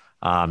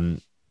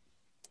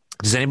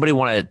 Does anybody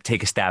want to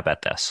take a stab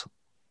at this?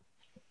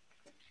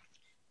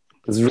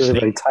 It's a really,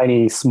 really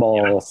tiny,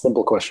 small,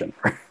 simple question.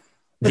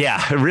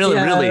 Yeah, really.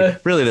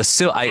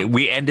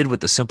 We ended with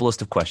the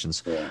simplest of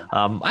questions. Yeah.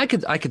 I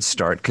could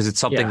start because it's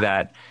something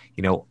that,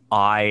 you know,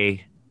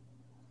 I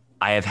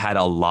have had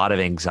a lot of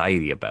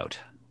anxiety about.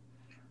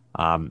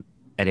 And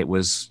it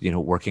was, you know,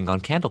 working on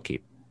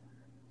Candlekeep.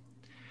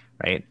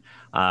 Right.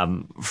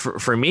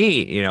 For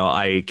me, you know,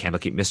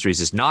 Candlekeep Mysteries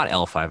is not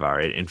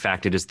L5R. In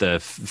fact, it is the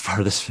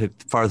farthest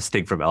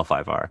thing from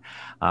L5R.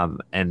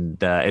 And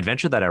the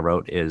adventure that I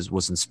wrote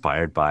was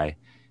inspired by,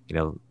 you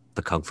know,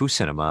 the Kung Fu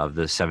cinema of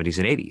the 70s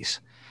and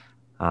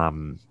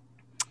 80s.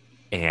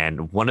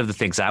 And one of the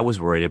things I was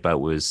worried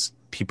about was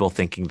people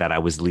thinking that I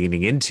was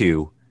leaning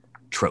into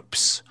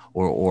tropes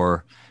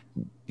or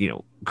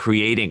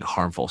creating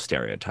harmful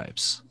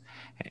stereotypes.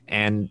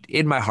 And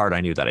in my heart,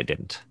 I knew that I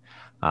didn't.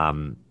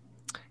 And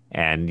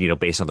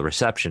based on the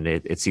reception,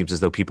 it seems as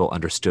though people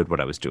understood what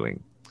I was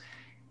doing.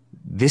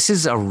 This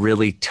is a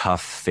really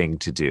tough thing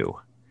to do.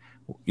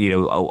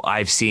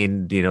 I've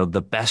seen,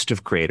 the best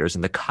of creators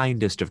and the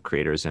kindest of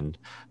creators and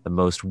the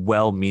most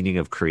well-meaning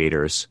of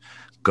creators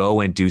go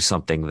and do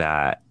something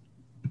that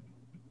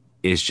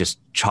is just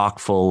chock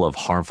full of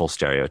harmful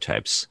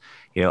stereotypes.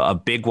 A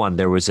big one,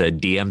 there was a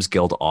DM's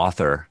Guild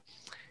author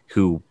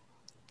who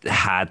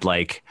had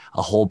like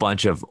a whole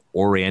bunch of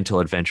Oriental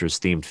Adventures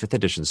themed 5th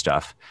edition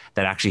stuff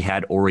that actually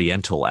had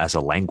Oriental as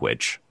a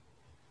language.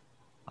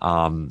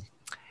 And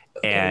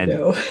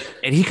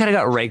he kind of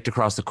got raked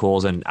across the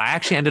coals, and I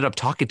actually ended up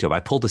talking to him. I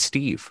pulled a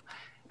Steve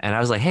and I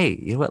was like, hey,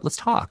 you know what, let's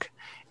talk.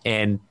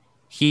 And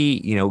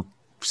he,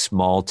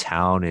 small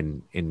town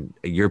in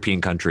a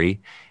European country,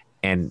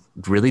 and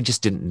really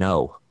just didn't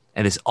know.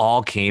 And this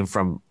all came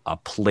from a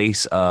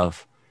place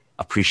of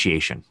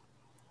appreciation.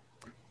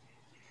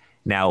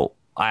 Now,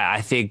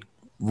 I think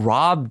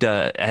Rob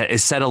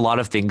has said a lot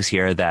of things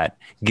here that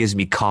gives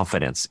me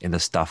confidence in the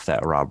stuff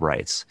that Rob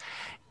writes.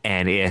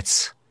 And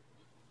it's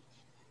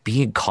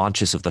being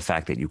conscious of the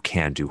fact that you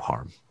can do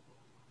harm.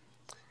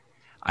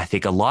 I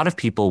think a lot of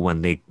people,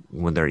 when they're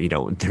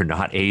they're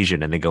not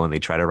Asian and they go and they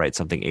try to write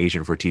something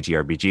Asian for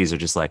TTRPGs, are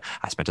just like,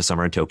 I spent a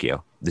summer in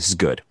Tokyo. This is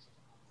good.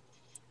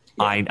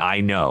 Yeah.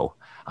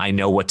 I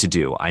know what to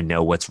do. I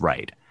know what's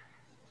right.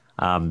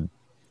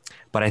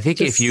 But I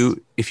think if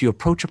you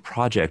approach a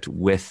project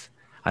with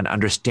an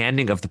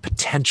understanding of the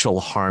potential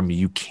harm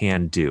you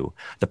can do,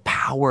 the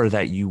power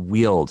that you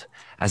wield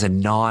as a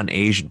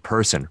non-Asian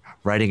person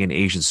writing an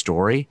Asian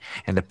story,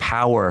 and the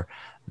power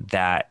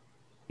that,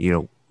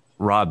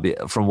 Rob,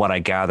 from what I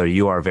gather,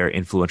 you are a very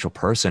influential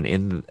person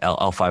in the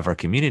L5R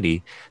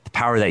community, the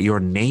power that your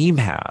name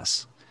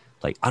has,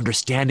 like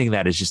understanding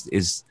that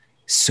is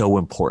so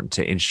important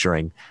to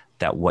ensuring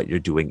that what you're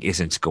doing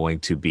isn't going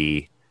to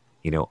be,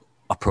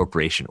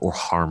 appropriation or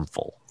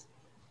harmful.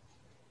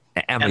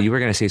 Emma, you were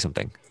going to say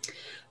something.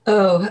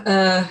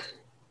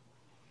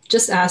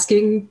 Just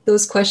asking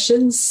those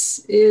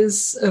questions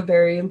is a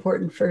very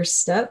important first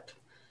step.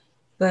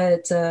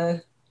 But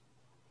I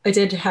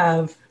did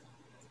have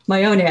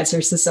my own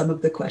answers to some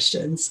of the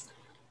questions.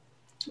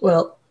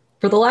 Well,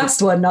 for the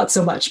last one, not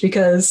so much,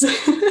 because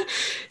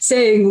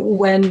saying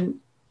when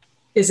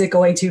is it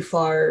going too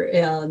far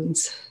and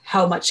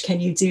how much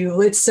can you do,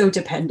 it's so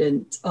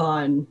dependent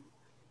on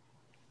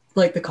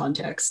like the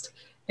context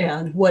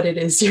and what it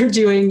is you're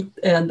doing.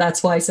 And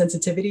that's why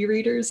sensitivity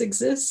readers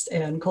exist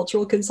and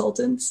cultural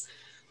consultants.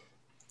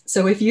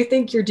 So if you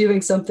think you're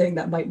doing something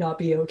that might not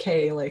be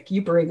okay, like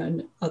you bring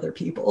on other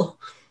people.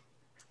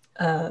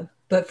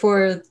 But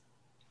for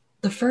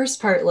the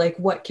first part, like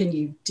what can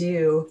you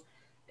do?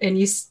 And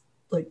you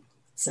like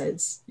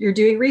says you're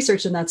doing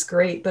research, and that's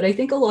great. But I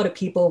think a lot of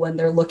people, when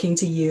they're looking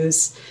to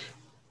use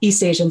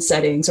East Asian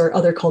settings or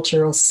other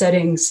cultural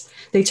settings,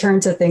 they turn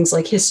to things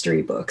like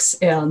history books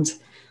and,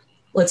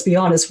 let's be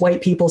honest,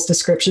 white people's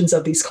descriptions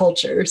of these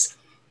cultures.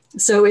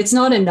 So it's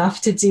not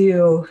enough to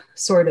do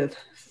sort of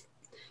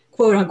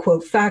quote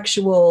unquote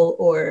factual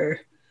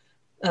or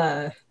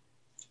that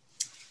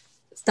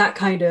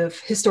kind of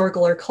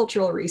historical or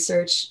cultural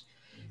research.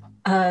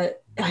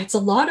 It's a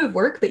lot of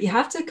work, but you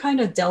have to kind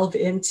of delve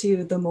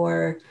into the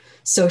more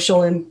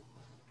social and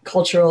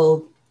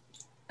cultural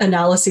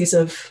analyses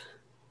of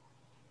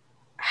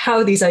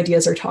how these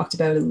ideas are talked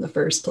about in the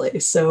first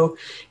place. So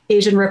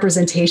Asian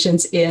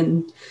representations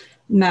in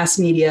mass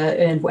media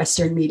and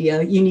Western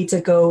media, you need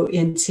to go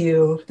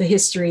into the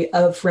history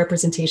of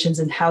representations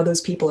and how those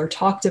people are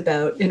talked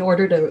about in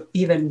order to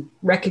even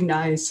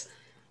recognize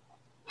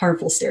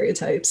harmful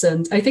stereotypes.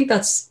 And I think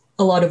that's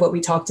a lot of what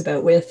we talked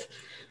about with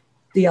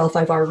the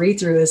L5R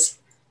read-through, is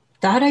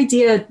that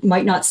idea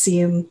might not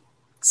seem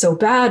so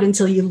bad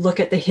until you look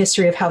at the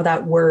history of how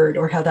that word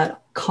or how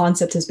that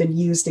concept has been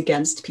used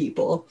against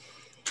people.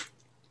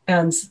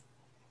 And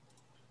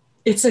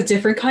it's a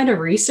different kind of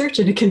research,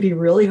 and it can be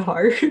really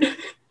hard.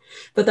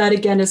 But that,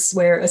 again, is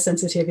where a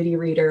sensitivity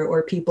reader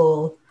or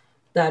people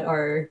that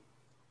are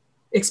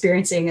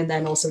experiencing and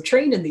then also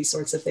trained in these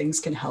sorts of things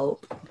can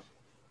help.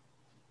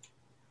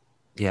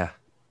 Yeah,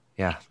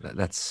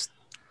 that's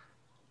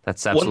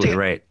absolutely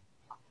right.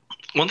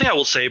 One thing I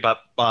will say about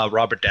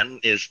Robert Denton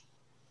is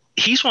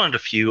he's one of the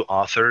few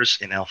authors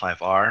in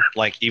L5R.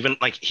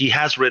 He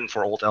has written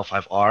for old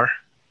L5R,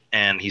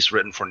 and he's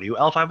written for new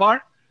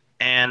L5R.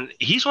 And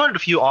he's one of the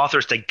few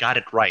authors that got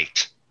it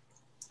right,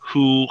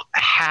 who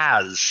I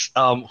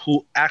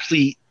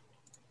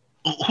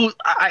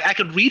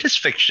could read his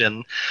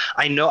fiction.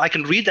 I know I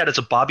can read that as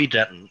a Bobby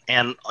Denton.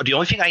 And the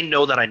only thing I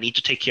know that I need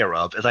to take care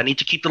of is I need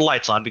to keep the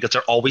lights on because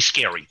they're always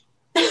scary.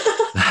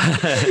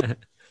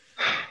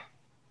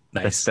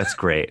 Nice. That's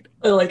great.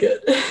 I like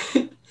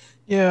it.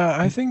 Yeah,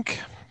 I think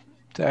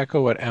to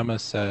echo what Emma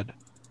said,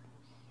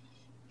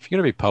 if you're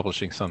going to be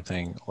publishing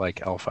something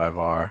like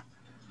L5R,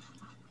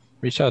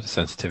 reach out to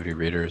sensitivity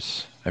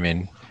readers. I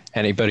mean,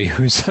 anybody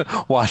who's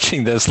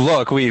watching this,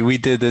 look, we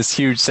did this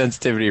huge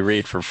sensitivity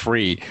read for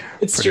free,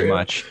 It's pretty true.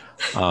 much.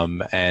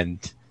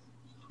 And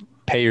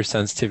pay your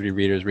sensitivity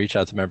readers, reach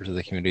out to members of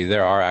the community.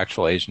 There are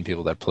actual Asian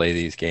people that play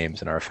these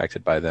games and are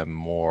affected by them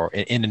more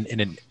in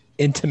an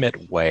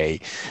intimate way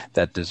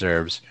that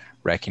deserves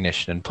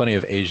recognition, and plenty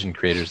of Asian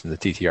creators in the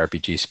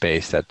TTRPG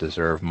space that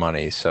deserve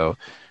money. So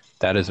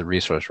that is a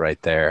resource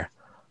right there.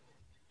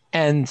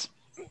 And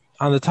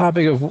on the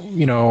topic of,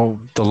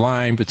 the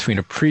line between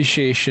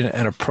appreciation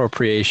and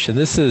appropriation,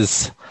 this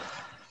is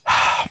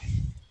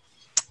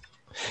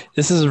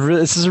a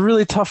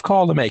really tough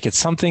call to make. It's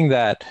something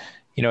that,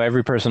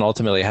 every person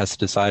ultimately has to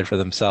decide for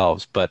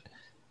themselves. But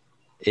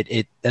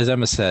it as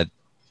Emma said,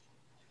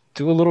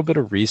 do a little bit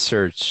of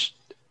research,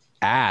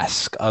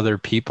 ask other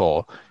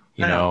people,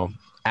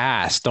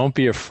 ask, don't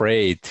be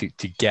afraid to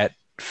get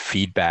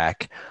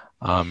feedback.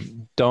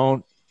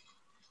 Don't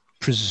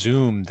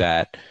presume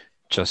that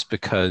just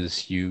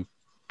because you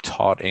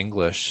taught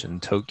English in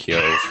Tokyo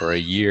for a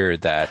year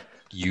that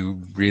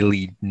you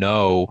really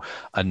know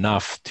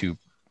enough to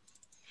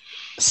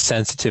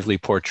sensitively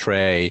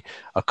portray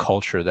a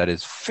culture that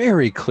is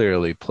very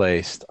clearly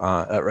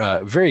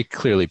very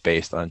clearly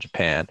based on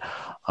Japan.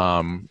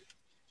 And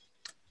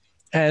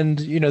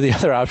the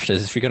other option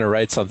is, if you're going to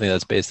write something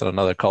that's based on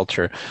another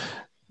culture,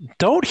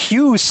 don't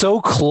hew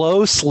so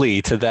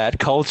closely to that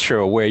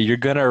culture where you're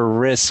going to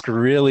risk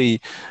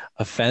really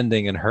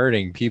offending and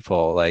hurting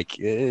people. Like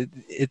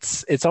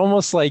it's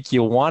almost like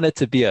you want it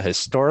to be a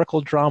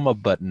historical drama,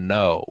 but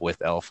no, with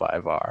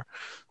L5R.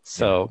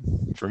 So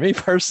for me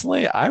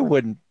personally, I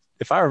wouldn't,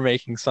 if I were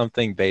making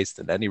something based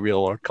in any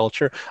real world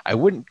culture, I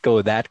wouldn't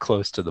go that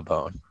close to the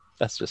bone.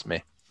 That's just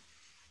me.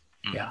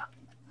 Yeah.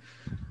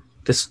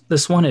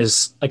 This one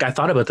is like, I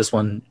thought about this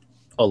one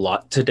a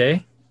lot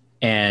today,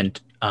 and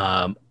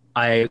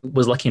I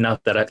was lucky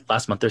enough that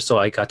last month or so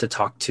I got to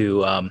talk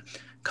to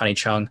Connie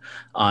Chung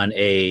on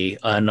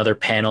another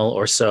panel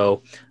or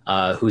so,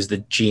 who's the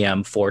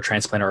GM for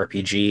Transplant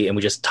RPG, and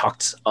we just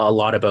talked a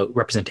lot about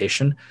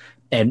representation.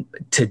 And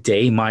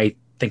today, my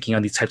thinking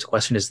on these types of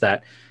questions is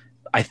that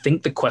I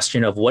think the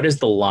question of what is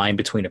the line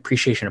between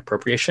appreciation and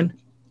appropriation,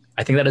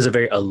 I think that is a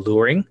very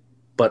alluring,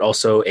 but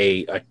also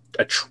a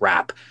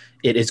trap.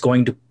 It is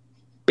going to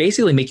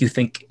basically make you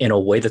think in a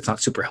way that's not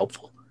super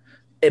helpful.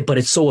 But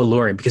it's so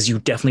alluring because you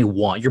definitely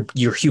want,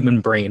 your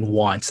human brain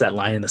wants that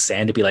line in the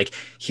sand to be like,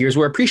 here's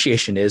where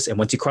appreciation is. And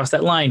once you cross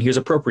that line, here's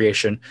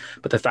appropriation.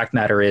 But the fact of the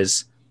matter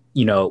is,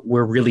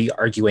 we're really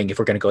arguing, if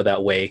we're going to go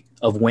that way,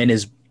 of when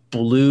is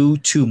blue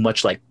too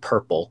much like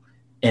purple.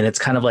 And it's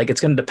kind of like,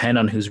 it's going to depend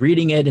on who's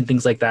reading it and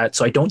things like that.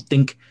 So I don't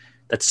think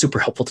that's super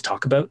helpful to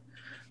talk about.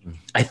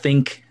 I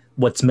think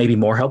what's maybe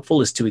more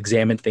helpful is to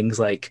examine things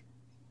like,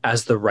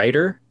 as the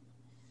writer,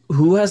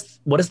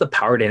 what is the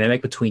power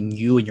dynamic between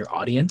you and your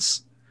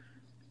audience?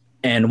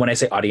 And when I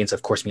say audience,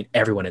 of course, I mean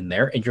everyone in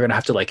there. And you're going to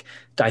have to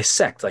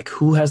dissect,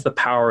 who has the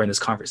power in this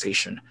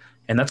conversation?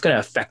 And that's going to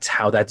affect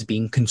how that's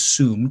being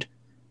consumed.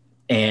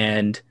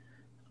 And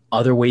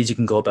other ways you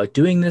can go about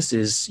doing this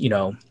is,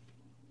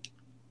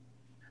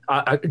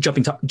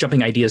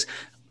 jumping ideas.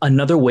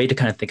 Another way to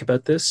kind of think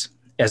about this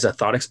as a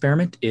thought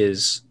experiment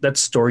is that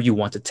story you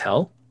want to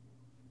tell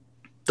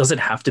doesn't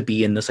have to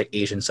be in this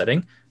Asian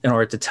setting in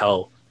order to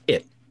tell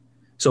it.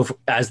 So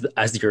as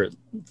your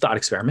thought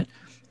experiment,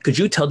 could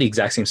you tell the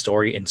exact same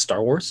story in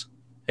Star Wars?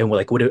 And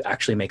would it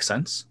actually make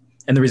sense?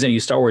 And the reason I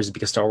use Star Wars is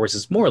because Star Wars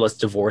is more or less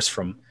divorced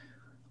from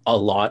a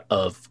lot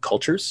of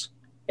cultures.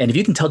 And if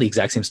you can tell the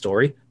exact same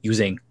story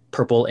using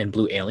purple and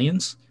blue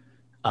aliens,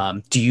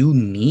 do you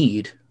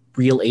need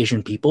real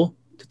Asian people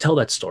to tell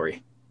that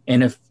story?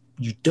 And if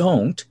you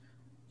don't,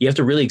 you have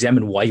to really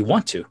examine why you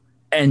want to.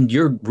 And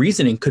your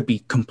reasoning could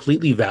be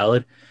completely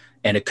valid,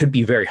 and it could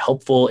be very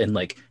helpful in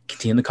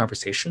continuing the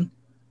conversation,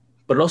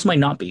 but it also might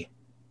not be.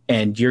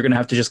 And you're going to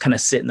have to just kind of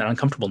sit in that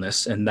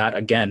uncomfortableness. And that,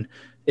 again,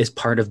 is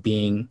part of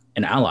being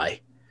an ally.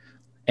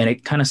 And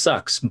it kind of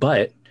sucks,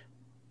 but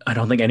I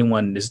don't think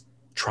anyone is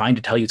trying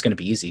to tell you it's going to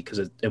be easy, because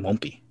it won't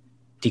be.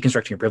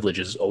 Deconstructing your privilege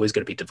is always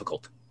going to be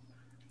difficult.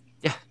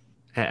 Yeah.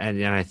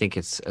 And I think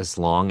it's as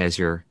long as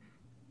you're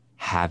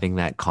having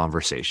that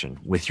conversation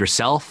with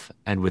yourself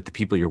and with the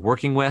people you're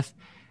working with,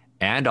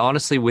 and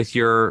honestly with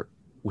your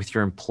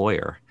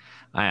employer.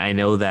 I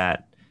know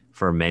that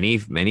for many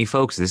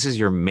folks, this is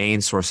your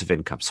main source of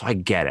income. So I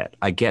get it.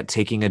 I get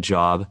taking a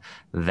job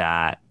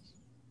that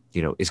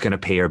is going to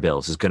pay your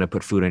bills, is going to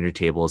put food on your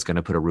table, is going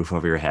to put a roof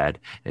over your head,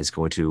 and is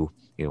going to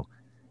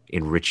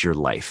enrich your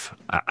life.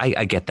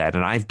 I get that,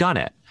 and I've done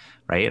it.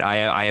 Right?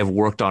 I have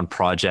worked on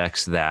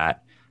projects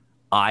that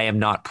I am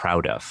not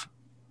proud of.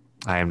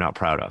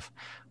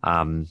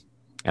 And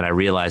I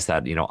realize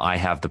that, I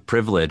have the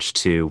privilege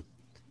to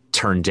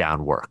turn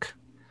down work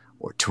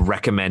or to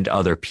recommend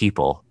other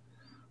people,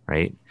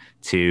 right?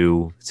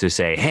 To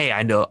say, hey,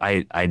 I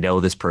know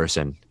this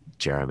person,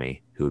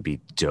 Jeremy, who would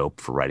be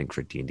dope for writing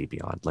for D&D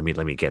Beyond. Let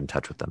me get in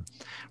touch with them,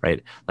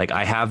 right?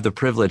 I have the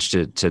privilege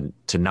to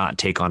not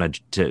take on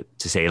to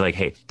say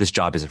hey, this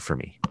job isn't for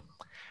me,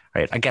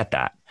 right? I get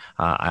that.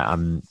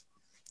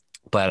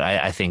 But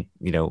I think,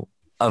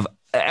 of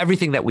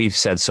everything that we've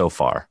said so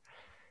far,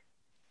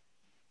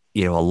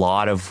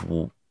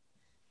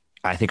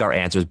 I think our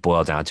answers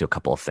boil down to a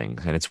couple of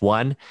things. And it's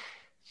one,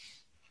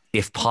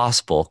 if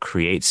possible,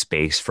 create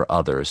space for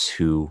others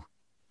who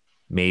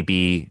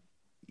maybe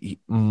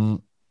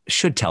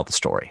should tell the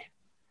story.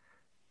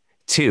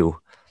 Two,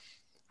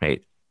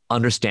 right,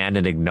 understand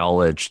and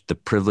acknowledge the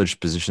privileged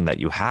position that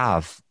you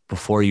have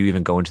before you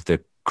even go into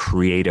the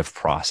creative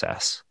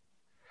process.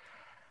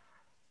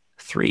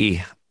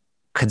 Three,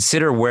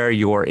 consider where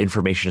your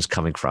information is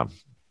coming from,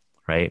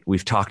 right?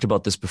 We've talked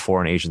about this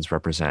before in Asians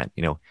Represent.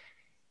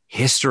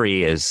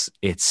 History is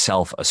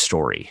itself a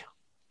story,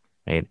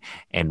 right?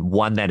 And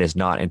one that is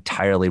not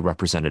entirely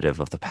representative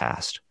of the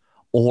past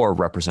or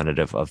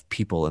representative of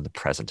people in the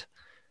present,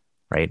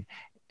 right?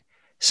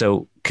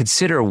 So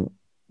consider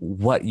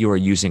what you are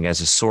using as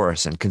a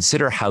source and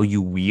consider how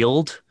you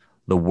wield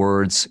the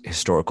word's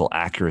historical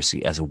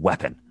accuracy as a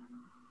weapon,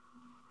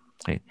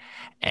 right?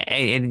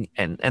 And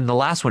the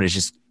last one is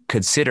just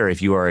consider,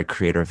 if you are a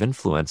creator of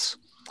influence,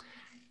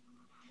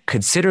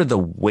 consider the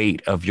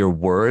weight of your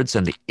words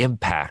and the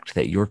impact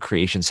that your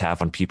creations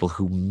have on people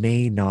who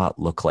may not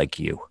look like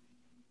you.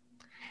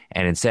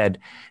 And instead,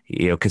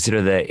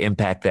 consider the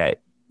impact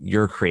that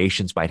your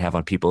creations might have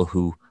on people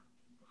who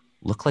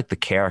look like the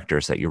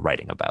characters that you're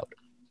writing about.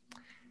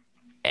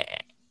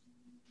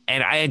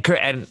 And I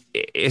encourage, and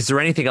is there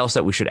anything else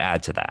that we should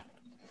add to that?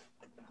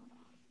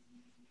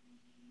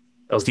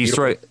 Steve's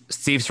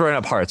throwing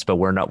up hearts, but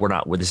we're not,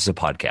 this is a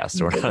podcast,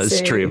 so we're not a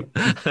stream.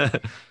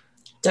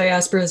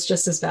 Diaspora is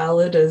just as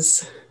valid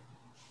as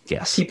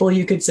yes, people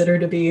you consider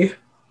to be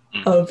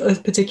of a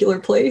particular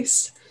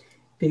place,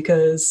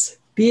 because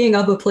being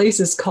of a place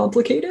is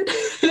complicated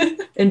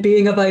and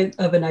being of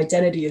an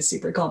identity is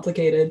super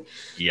complicated.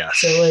 Yes.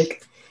 So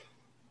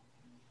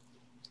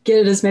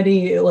get as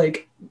many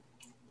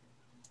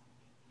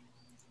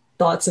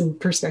thoughts and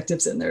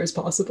perspectives in there as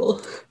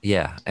possible.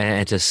 Yeah.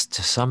 And just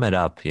to sum it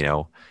up,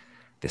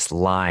 this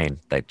line,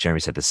 like Jeremy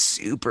said, the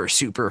super,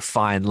 super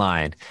fine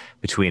line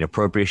between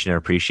appropriation and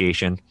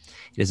appreciation,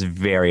 it is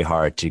very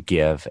hard to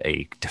give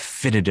a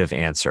definitive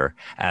answer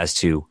as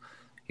to,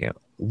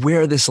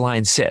 where this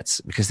line sits,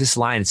 because this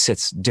line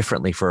sits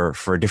differently for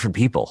different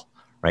people,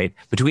 right?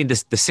 Between the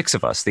six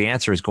of us, the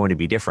answer is going to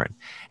be different.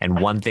 And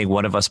one thing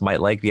one of us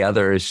might like, the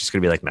other is just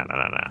going to be like, no,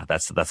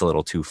 that's a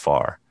little too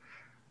far,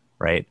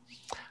 right?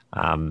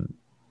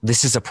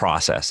 This is a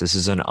process. This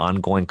is an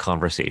ongoing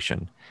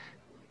conversation.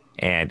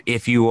 And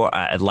if you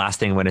are, last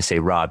thing I'm going to say,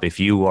 Rob, if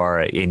you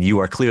are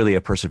clearly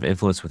a person of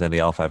influence within the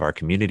L5R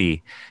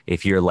community,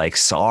 if you're like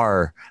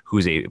Sar,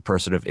 who's a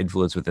person of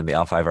influence within the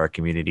L5R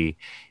community,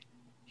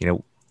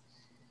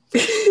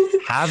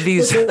 have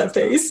these. What's that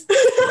face?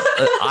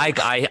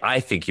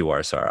 I think you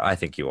are, Sar. I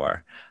think you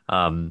are.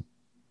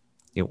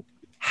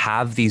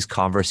 Have these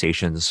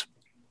conversations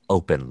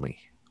openly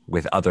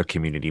with other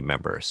community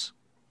members,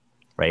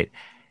 right?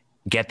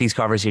 Get these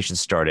conversations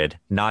started,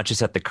 not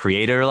just at the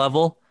creator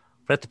level,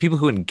 but at the people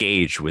who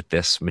engage with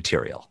this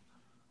material,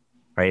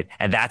 right?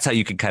 And that's how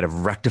you can kind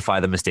of rectify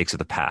the mistakes of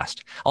the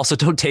past. Also,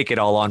 don't take it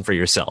all on for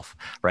yourself,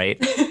 right?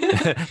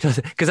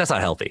 Because that's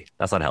not healthy.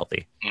 That's not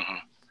healthy. Mm-hmm.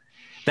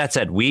 That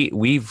said,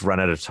 we've run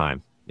out of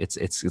time. It's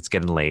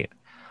getting late.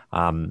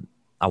 I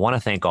want to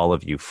thank all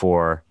of you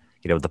for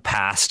the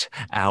past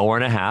hour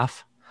and a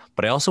half,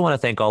 but I also want to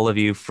thank all of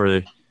you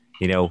for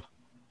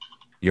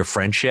your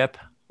friendship,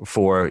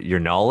 for your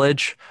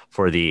knowledge,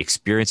 for the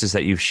experiences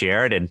that you've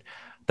shared, and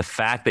the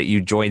fact that you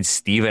joined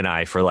Steve and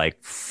I for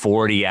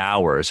 40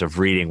 hours of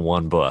reading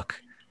one book.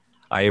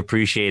 I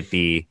appreciate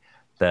the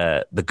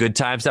good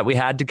times that we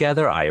had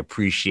together. I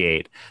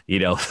appreciate,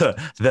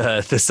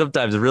 the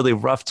sometimes really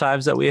rough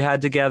times that we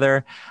had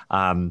together.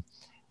 And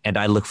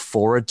I look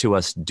forward to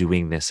us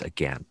doing this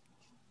again,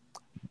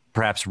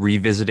 perhaps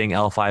revisiting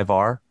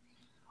L5R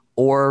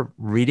or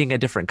reading a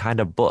different kind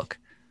of book,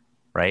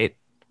 right?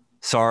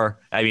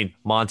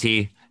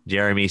 Monty,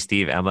 Jeremy,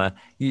 Steve, Emma,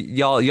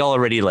 y'all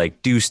already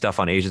do stuff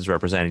on Asians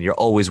Represented. You're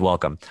always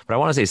welcome. But I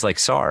want to say, it's like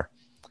Sar.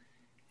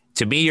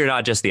 To me, you're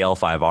not just the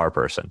L5R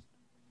person,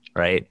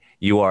 right?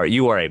 You are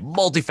a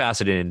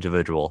multifaceted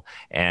individual.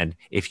 And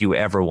if you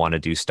ever want to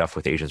do stuff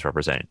with Asians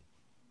Represented,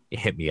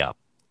 hit me up.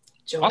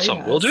 Join awesome.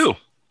 Us. We'll do.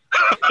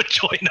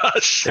 Join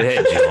us.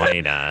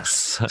 Join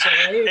us.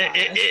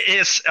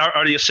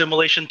 Are the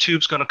assimilation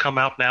tubes going to come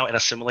out now and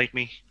assimilate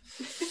me?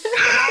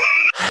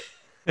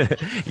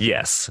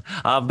 Yes.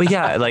 But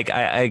yeah,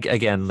 I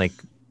again,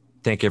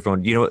 thank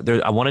everyone.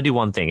 I want to do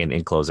one thing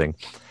in closing,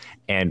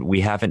 and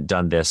we haven't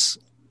done this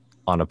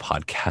on a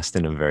podcast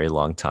in a very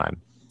long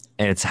time.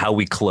 And it's how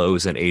we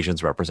close an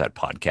Asians Represent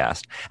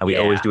podcast. And we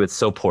always do it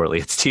so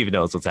poorly. Steve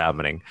knows what's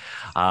happening.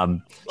 So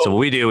what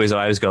we do is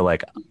I always go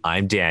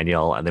I'm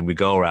Daniel. And then we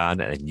go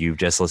around and you've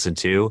just listened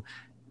to,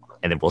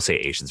 and then we'll say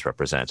Asians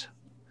Represent.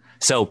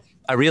 So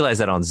I realize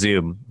that on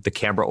Zoom, the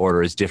camera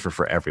order is different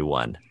for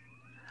everyone.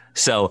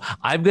 So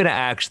I'm going to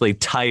actually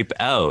type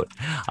out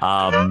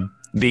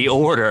the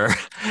order,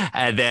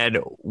 and then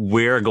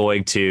we're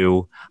going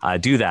to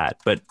do that.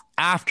 But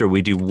after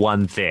we do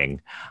one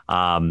thing.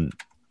 Okay,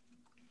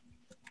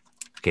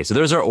 so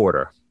there's our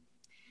order.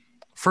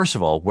 First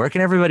of all, where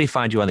can everybody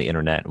find you on the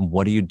internet, and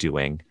what are you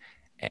doing?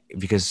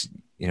 Because,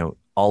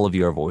 all of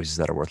you are voices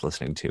that are worth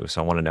listening to.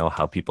 So I want to know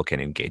how people can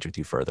engage with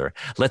you further.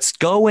 Let's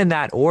go in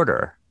that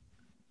order.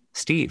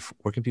 Steve,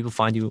 where can people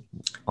find you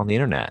on the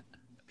internet?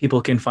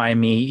 People can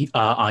find me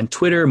on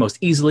Twitter most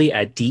easily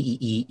at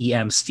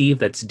DEEM Steve.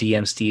 That's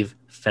DM Steve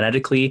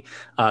phonetically.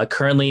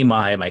 Currently,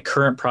 my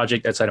current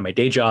project outside of my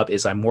day job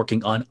is I'm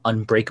working on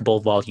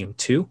Unbreakable Volume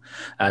 2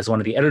 as one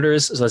of the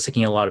editors. So that's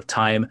taking a lot of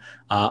time.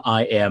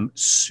 I am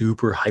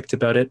super hyped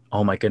about it.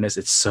 Oh my goodness,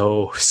 it's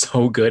so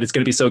good. It's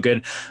going to be so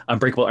good.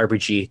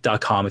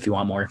 UnbreakableRPG.com if you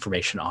want more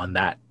information on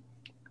that.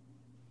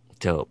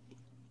 Dope.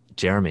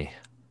 Jeremy.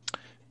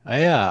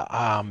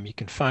 You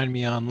can find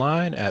me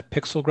online at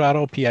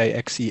Pixelgrotto,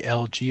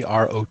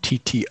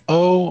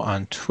 Pixelgrotto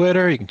on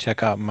Twitter. You can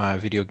check out my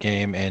video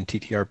game and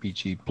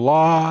TTRPG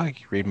blog. You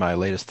can read my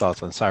latest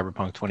thoughts on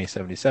Cyberpunk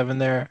 2077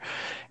 there.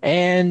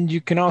 And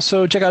you can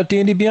also check out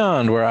D&D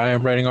Beyond, where I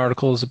am writing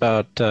articles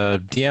about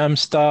DM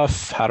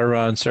stuff, how to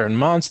run certain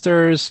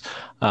monsters,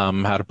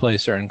 how to play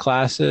certain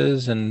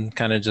classes, and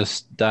kind of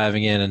just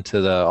diving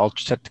into the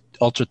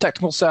ultra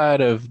technical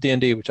side of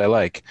D&D, which I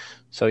like.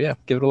 So yeah,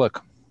 give it a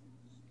look.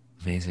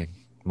 Amazing.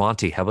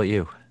 Monty, how about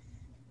you?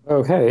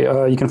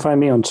 Okay, you can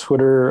find me on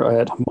Twitter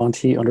at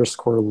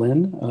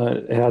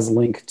Monty_Lin. It has a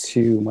link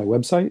to my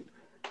website.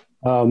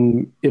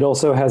 It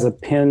also has a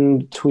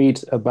pinned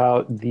tweet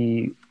about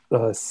the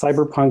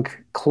Cyberpunk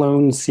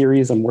clone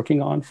series I'm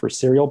working on for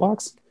Serial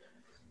Box.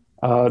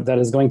 That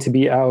is going to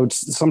be out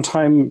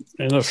sometime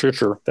in the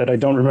future that I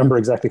don't remember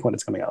exactly when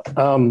it's coming out.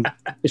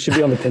 It should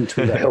be on the pinned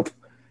tweet, I hope.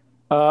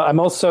 I'm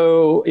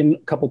also in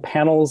a couple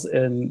panels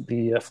in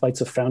the Flights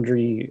of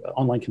Foundry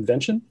online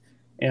convention,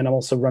 and I'm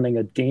also running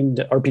a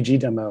RPG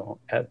demo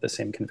at the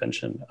same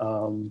convention.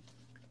 And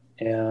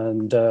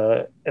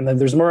then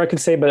there's more I could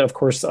say, but of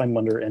course I'm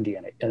under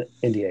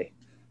NDA.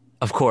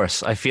 Of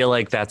course, I feel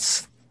like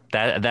that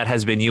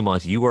has been you,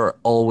 Monty. You are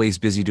always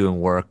busy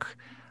doing work.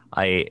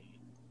 I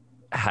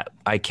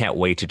can't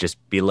wait to just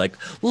be like,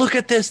 look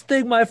at this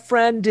thing my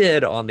friend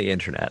did on the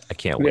internet. I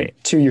can't wait.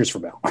 2 years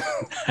from now.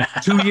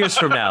 2 years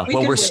from now,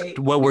 when we're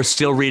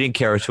still reading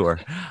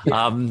Karator.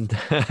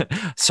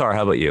 Sorry,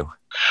 how about you?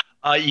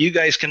 You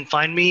guys can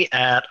find me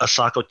at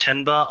Asako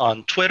Tenba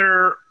on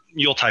Twitter.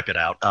 You'll type it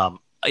out.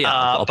 I'll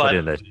put it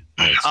in the notes.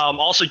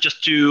 Also,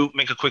 just to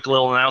make a quick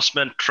little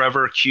announcement,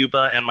 Trevor,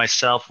 Cuba, and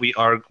myself, we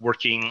are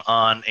working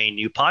on a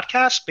new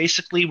podcast.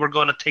 Basically, we're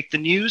going to take the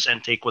news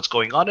and take what's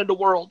going on in the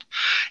world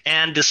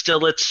and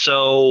distill it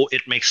so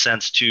it makes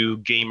sense to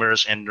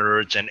gamers and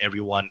nerds and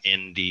everyone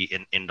in the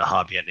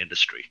hobby and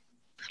industry.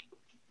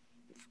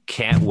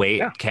 Can't wait.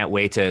 Yeah. Can't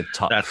wait to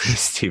talk.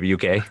 Steve,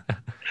 UK.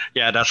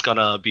 Yeah, that's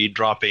gonna be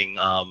dropping.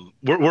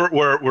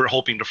 We're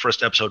hoping the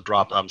first episode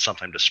drop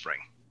sometime this spring.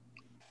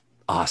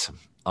 Awesome.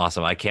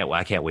 I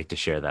can't wait to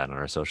share that on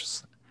our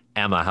socials.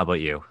 Emma, how about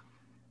you?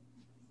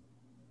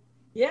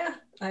 Yeah,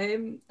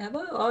 I'm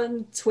Emma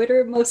on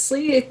Twitter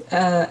mostly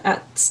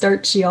at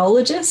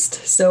Starchiologist.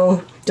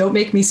 So don't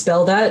make me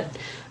spell that.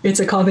 It's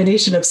a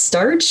combination of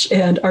starch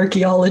and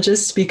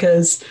archaeologist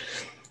because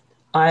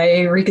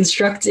I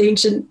reconstruct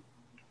ancient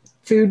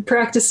food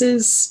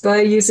practices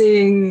by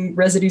using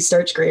residue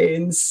starch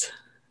grains.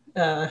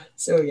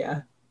 So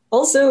yeah.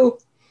 Also,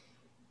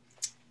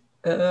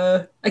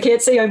 I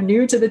can't say I'm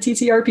new to the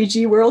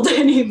TTRPG world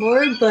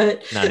anymore,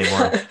 but not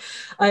anymore.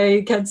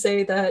 I can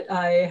say that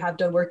I have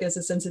done work as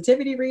a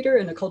sensitivity reader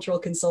and a cultural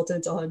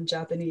consultant on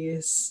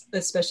Japanese,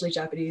 especially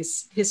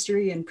Japanese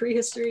history and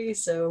prehistory.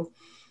 So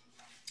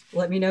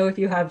let me know if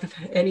you have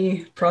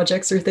any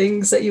projects or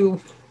things that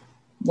you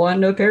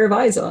want a pair of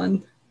eyes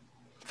on.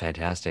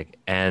 Fantastic.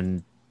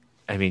 And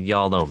I mean,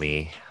 y'all know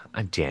me.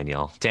 I'm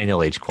Daniel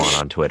H. Kwan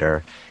on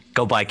Twitter.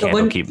 Go buy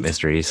Candlekeep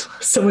Mysteries.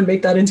 Someone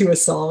make that into a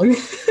song.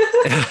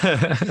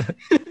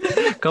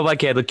 Go buy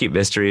Candlekeep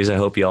Mysteries. I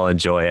hope you all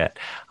enjoy it.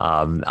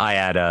 I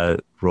had a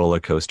roller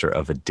coaster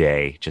of a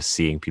day just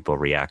seeing people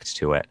react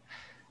to it.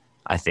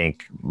 I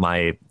think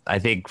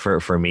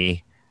for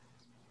me,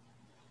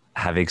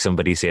 having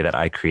somebody say that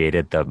I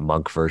created the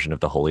monk version of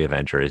the Holy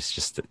Avenger is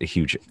just a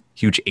huge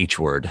H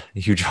word, a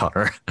huge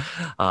honor.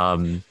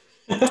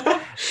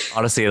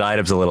 Honestly, the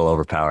item's a little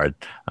overpowered,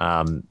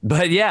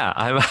 but yeah,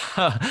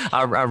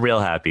 I'm real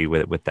happy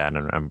with that,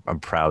 and I'm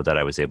proud that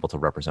I was able to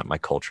represent my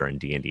culture in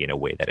D&D in a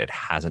way that it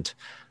hasn't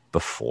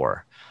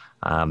before.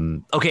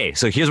 Okay,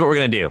 so here's what we're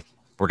gonna do.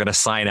 We're gonna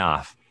sign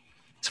off.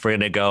 So we're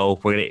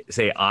gonna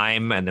say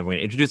I'm, and then we're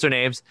gonna introduce our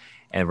names,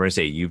 and we're gonna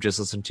say you've just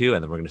listened to,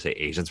 and then we're gonna say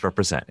Asians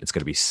represent. It's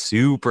gonna be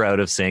super out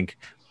of sync,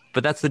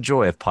 but that's the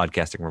joy of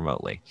podcasting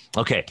remotely.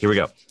 Okay, here we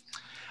go.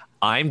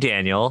 I'm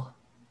Daniel.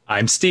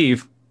 I'm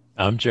Steve.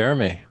 I'm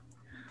Jeremy.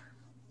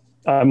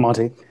 I'm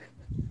Monty.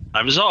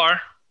 I'm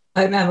Czar.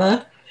 I'm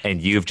Emma.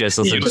 And you've just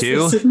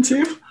listened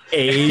to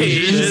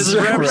Asians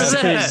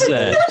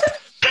Represent.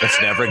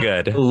 That's never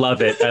good.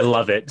 Love it. I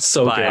love it.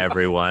 So Bye, good.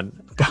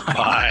 everyone.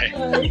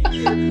 Bye.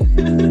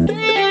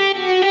 Bye.